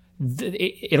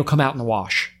 It'll come out in the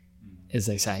wash, as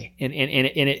they say.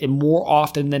 And more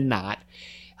often than not,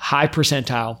 high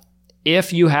percentile,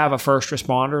 if you have a first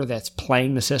responder that's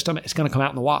playing the system, it's going to come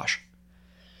out in the wash.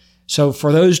 So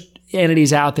for those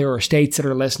entities out there or states that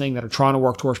are listening that are trying to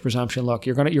work towards presumption, look,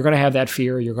 you're going to have that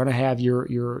fear. You're going to have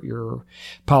your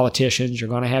politicians. You're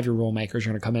going to have your rule makers.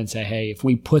 You're going to come in and say, hey, if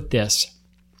we put this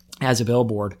as a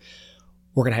billboard,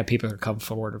 we're going to have people that come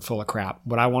forward and full of crap.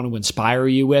 What I want to inspire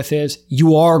you with is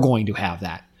you are going to have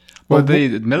that. Well,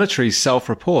 the military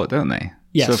self-report, don't they?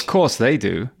 Yes. So of course they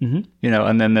do,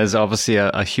 and then there's obviously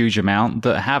a huge amount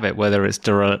that have it, whether it's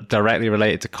directly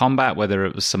related to combat, whether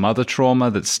it was some other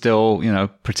trauma that's still,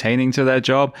 pertaining to their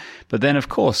job. But then of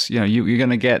course, you're going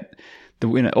to get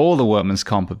all the workman's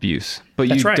comp abuse, but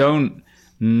that's right. Don't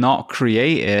not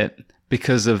create it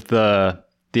because of the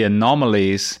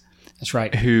anomalies. That's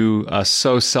right. Who are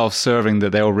so self-serving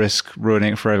that they'll risk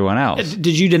ruining it for everyone else.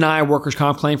 Did you deny a workers'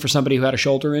 comp claim for somebody who had a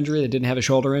shoulder injury that didn't have a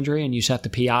shoulder injury, and you set the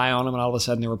PI on them, and all of a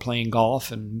sudden they were playing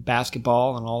golf and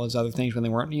basketball and all those other things when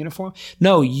they weren't in uniform?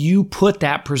 No, you put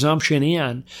that presumption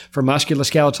in for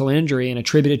musculoskeletal injury and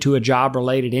attribute it to a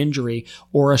job-related injury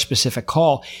or a specific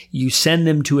call. You send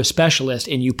them to a specialist,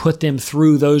 and you put them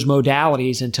through those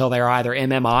modalities until they're either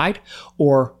MMI'd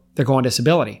or they're going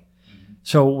disability.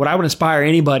 So what I would inspire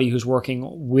anybody who's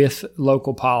working with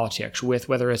local politics, with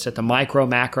whether it's at the micro,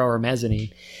 macro, or mezzanine,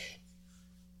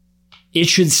 it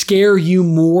should scare you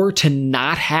more to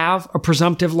not have a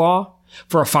presumptive law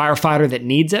for a firefighter that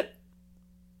needs it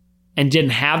and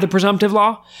didn't have the presumptive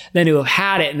law than to have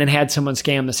had it and then had someone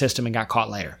scam the system and got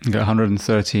caught later. You got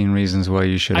 113 reasons why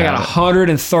you should have it. I got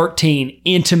 113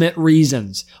 intimate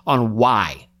reasons on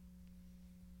why.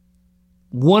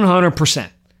 100%,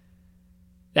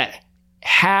 that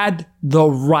had the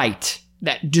right,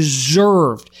 that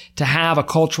deserved to have a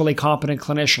culturally competent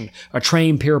clinician, a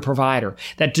trained peer provider,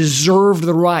 that deserved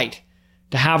the right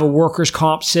to have a workers'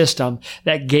 comp system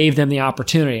that gave them the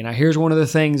opportunity. Now, here's one of the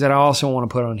things that I also want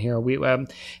to put on here. We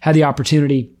had the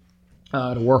opportunity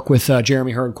to work with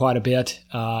Jeremy Hurd quite a bit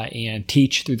and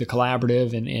teach through the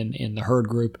collaborative and in the Hurd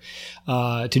group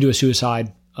to do a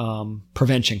suicide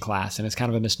prevention class. And it's kind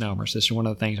of a misnomer. So this is one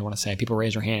of the things I want to say. People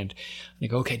raise their hand. They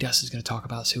go, okay, Dustin's going to talk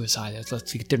about suicide.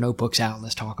 Let's get their notebooks out and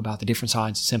let's talk about the different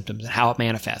signs and symptoms and how it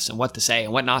manifests and what to say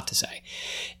and what not to say.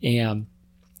 And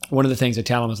one of the things I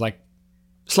tell them is like,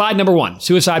 slide number 1,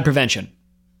 suicide prevention.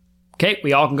 Okay,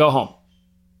 we all can go home.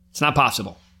 It's not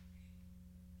possible.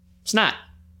 It's not.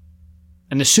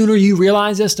 And the sooner you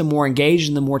realize this, the more engaged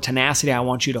and the more tenacity I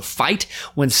want you to fight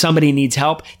when somebody needs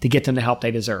help to get them the help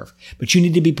they deserve. But you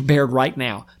need to be prepared right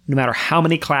now, no matter how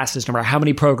many classes, no matter how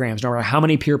many programs, no matter how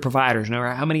many peer providers, no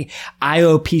matter how many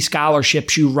IOP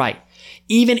scholarships you write.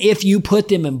 Even if you put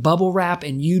them in bubble wrap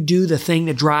and you do the thing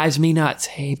that drives me nuts.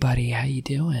 Hey, buddy, how you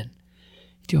doing?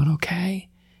 You doing okay?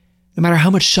 No matter how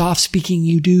much soft speaking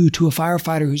you do to a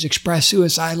firefighter who's expressed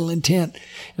suicidal intent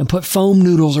and put foam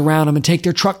noodles around them and take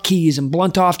their truck keys and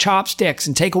blunt off chopsticks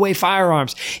and take away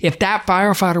firearms, if that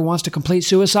firefighter wants to complete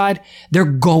suicide, they're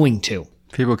going to.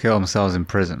 People kill themselves in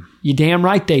prison. You damn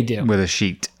right they do. With a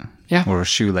sheet. Yeah. Or a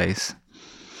shoelace.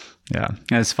 Yeah.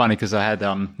 And it's funny because I had,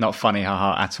 not funny,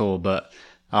 haha, at all, but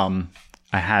I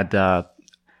had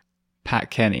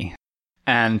Pat Kenny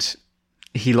and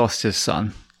he lost his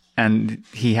son. And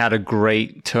he had a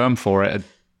great term for it, a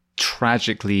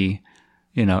tragically,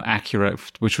 accurate,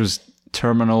 which was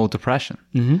terminal depression.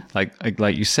 Mm-hmm.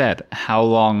 Like you said, how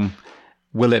long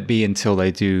will it be until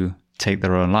they do take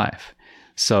their own life?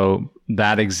 So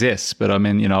that exists. But I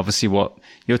mean, obviously what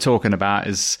you're talking about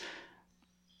is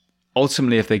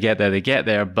ultimately if they get there, they get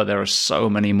there. But there are so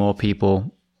many more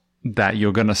people that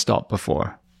you're going to stop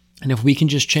before. And if we can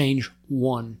just change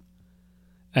one,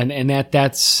 and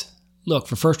that's... Look,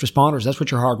 for first responders, that's what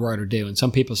you're hardwired to do. And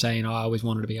some people say, I always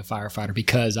wanted to be a firefighter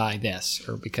because I this,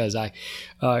 or because I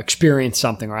experienced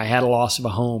something, or I had a loss of a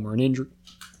home, or an injury,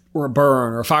 or a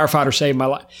burn, or a firefighter saved my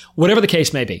life. Whatever the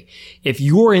case may be. If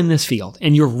you're in this field,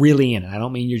 and you're really in it, I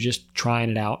don't mean you're just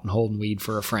trying it out and holding weed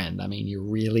for a friend. I mean, you're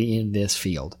really in this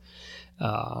field.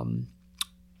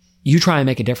 You try and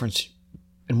make a difference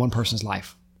in one person's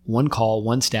life. One call,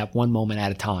 one step, one moment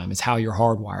at a time. It's how you're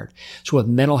hardwired. So with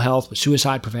mental health, with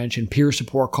suicide prevention, peer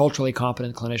support, culturally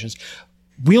competent clinicians,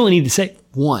 we only need to say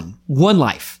one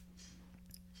life,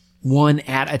 one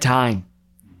at a time.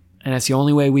 And that's the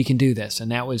only way we can do this.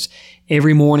 And that was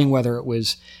every morning, whether it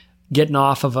was getting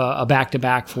off of a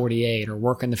back-to-back 48 or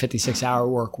working the 56-hour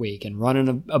work week and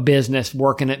running a business,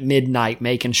 working at midnight,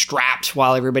 making straps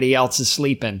while everybody else is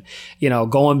sleeping,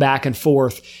 going back and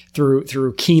forth through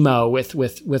chemo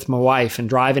with my wife and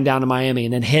driving down to Miami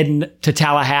and then heading to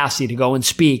Tallahassee to go and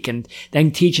speak and then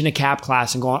teaching a CAP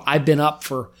class and going, I've been up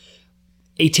for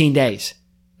 18 days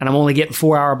and I'm only getting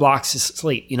 4-hour blocks of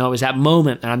sleep. It was that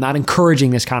moment, and I'm not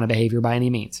encouraging this kind of behavior by any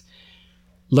means.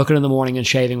 Looking in the morning and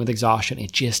shaving with exhaustion,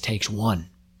 it just takes one.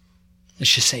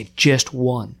 Let's just say just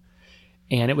one.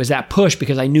 And it was that push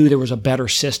because I knew there was a better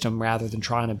system rather than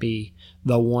trying to be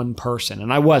the one person.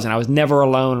 And I wasn't. I was never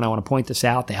alone, and I want to point this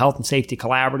out. The Health and Safety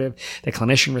Collaborative, the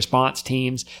Clinician Response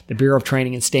Teams, the Bureau of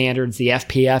Training and Standards, the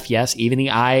FPF, yes, even the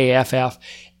IAFF.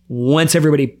 Once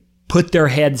everybody put their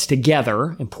heads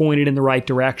together and pointed in the right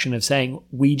direction of saying,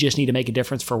 we just need to make a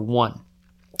difference for one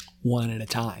at a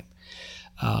time.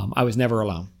 I was never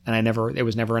alone, and it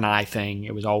was never an I thing.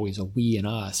 It was always a we and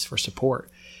us for support.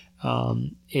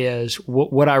 Is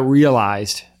what I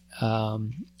realized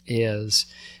is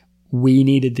we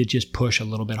needed to just push a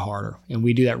little bit harder, and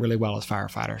we do that really well as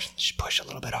firefighters. Just push a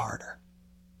little bit harder.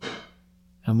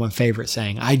 And my favorite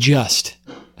saying, I just.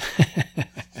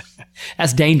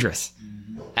 That's dangerous.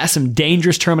 That's some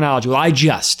dangerous terminology. Well, I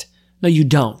just. No, you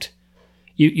don't.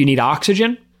 You need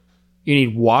oxygen. You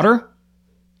need water.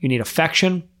 You need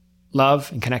affection,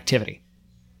 love, and connectivity.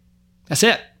 That's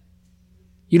it.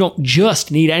 You don't just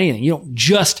need anything. You don't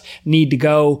just need to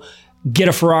go get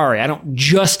a Ferrari. I don't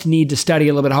just need to study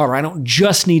a little bit harder. I don't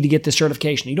just need to get the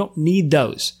certification. You don't need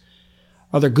those.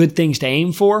 Are there good things to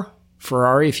aim for?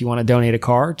 Ferrari, if you want to donate a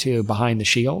car to Behind the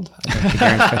Shield.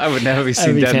 I would never be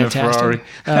seen dead in a Ferrari.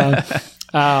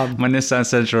 My Nissan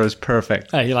Sentra is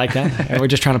perfect. You like that? We're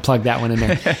just trying to plug that one in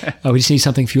there. We just need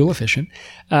something fuel efficient.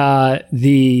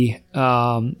 The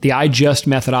I Just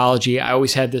methodology, I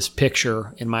always had this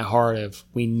picture in my heart of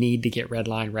we need to get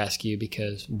Redline Rescue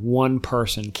because one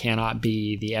person cannot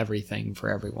be the everything for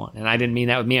everyone. And I didn't mean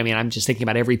that with me. I mean, I'm just thinking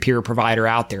about every peer provider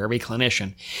out there, every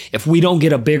clinician. If we don't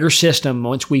get a bigger system,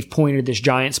 once we've pointed this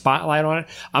giant spotlight on it,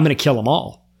 I'm going to kill them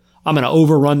all. I'm going to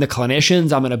overrun the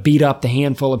clinicians. I'm going to beat up the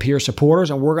handful of peer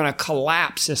supporters, and we're going to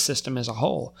collapse this system as a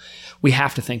whole. We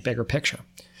have to think bigger picture.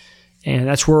 And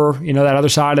that's where, that other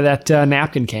side of that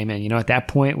napkin came in. At that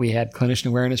point, we had clinician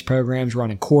awareness programs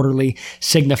running quarterly,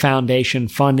 Cigna Foundation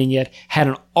funding it, had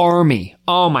an army.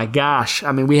 Oh my gosh.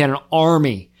 I mean, we had an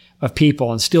army of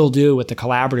people and still do with the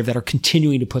collaborative that are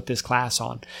continuing to put this class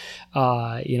on.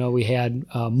 We had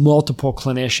multiple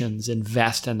clinicians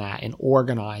invest in that and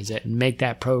organize it and make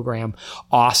that program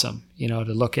awesome. To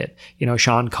look at,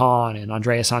 Sean Kahn and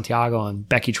Andrea Santiago and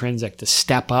Becky Trinzik to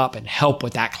step up and help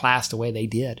with that class the way they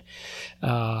did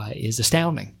is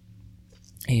astounding.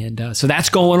 And so that's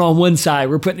going on one side.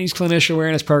 We're putting these clinician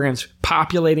awareness programs,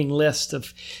 populating lists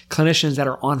of clinicians that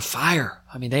are on fire.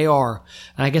 I mean, they are,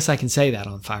 and I guess I can say that,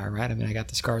 on fire, right? I mean, I got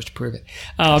the scars to prove it.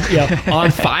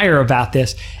 On fire about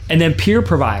this. And then peer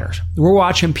providers. We're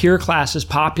watching peer classes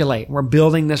populate. We're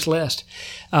building this list.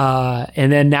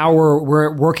 And then now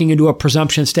we're working into a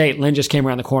presumption state. Lynn just came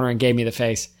around the corner and gave me the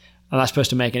face. I'm not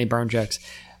supposed to make any burn jokes.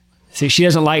 See, she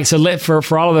doesn't like, so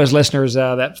for all of those listeners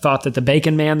that thought that the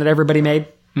bacon man that everybody made,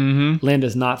 Lynn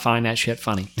does not find that shit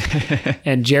funny.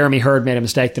 And Jeremy Hurd made a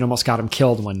mistake that almost got him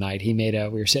killed one night. We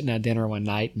were sitting at dinner one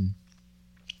night and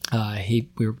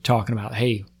we were talking about,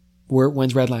 hey,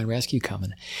 when's Redline Rescue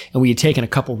coming? And we had taken a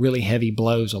couple really heavy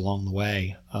blows along the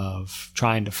way of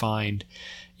trying to find,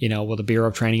 will the Bureau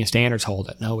of Training and Standards hold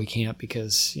it? No, we can't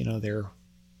because, they're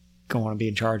going to be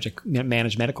in charge of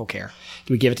managed medical care.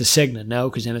 Do we give it to Cigna? No,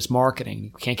 because then it's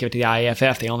marketing. We can't give it to the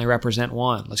IAFF. They only represent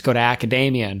one. Let's go to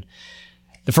academia. And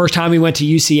the first time we went to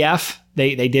UCF,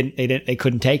 they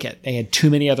couldn't take it. They had too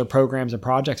many other programs and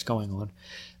projects going on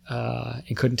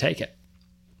and couldn't take it.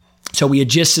 So we had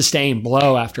just sustained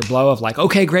blow after blow of like,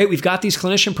 okay, great, we've got these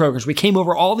clinician programs. We came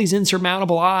over all these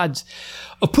insurmountable odds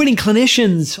of putting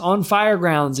clinicians on fire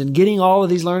grounds and getting all of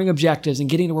these learning objectives and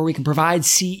getting to where we can provide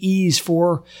CEs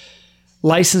for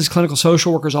licensed clinical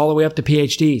social workers all the way up to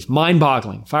PhDs.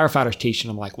 Mind-boggling. Firefighters teaching.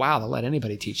 I'm like, wow, they'll let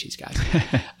anybody teach these guys.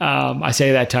 I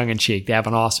say that tongue-in-cheek. They have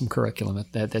an awesome curriculum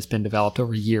that's been developed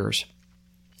over years.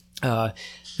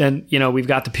 Then, we've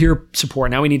got the peer support.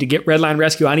 Now we need to get Redline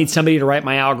Rescue. I need somebody to write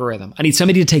my algorithm. I need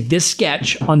somebody to take this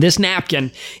sketch on this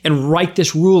napkin and write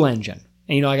this rule engine.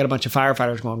 And, I got a bunch of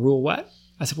firefighters going, rule what?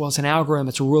 I said, well, it's an algorithm.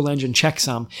 It's a rule engine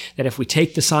checksum that if we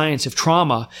take the science of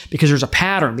trauma, because there's a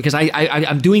pattern, because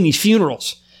I'm doing these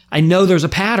funerals, I know there's a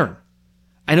pattern.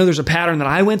 I know there's a pattern that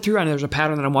I went through. I know there's a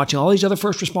pattern that I'm watching all these other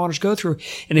first responders go through.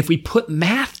 And if we put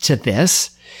math to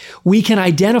this, we can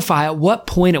identify at what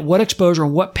point, at what exposure,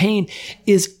 and what pain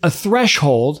is a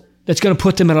threshold that's going to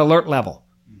put them at alert level.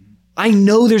 I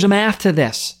know there's a math to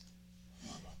this.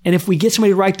 And if we get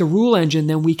somebody to write the rule engine,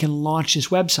 then we can launch this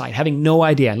website, having no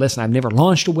idea. Listen, I've never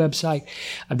launched a website.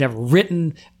 I've never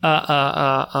written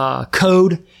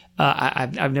code.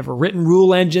 I've never written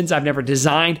rule engines. I've never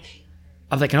designed.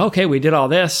 I'm thinking, okay, we did all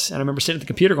this. And I remember sitting at the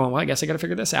computer going, well, I guess I got to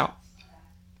figure this out.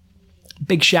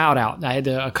 Big shout out. I had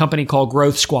a company called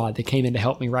Growth Squad that came in to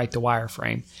help me write the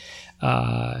wireframe.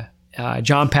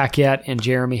 John Paquette and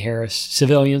Jeremy Harris,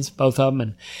 civilians, both of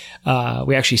them. And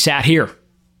we actually sat here.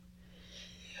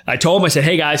 I told them, I said,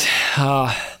 hey guys,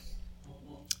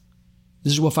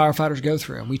 this is what firefighters go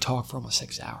through. And we talked for almost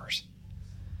 6 hours.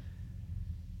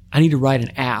 I need to write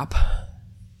an app,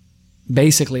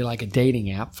 basically like a dating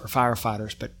app for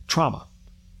firefighters, but trauma.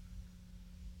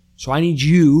 So I need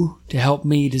you to help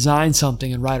me design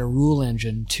something and write a rule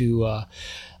engine to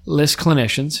list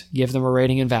clinicians, give them a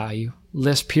rating and value,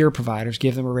 list peer providers,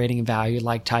 give them a rating and value,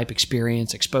 like type,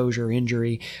 experience, exposure,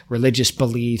 injury, religious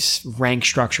beliefs, rank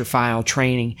structure, file,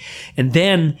 training. And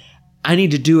then I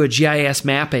need to do a GIS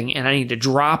mapping and I need to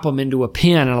drop them into a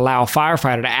pin and allow a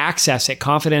firefighter to access it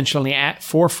confidentially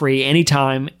for free,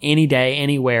 anytime, any day,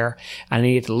 anywhere. I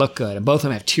need it to look good. And both of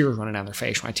them have tears running down their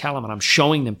face when I tell them, and I'm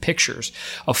showing them pictures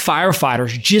of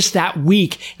firefighters just that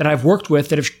week that I've worked with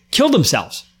that have killed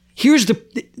themselves.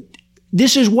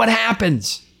 This is what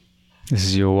happens. This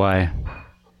is your why.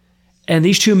 And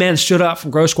these two men stood up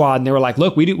from Growth Squad and they were like,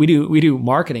 look, we do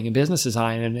marketing and business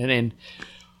design and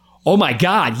oh my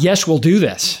God, yes, we'll do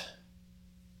this.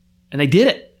 And they did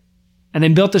it. And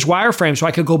then built this wireframe so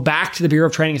I could go back to the Bureau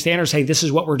of Training and Standards and say, this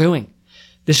is what we're doing.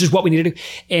 This is what we need to do.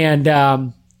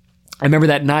 And I remember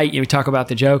that night, we talk about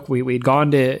the joke. We'd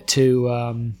gone to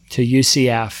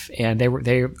UCF, and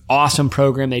they're awesome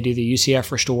program. They do the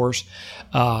UCF Restores.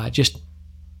 Just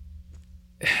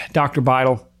Dr.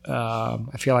 Beidel.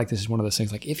 I feel like this is one of those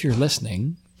things. Like, if you're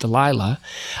listening, Delilah.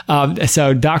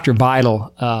 So Dr.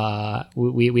 Beidel,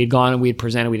 we'd gone and we'd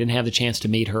presented. We didn't have the chance to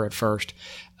meet her at first,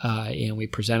 and we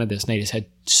presented this. And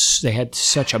they had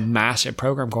such a massive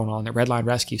program going on that Red Line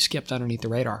Rescue skipped underneath the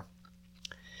radar.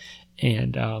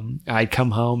 And I'd come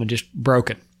home and just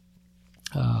broken.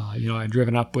 I'd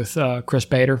driven up with Chris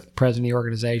Bader, president of the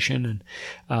organization,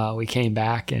 and we came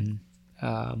back and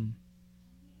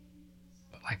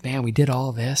like, man, we did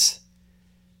all this.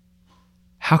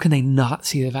 How can they not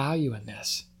see the value in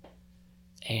this?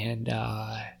 And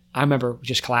I remember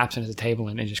just collapsing at the table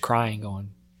and just crying, going,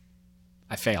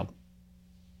 I failed.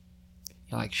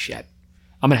 Like, shit,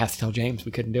 I'm going to have to tell James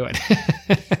we couldn't do it.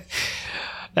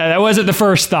 That wasn't the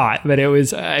first thought, but it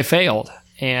was, I failed.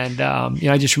 And,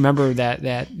 I just remember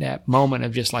that moment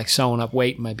of just like sewing up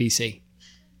weight in my BC.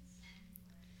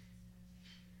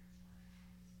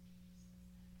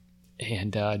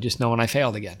 And just knowing I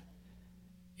failed again.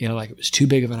 Like it was too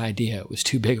big of an idea. It was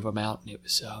too big of a mountain. It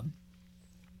was,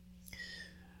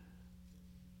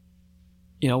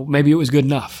 maybe it was good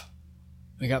enough.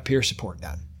 We got peer support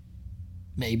done.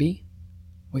 Maybe.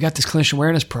 We got this clinician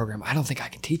awareness program. I don't think I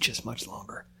can teach this much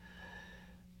longer.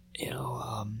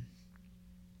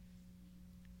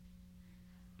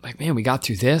 Like, man, we got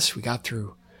through this.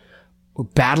 We're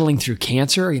battling through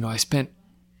cancer. I spent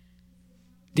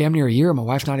damn near a year, my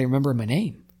wife not even remembering my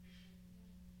name.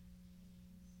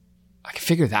 I can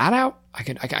figure that out. I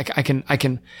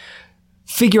can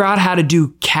figure out how to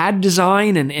do CAD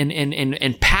design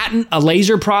and patent a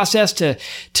laser process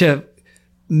to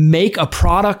make a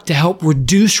product to help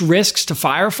reduce risks to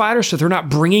firefighters so they're not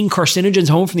bringing carcinogens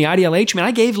home from the IDLH. Man,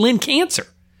 I gave Lynn cancer.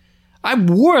 I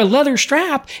wore a leather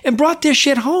strap and brought this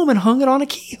shit home and hung it on a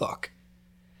key hook.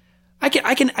 I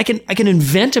can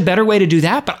invent a better way to do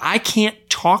that, but I can't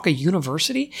talk a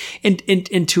university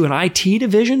into an IT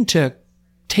division to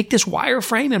take this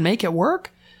wireframe and make it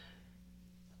work.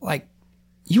 Like,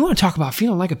 you want to talk about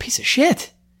feeling like a piece of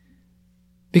shit.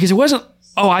 Because it wasn't,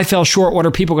 I fell short, what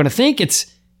are people going to think?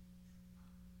 It's,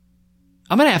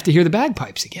 I'm going to have to hear the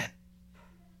bagpipes again.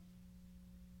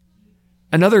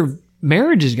 Another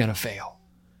marriage is going to fail.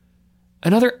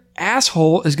 Another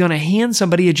asshole is going to hand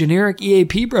somebody a generic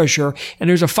EAP brochure, and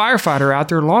there's a firefighter out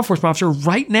there, a law enforcement officer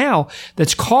right now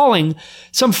that's calling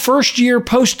some first-year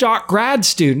postdoc grad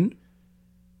student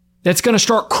that's going to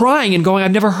start crying and going,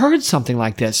 I've never heard something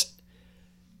like this.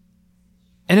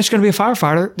 And it's going to be a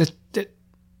firefighter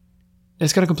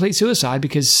that's going to complete suicide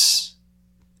because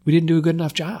we didn't do a good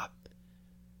enough job.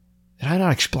 Did I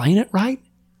not explain it right?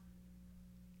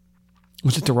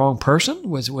 Was it the wrong person?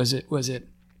 Was it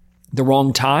the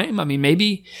wrong time? I mean,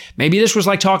 maybe this was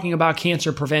like talking about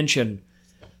cancer prevention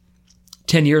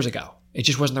 10 years ago. It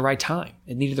just wasn't the right time.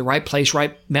 It needed the right place,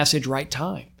 right message, right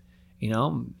time.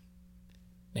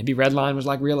 Maybe Redline was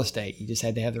like real estate. You just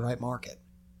had to have the right market.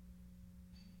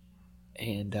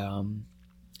 And,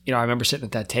 I remember sitting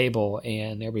at that table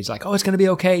and everybody's like, oh, it's going to be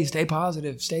okay. Stay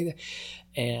positive. Stay there.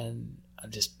 And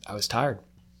I was tired.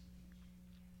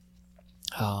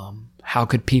 How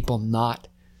could people not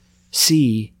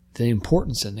see the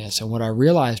importance in this? And what I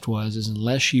realized is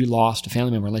unless you lost a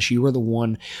family member, unless you were the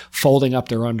one folding up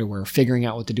their underwear, figuring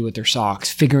out what to do with their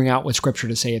socks, figuring out what scripture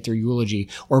to say at their eulogy,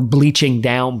 or bleaching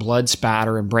down blood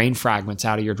spatter and brain fragments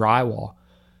out of your drywall,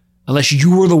 unless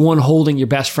you were the one holding your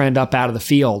best friend up out of the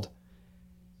field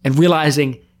and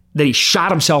realizing that he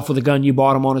shot himself with a gun you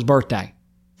bought him on his birthday,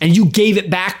 and you gave it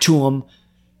back to him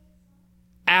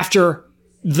after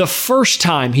the first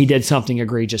time he did something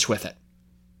egregious with it.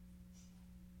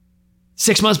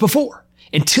 6 months before.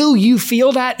 Until you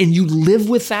feel that and you live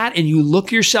with that and you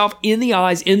look yourself in the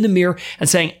eyes, in the mirror and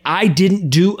saying, I didn't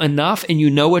do enough, and you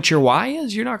know what your why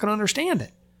is, you're not going to understand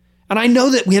it. And I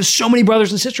know that we have so many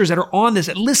brothers and sisters that are on this,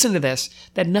 that listen to this,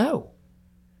 that know.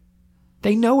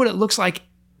 They know what it looks like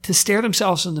to stare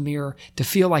themselves in the mirror, to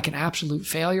feel like an absolute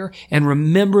failure, and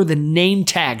remember the name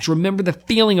tags. Remember the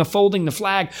feeling of folding the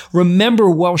flag. Remember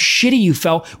how shitty you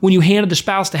felt when you handed the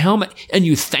spouse the helmet and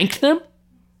you thanked them.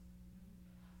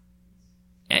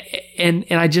 And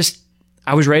I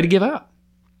was ready to give up.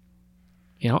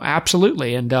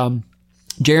 Absolutely. And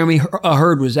Jeremy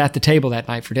Hurd was at the table that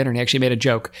night for dinner, and he actually made a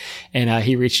joke. And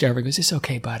he reached over and goes, "It's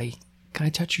okay, buddy. Can I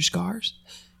touch your scars?"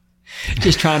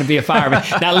 just trying to be a fireman.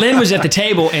 Now, Lynn was at the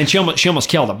table, and she almost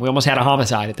killed him. We almost had a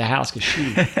homicide at the house because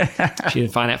she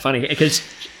didn't find that funny. Because,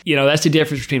 that's the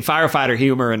difference between firefighter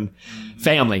humor and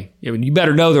family. You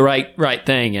better know the right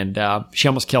thing. And she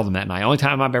almost killed him that night. Only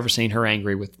time I've ever seen her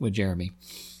angry with Jeremy.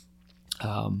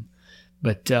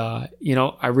 But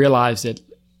I realized that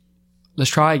let's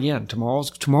try again. Tomorrow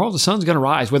the sun's going to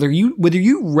rise. Whether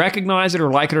you recognize it or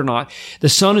like it or not, the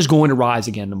sun is going to rise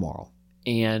again tomorrow.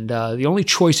 And the only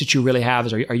choice that you really have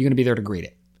is, are you going to be there to greet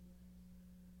it?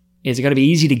 Is it going to be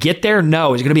easy to get there?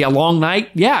 No. Is it going to be a long night?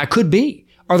 Yeah, it could be.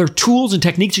 Are there tools and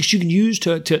techniques that you can use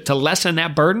to lessen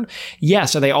that burden?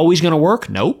 Yes. Are they always going to work?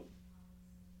 Nope.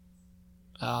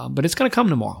 But it's going to come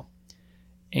tomorrow.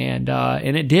 And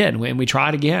it did. And we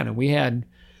tried again. And we had,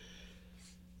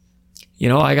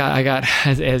 I got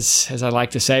as I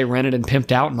like to say, rented and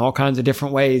pimped out in all kinds of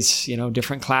different ways,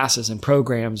 different classes and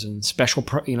programs and special,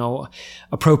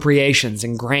 appropriations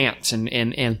and grants.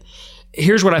 And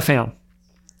here's what I found.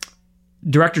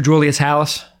 Director Julius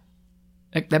Hallis,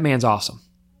 that man's awesome.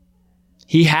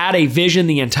 He had a vision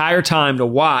the entire time to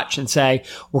watch and say,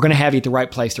 we're going to have you at the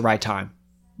right place, the right time.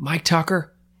 Mike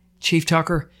Tucker, Chief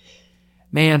Tucker,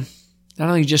 man, not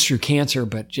only just through cancer,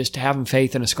 but just having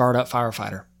faith in a scarred up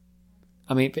firefighter.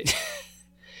 I mean,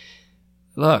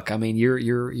 look,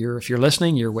 you're if you're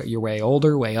listening, you're way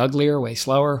older, way uglier, way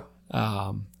slower.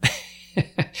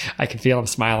 I can feel him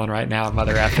smiling right now,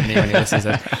 mother effing me when he listens to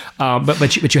this.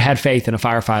 But you had faith in a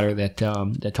firefighter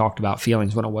that talked about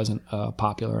feelings when it wasn't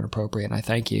popular and appropriate. And I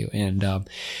thank you. And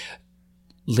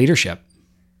leadership,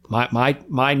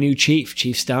 my new chief,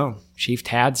 Chief Stone, Chief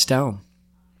Tad Stone,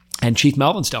 and Chief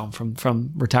Melvin Stone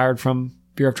from retired from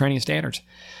Bureau of Training and Standards.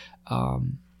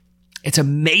 It's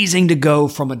amazing to go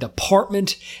from a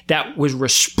department that was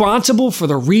responsible for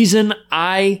the reason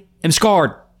I am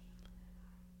scarred.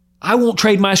 I won't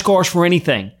trade my scars for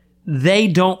anything. They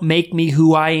don't make me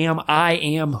who I am. I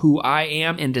am who I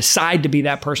am and decide to be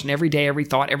that person every day, every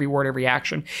thought, every word, every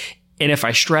action. And if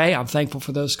I stray, I'm thankful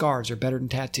for those scars. They're better than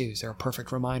tattoos. They're a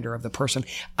perfect reminder of the person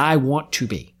I want to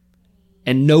be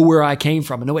and know where I came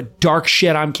from and know what dark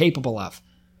shit I'm capable of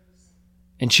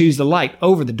and choose the light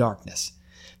over the darkness.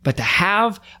 But to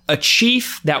have a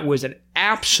chief that was an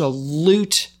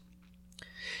absolute,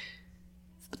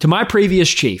 to my previous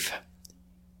chief,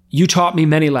 you taught me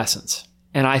many lessons,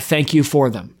 and I thank you for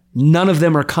them. None of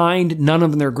them are kind, none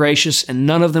of them are gracious, and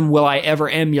none of them will I ever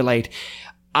emulate.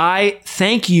 I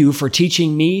thank you for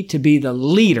teaching me to be the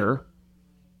leader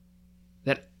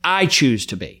that I choose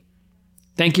to be.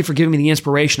 Thank you for giving me the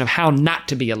inspiration of how not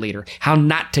to be a leader, how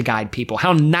not to guide people,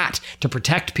 how not to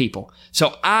protect people.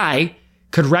 So I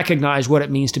could recognize what it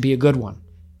means to be a good one.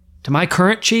 To my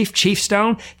current chief, Chief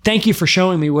Stone, thank you for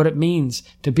showing me what it means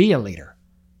to be a leader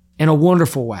in a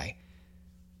wonderful way.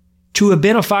 To have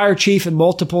been a fire chief in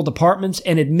multiple departments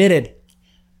and admitted,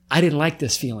 I didn't like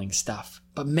this feeling stuff,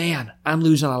 but man, I'm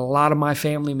losing a lot of my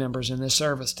family members in this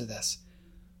service to this.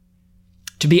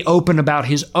 To be open about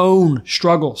his own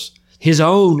struggles, his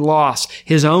own loss,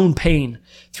 his own pain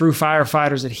through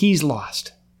firefighters that he's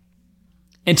lost.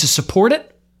 And to support it,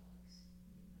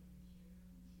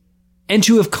 and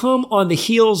to have come on the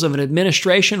heels of an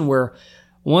administration where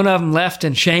one of them left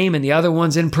in shame and the other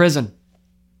one's in prison.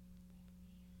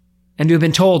 And to have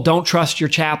been told, don't trust your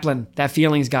chaplain, that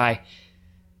feelings guy.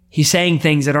 He's saying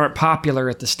things that aren't popular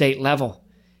at the state level.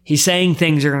 He's saying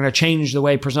things that are going to change the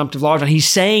way presumptive laws are. He's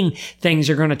saying things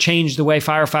that are going to change the way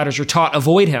firefighters are taught.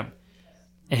 Avoid him.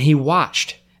 And he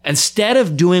watched. Instead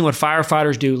of doing what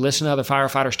firefighters do, listen to other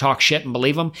firefighters talk shit and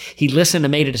believe them, he listened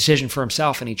and made a decision for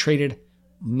himself, and he treated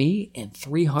me and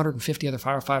 350 other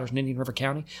firefighters in Indian River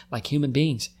County like human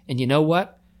beings. And you know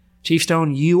what? Chief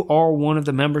Stone, you are one of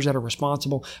the members that are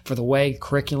responsible for the way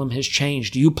curriculum has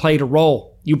changed. You played a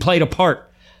role. You played a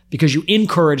part because you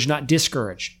encouraged, not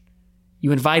discouraged.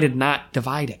 You invited, not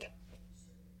divided.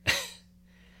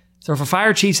 So for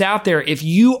fire chiefs out there, if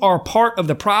you are part of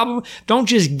the problem, don't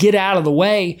just get out of the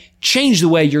way. Change the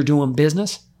way you're doing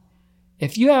business.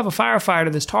 If you have a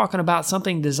firefighter that's talking about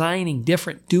something, designing,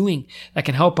 different, doing that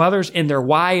can help others and their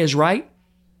why is right,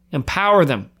 empower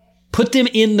them. Put them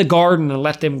in the garden and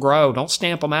let them grow. Don't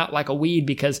stamp them out like a weed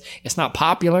because it's not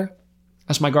popular.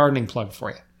 That's my gardening plug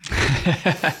for you.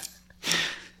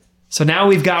 So now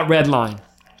we've got Redline.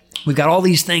 We've got all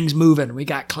these things moving. We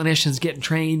got clinicians getting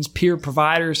trained, peer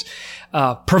providers,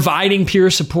 providing peer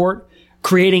support,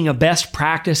 creating a best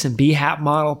practice and BHAP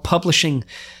model, publishing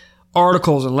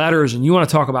articles and letters. And you want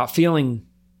to talk about feeling,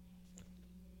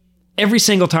 every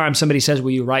single time somebody says,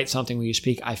 will you write something, will you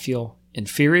speak, I feel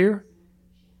inferior.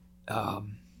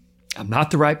 I'm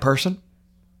not the right person.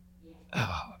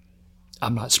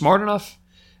 I'm not smart enough.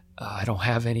 I don't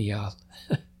have any...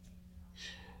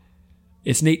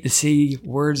 It's neat to see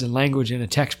words and language in a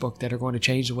textbook that are going to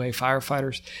change the way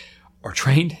firefighters are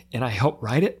trained, and I helped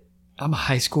write it. I'm a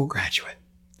high school graduate.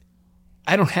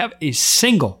 I don't have a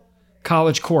single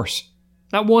college course.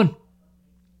 Not one.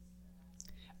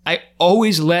 I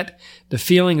always let the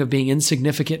feeling of being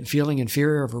insignificant and feeling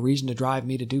inferior of a reason to drive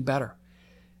me to do better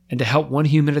and to help one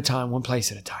human at a time, one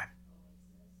place at a time.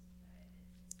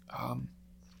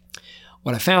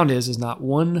 What I found is not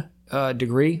one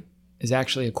degree is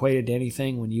actually equated to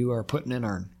anything when you are putting in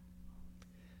earn.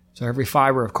 So every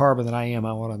fiber of carbon that I am,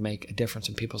 I want to make a difference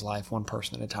in people's life, one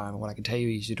person at a time. And what I can tell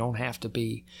you is you don't have to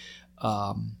be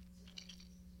in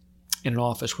an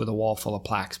office with a wall full of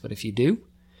plaques. But if you do,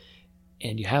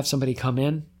 and you have somebody come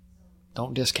in,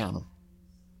 don't discount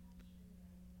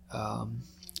them.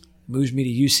 Moves me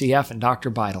to UCF and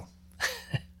Dr. Beidel.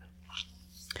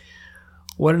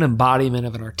 What an embodiment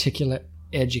of an articulate,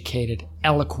 educated,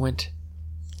 eloquent,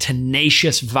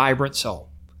 tenacious, vibrant soul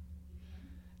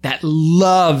that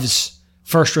loves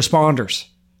first responders,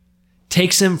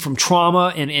 takes them from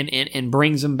trauma and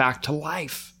brings them back to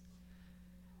life.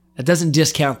 That doesn't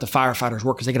discount the firefighters'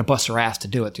 work because they're going to bust their ass to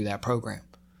do it through that program.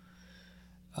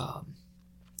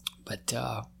 But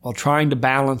while trying to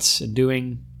balance and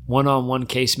doing one-on-one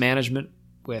case management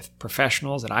with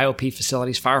professionals at IOP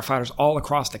facilities, firefighters all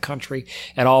across the country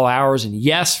at all hours. And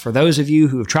yes, for those of you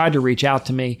who have tried to reach out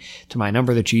to me, to my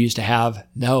number that you used to have,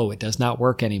 no, it does not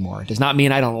work anymore. It does not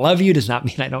mean I don't love you. It does not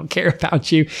mean I don't care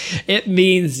about you. It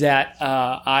means that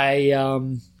I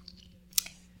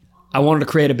wanted to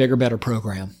create a bigger, better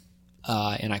program.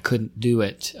 And I couldn't do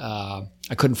it. I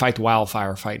couldn't fight the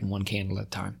wildfire fighting one candle at a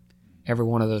time. Every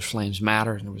one of those flames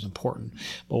mattered and it was important.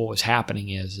 But what was happening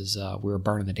is we were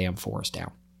burning the damn forest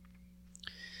down.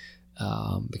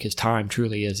 Because time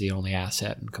truly is the only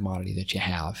asset and commodity that you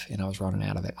have. And I was running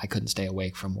out of it. I couldn't stay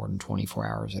awake for more than 24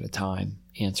 hours at a time,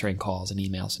 answering calls and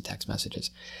emails and text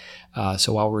messages.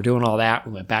 So while we were doing all that,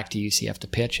 we went back to UCF to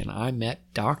pitch, and I met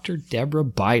Dr. Deborah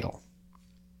Beidel.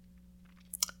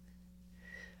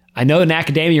 I know in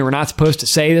academia we're not supposed to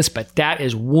say this, but that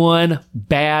is one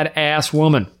badass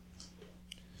woman.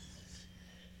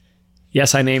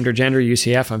 Yes, I named her gender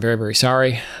UCF. I'm very, very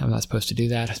sorry. I'm not supposed to do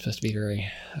that. I'm supposed to be very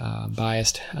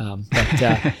biased.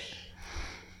 But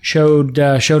showed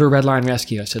her Red Line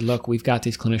Rescue. I said, look, we've got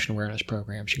these clinician awareness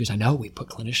programs. She goes, I know, we put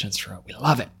clinicians through it. We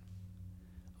love it.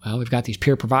 Well, we've got these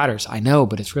peer providers. I know,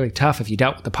 but it's really tough if you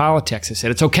dealt with the politics. I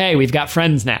said, it's okay. We've got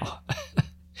friends now.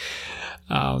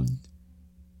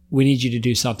 We need you to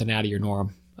do something out of your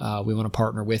norm. We want to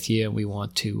partner with you, and we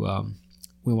want to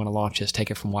launch this,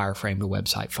 take it from wireframe to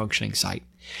website, functioning site.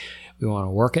 We want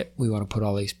to work it. We want to put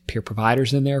all these peer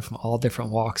providers in there from all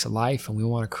different walks of life, and we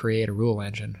want to create a rule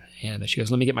engine. And she goes,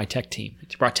 let me get my tech team.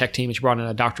 She brought tech team, and she brought in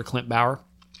a Dr. Clint Bauer.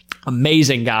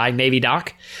 Amazing guy, Navy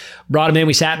doc. Brought him in.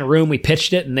 We sat in a room. We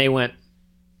pitched it, and they went,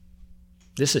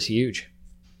 this is huge.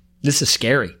 This is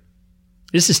scary.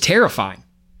 This is terrifying.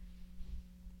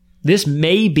 This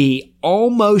may be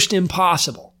almost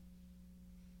impossible.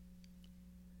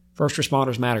 First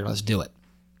responders matter. Let's do it.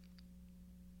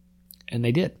 And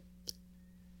they did.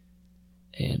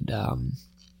 And,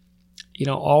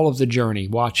 all of the journey,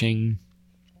 watching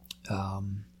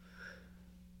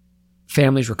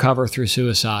families recover through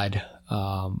suicide,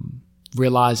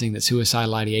 realizing that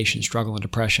suicidal ideation, struggle, and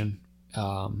depression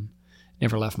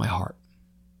never left my heart.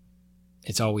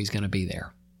 It's always going to be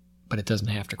there, but it doesn't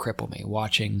have to cripple me.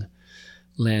 Watching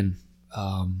Lynn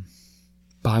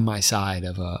by my side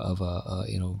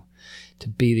to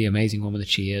be the amazing woman that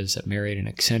she is, that married an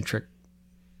eccentric,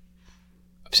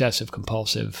 obsessive,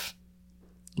 compulsive,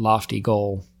 lofty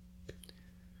goal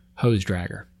hose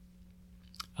dragger.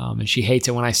 And she hates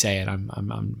it when I say it. I'm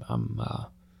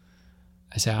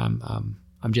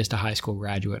just a high school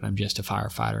graduate and I'm just a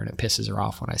firefighter, and it pisses her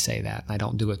off when I say that. And I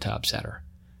don't do it to upset her.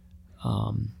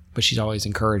 But she's always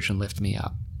encouraged and lifted me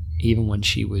up, even when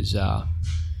she was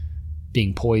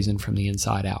being poisoned from the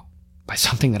inside out by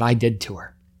something that I did to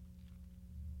her.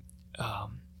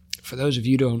 For those of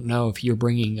you who don't know, if you're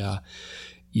bringing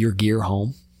your gear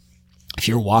home, if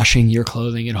you're washing your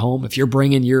clothing at home, if you're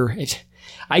bringing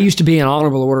I used to be an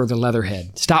honorable order of the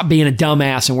Leatherhead. Stop being a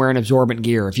dumbass and wearing absorbent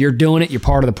gear. If you're doing it, you're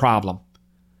part of the problem.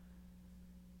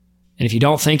 And if you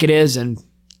don't think it is, then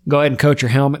go ahead and coat your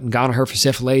helmet and gonorrhea,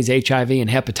 syphilis, HIV, and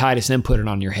hepatitis, then put it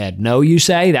on your head. No, you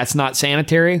say? That's not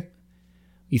sanitary?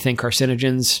 You think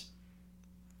carcinogens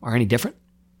are any different?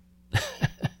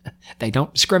 They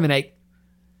don't discriminate.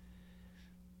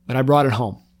 But I brought it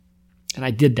home, and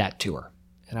I did that to her,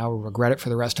 and I will regret it for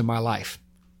the rest of my life.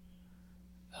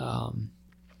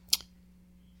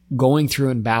 going through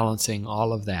and balancing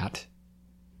all of that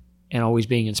and always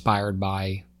being inspired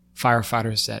by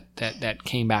firefighters that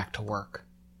came back to work,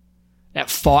 that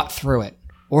fought through it,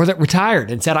 or that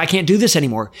retired and said, I can't do this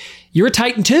anymore. You're a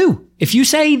Titan too. If you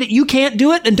say that you can't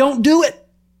do it, then don't do it.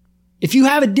 If you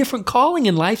have a different calling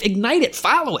in life, ignite it,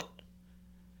 follow it.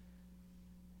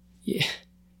 Yeah.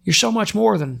 You're so much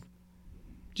more than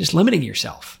just limiting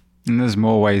yourself. And there's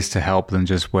more ways to help than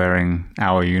just wearing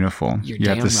our uniform. You're you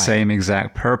have damn the right. same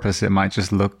exact purpose. It might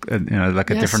just look, like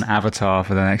a different avatar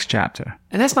for the next chapter.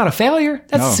 And that's not a failure.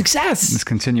 That's a success. It's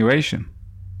continuation.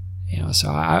 So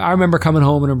I remember coming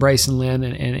home and embracing Lynn,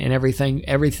 and everything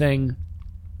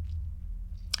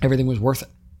was worth it.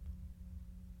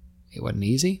 It wasn't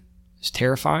easy. It was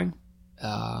terrifying.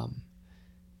 I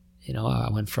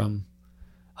went from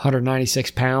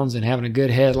 196 pounds and having a good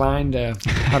headline to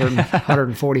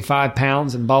 145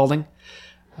 pounds and balding.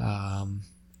 I'm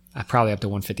probably up to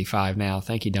 155 now.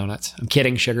 Thank you, donuts. I'm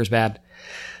kidding. Sugar's bad.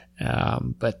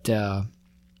 But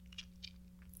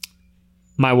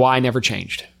my why never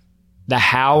changed. The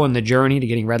how and the journey to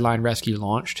getting Redline Rescue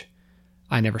launched,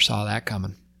 I never saw that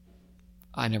coming.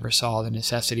 I never saw the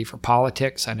necessity for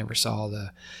politics. I never saw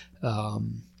the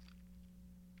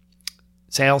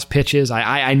sales pitches.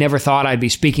 I never thought I'd be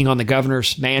speaking on the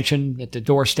governor's mansion at the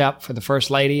doorstep for the first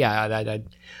lady. I'd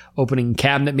opening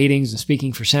cabinet meetings and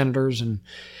speaking for senators. And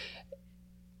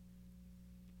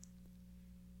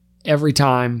every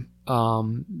time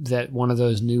that one of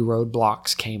those new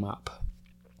roadblocks came up,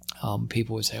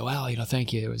 people would say, well,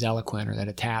 thank you. It was eloquent, or that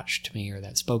attached to me, or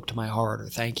that spoke to my heart, or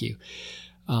thank you.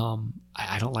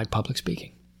 I don't like public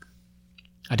speaking.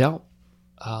 I don't.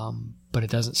 But it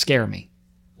doesn't scare me.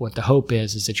 What the hope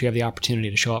is that you have the opportunity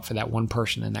to show up for that one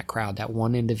person in that crowd, that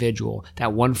one individual,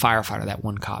 that one firefighter, that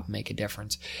one cop, and make a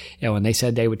difference. When they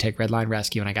said they would take Redline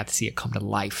Rescue, and I got to see it come to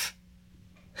life.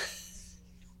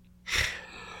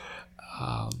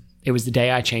 It was the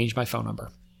day I changed my phone number.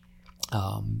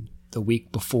 The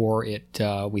week before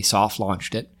we soft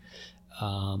launched it,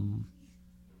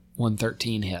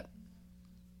 113 hit.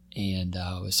 And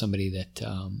it was somebody that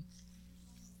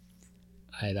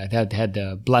I'd had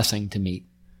the blessing to meet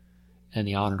and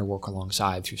the honor to work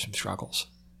alongside through some struggles.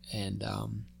 And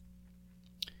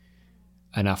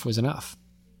enough was enough.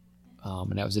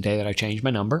 And that was the day that I changed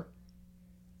my number.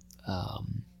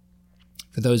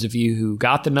 For those of you who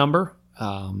got the number,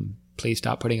 please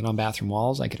stop putting it on bathroom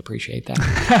walls. I could appreciate that.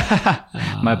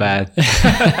 My bad.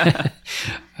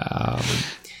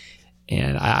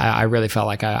 And I really felt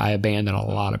like I abandoned a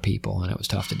lot of people, and it was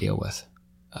tough to deal with.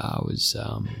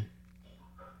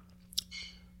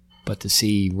 But to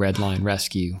see Redline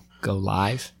Rescue go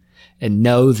live and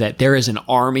know that there is an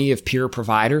army of peer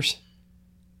providers,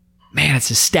 man,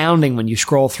 it's astounding when you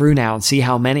scroll through now and see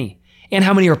how many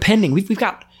are pending. We've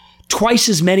got twice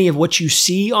as many of what you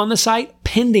see on the site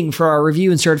pending for our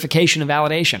review and certification and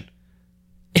validation.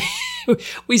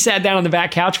 We sat down on the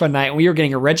back couch one night and we were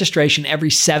getting a registration every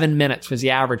 7 minutes was the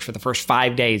average for the first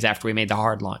 5 days after we made the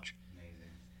hard launch.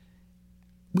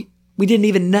 We didn't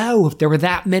even know if there were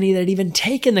that many that had even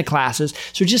taken the classes.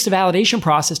 So just the validation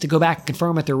process to go back and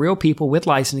confirm that they're real people with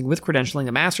licensing, with credentialing,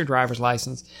 a master driver's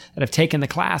license that have taken the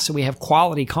class, so we have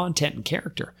quality content and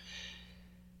character.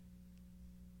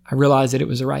 I realized that it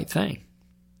was the right thing.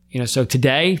 So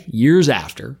today, years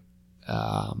after,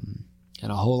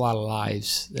 and a whole lot of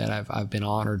lives that I've been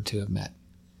honored to have met.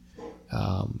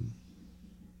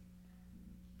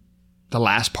 The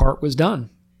last part was done.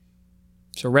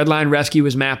 So Redline Rescue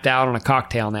was mapped out on a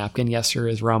cocktail napkin. Yes, there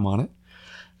is rum on it.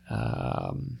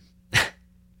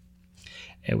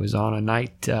 It was on a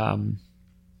night.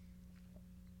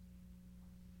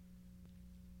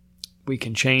 We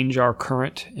can change our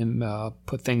current and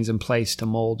put things in place to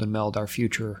mold and meld our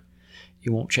future.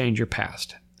 You won't change your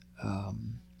past.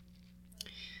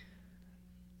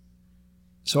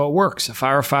 So it works. A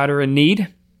firefighter in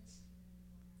need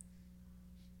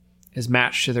is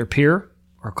matched to their peer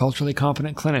or culturally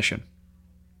competent clinician.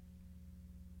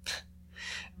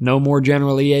 No more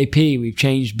general EAP. We've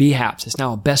changed BHAPs. It's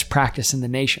now a best practice in the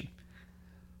nation.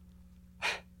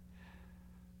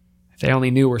 If they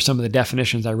only knew where some of the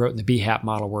definitions I wrote in the BHAP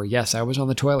model were, yes, I was on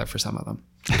the toilet for some of them.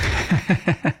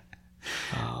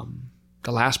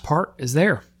 The last part is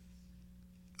there.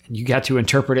 And you got to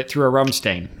interpret it through a rum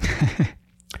stain.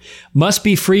 Must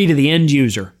be free to the end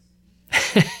user.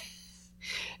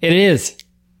 It is.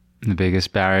 The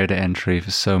biggest barrier to entry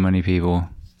for so many people.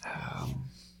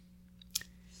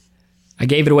 I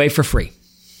gave it away for free,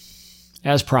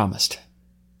 as promised,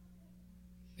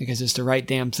 because it's the right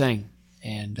damn thing.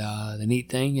 And the neat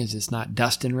thing is it's not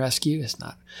Dustin Rescue. It's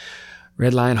not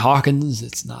Redline Hawkins.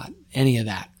 It's not any of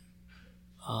that.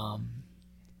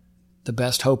 The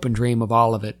best hope and dream of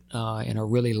all of it in a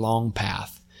really long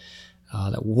path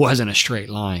that wasn't a straight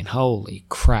line. Holy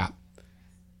crap.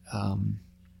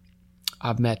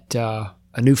 I've met a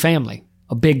new family,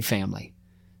 a big family.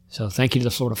 So thank you to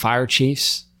the Florida Fire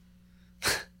Chiefs.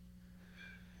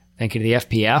 Thank you to the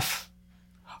FPF.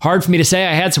 Hard for me to say.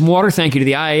 I had some water. Thank you to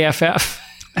the IAFF.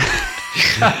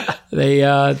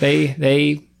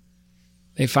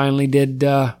 They finally did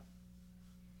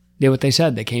what they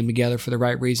said. They came together for the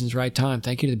right reasons, right time.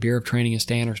 Thank you to the Bureau of Training and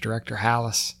Standards, Director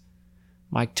Hallis,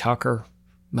 Mike Tucker,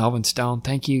 Melvin Stone.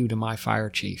 Thank you to my fire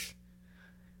chief.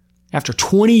 After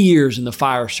 20 years in the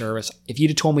fire service, if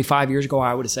you'd have told me 5 years ago,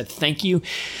 I would have said thank you.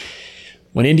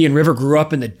 When Indian River grew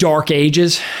up in the dark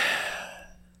ages,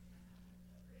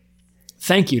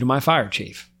 thank you to my fire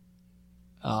chief.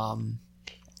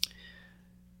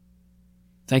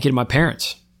 Thank you to my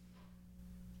parents.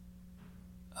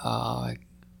 To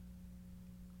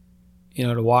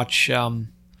watch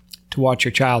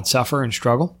your child suffer and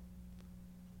struggle,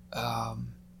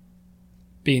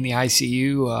 be in the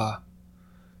ICU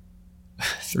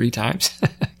 3 times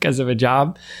because of a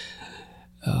job.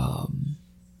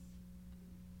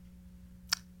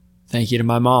 Thank you to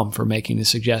my mom for making the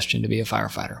suggestion to be a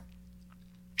firefighter.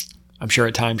 I'm sure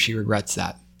at times she regrets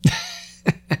that.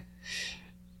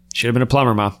 Should have been a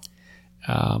plumber, Mom.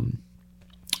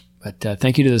 But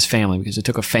thank you to this family, because it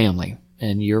took a family,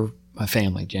 and you're my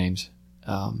family, James.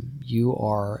 You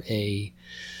are a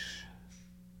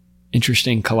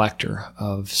interesting collector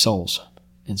of souls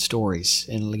and stories,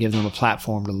 and give them a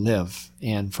platform to live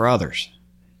and for others.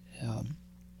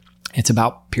 It's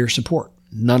about peer support.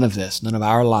 None of this, none of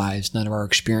our lives, none of our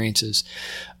experiences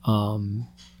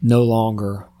no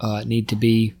longer need to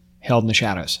be held in the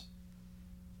shadows.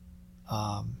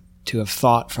 To have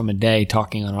thought from a day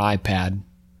talking on an iPad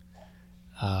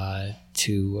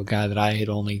to a guy that I had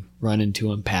only run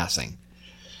into in passing,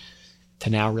 to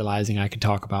now realizing I can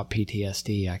talk about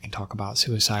PTSD, I can talk about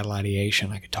suicidal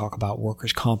ideation, I can talk about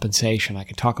workers' compensation, I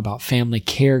can talk about family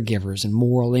caregivers and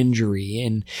moral injury,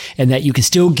 and that you can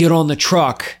still get on the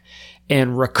truck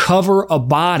and recover a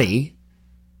body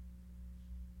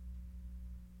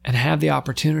and have the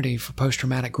opportunity for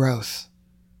post-traumatic growth.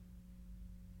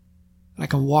 I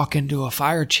can walk into a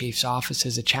fire chief's office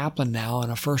as a chaplain now,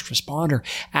 and a first responder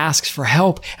asks for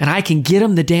help, and I can get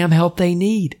them the damn help they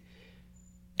need.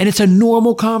 And it's a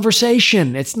normal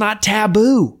conversation. It's not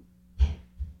taboo.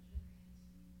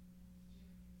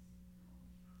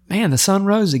 Man, the sun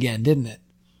rose again, didn't it?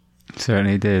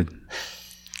 Certainly did.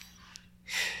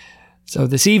 So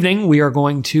this evening, we are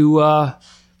going to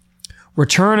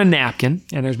return a napkin,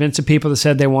 and there's been some people that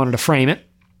said they wanted to frame it.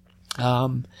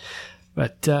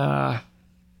 But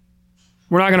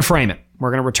we're not going to frame it.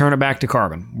 We're going to return it back to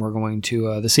carbon. We're going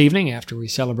to, this evening, after we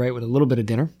celebrate with a little bit of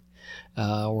dinner,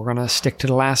 we're going to stick to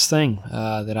the last thing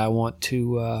that I want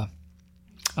to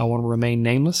remain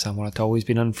nameless. I want it to always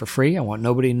be done for free. I want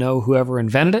nobody to know whoever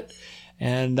invented it.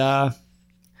 And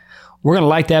we're going to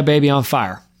light that baby on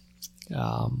fire.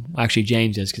 Actually,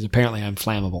 James is, because apparently I'm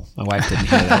flammable. My wife didn't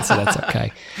hear that, so that's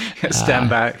okay. Stand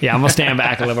back. Yeah, I'm going to stand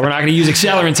back a little bit. We're not going to use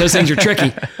accelerants. Those things are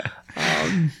tricky.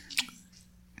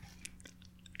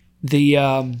 To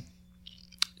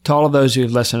all of those who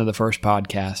have listened to the first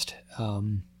podcast,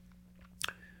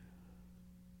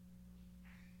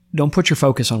 don't put your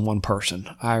focus on one person.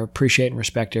 I appreciate and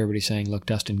respect everybody saying, look,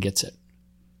 Dustin gets it.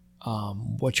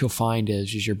 What you'll find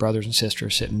is your brothers and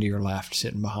sisters sitting to your left,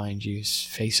 sitting behind you,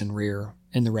 facing rear,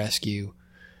 in the rescue,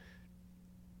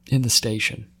 in the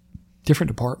station, different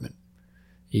department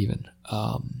even.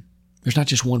 There's not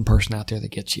just one person out there that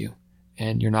gets you,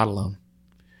 and you're not alone.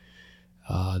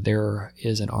 There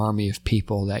is an army of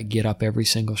people that get up every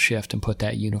single shift and put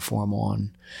that uniform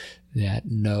on, that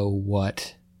know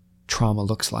what trauma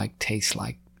looks like, tastes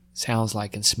like, sounds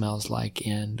like, and smells like.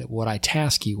 And what I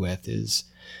task you with is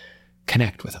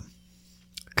connect with them.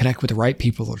 Connect with the right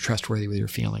people that are trustworthy with your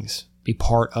feelings. Be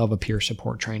part of a peer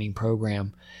support training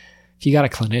program. If you got a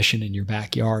clinician in your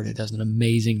backyard that does an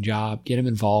amazing job, get them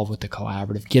involved with the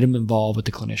collaborative. Get them involved with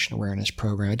the clinician awareness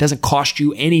program. It doesn't cost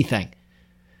you anything.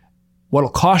 What'll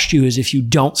cost you is if you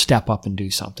don't step up and do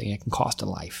something. It can cost a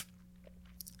life.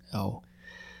 So,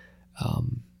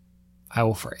 I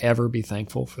will forever be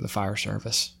thankful for the fire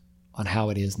service on how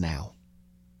it is now.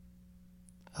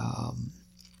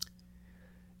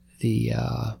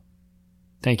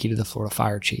 Thank you to the Florida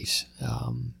Fire Chiefs.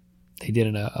 They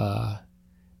did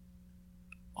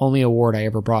only award I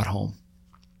ever brought home.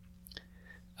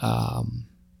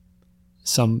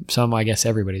 Some, I guess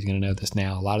everybody's going to know this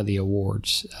now. A lot of the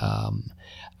awards,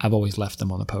 I've always left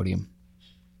them on the podium.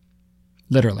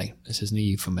 Literally, this isn't a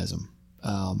euphemism.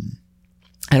 I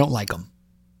don't like them.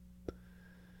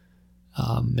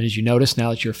 And as you notice, now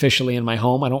that you're officially in my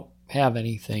home, I don't have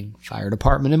anything fire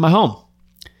department in my home.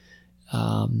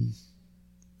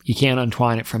 You can't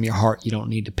untwine it from your heart. You don't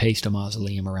need to paste a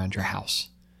mausoleum around your house.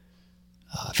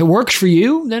 If it works for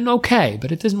you, then okay,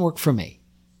 but it doesn't work for me.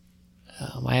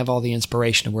 I have all the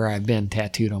inspiration of where I've been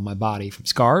tattooed on my body from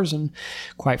scars, and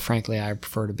quite frankly, I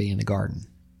prefer to be in the garden.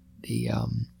 The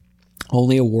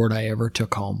only award I ever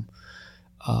took home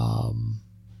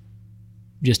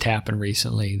just happened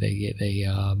recently. They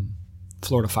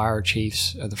Florida fire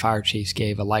chiefs, the fire chiefs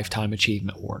gave a Lifetime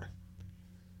Achievement Award.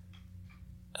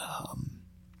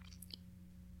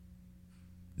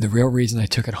 The real reason I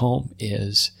took it home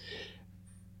is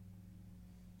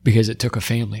because it took a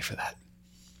family for that.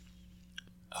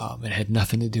 It had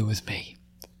nothing to do with me.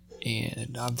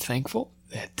 And I'm thankful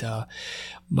that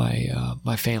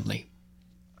my family,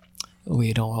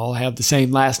 we don't all have the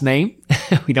same last name.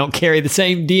 We don't carry the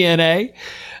same DNA.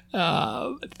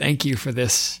 Thank you for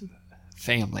this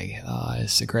family.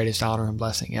 It's the greatest honor and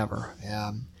blessing ever.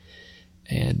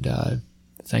 And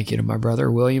thank you to my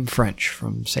brother, William French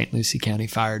from St. Lucie County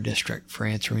Fire District, for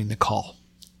answering the call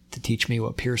to teach me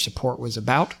what peer support was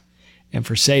about and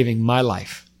for saving my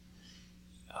life.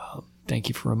 Thank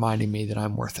you for reminding me that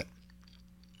I'm worth it.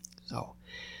 So,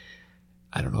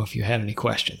 I don't know if you had any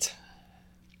questions.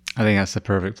 I think that's the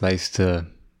perfect place to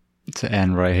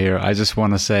end right here. I just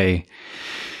want to say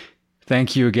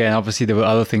thank you again. Obviously, there were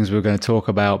other things we were going to talk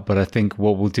about, but I think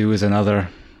what we'll do is another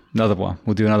one.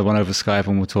 We'll do another one over Skype,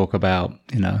 and we'll talk about,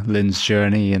 Lynn's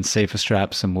journey and safer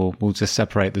straps, and we'll just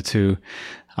separate the two.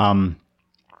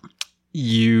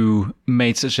 You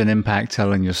made such an impact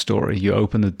telling your story. You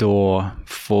opened the door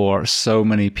for so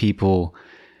many people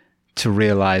to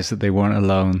realize that they weren't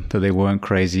alone, that they weren't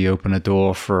crazy. You opened a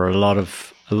door for a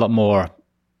lot more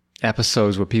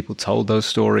episodes where people told those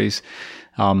stories.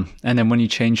 And then when you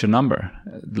change your number,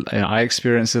 I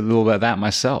experienced a little bit of that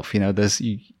myself.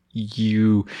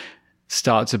 You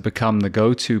start to become the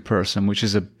go-to person, which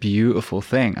is a beautiful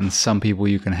thing. And some people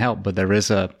you can help, but there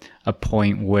is a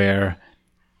point where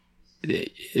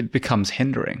it becomes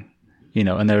hindering,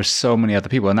 and there are so many other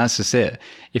people. And that's just it.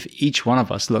 If each one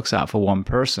of us looks out for one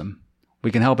person, we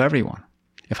can help everyone.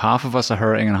 If half of us are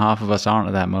hurting and half of us aren't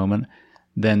at that moment,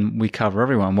 then we cover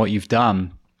everyone. What you've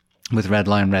done with Red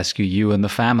Line Rescue, you and the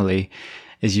family,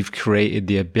 is you've created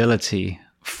the ability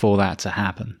for that to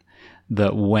happen.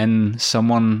 That when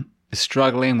someone is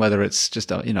struggling, whether it's just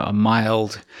a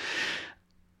mild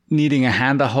needing a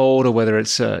hand to hold, or whether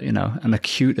it's an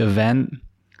acute event,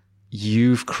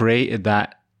 you've created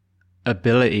that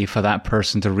ability for that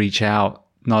person to reach out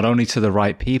not only to the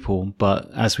right people,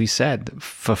 but as we said,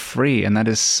 for free. And that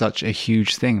is such a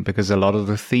huge thing, because a lot of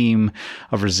the theme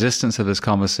of resistance to this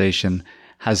conversation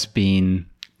has been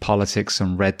politics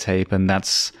and red tape. And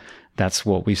that's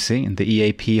what we've seen. The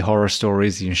EAP horror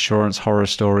stories, the insurance horror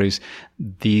stories,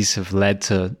 these have led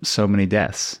to so many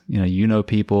deaths. You know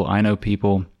people, I know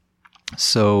people.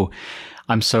 So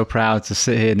I'm so proud to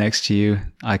sit here next to you.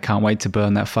 I can't wait to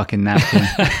burn that fucking napkin.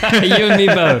 You and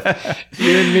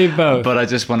me both. But I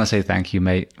just want to say thank you,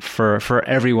 mate, for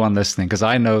everyone listening, because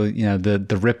I know,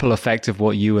 the ripple effect of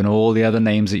what you and all the other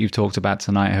names that you've talked about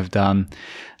tonight have done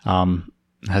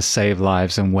has saved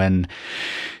lives. And when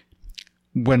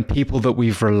people that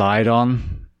we've relied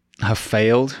on have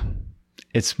failed,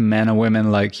 it's men and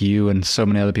women like you and so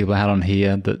many other people I had on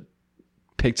here that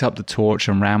picked up the torch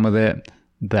and ran with it,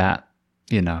 that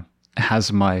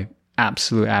has my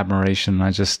absolute admiration.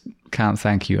 I just can't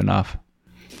thank you enough.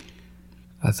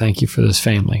 I thank you for this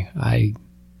family. I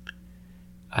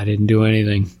didn't do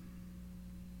anything.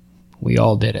 We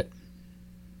all did it.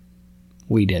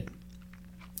 We did.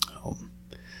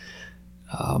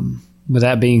 With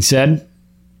that being said,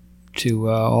 to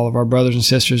all of our brothers and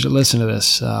sisters that listen to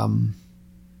this,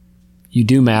 you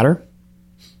do matter.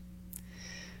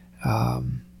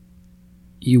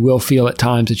 You will feel at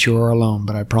times that you are alone,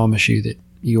 but I promise you that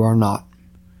you are not.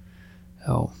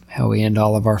 Oh, how we end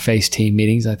all of our FACE team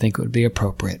meetings, I think would be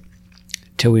appropriate.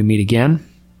 Till we meet again,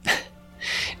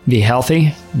 be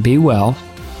healthy, be well,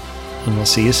 and we'll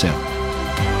see you soon.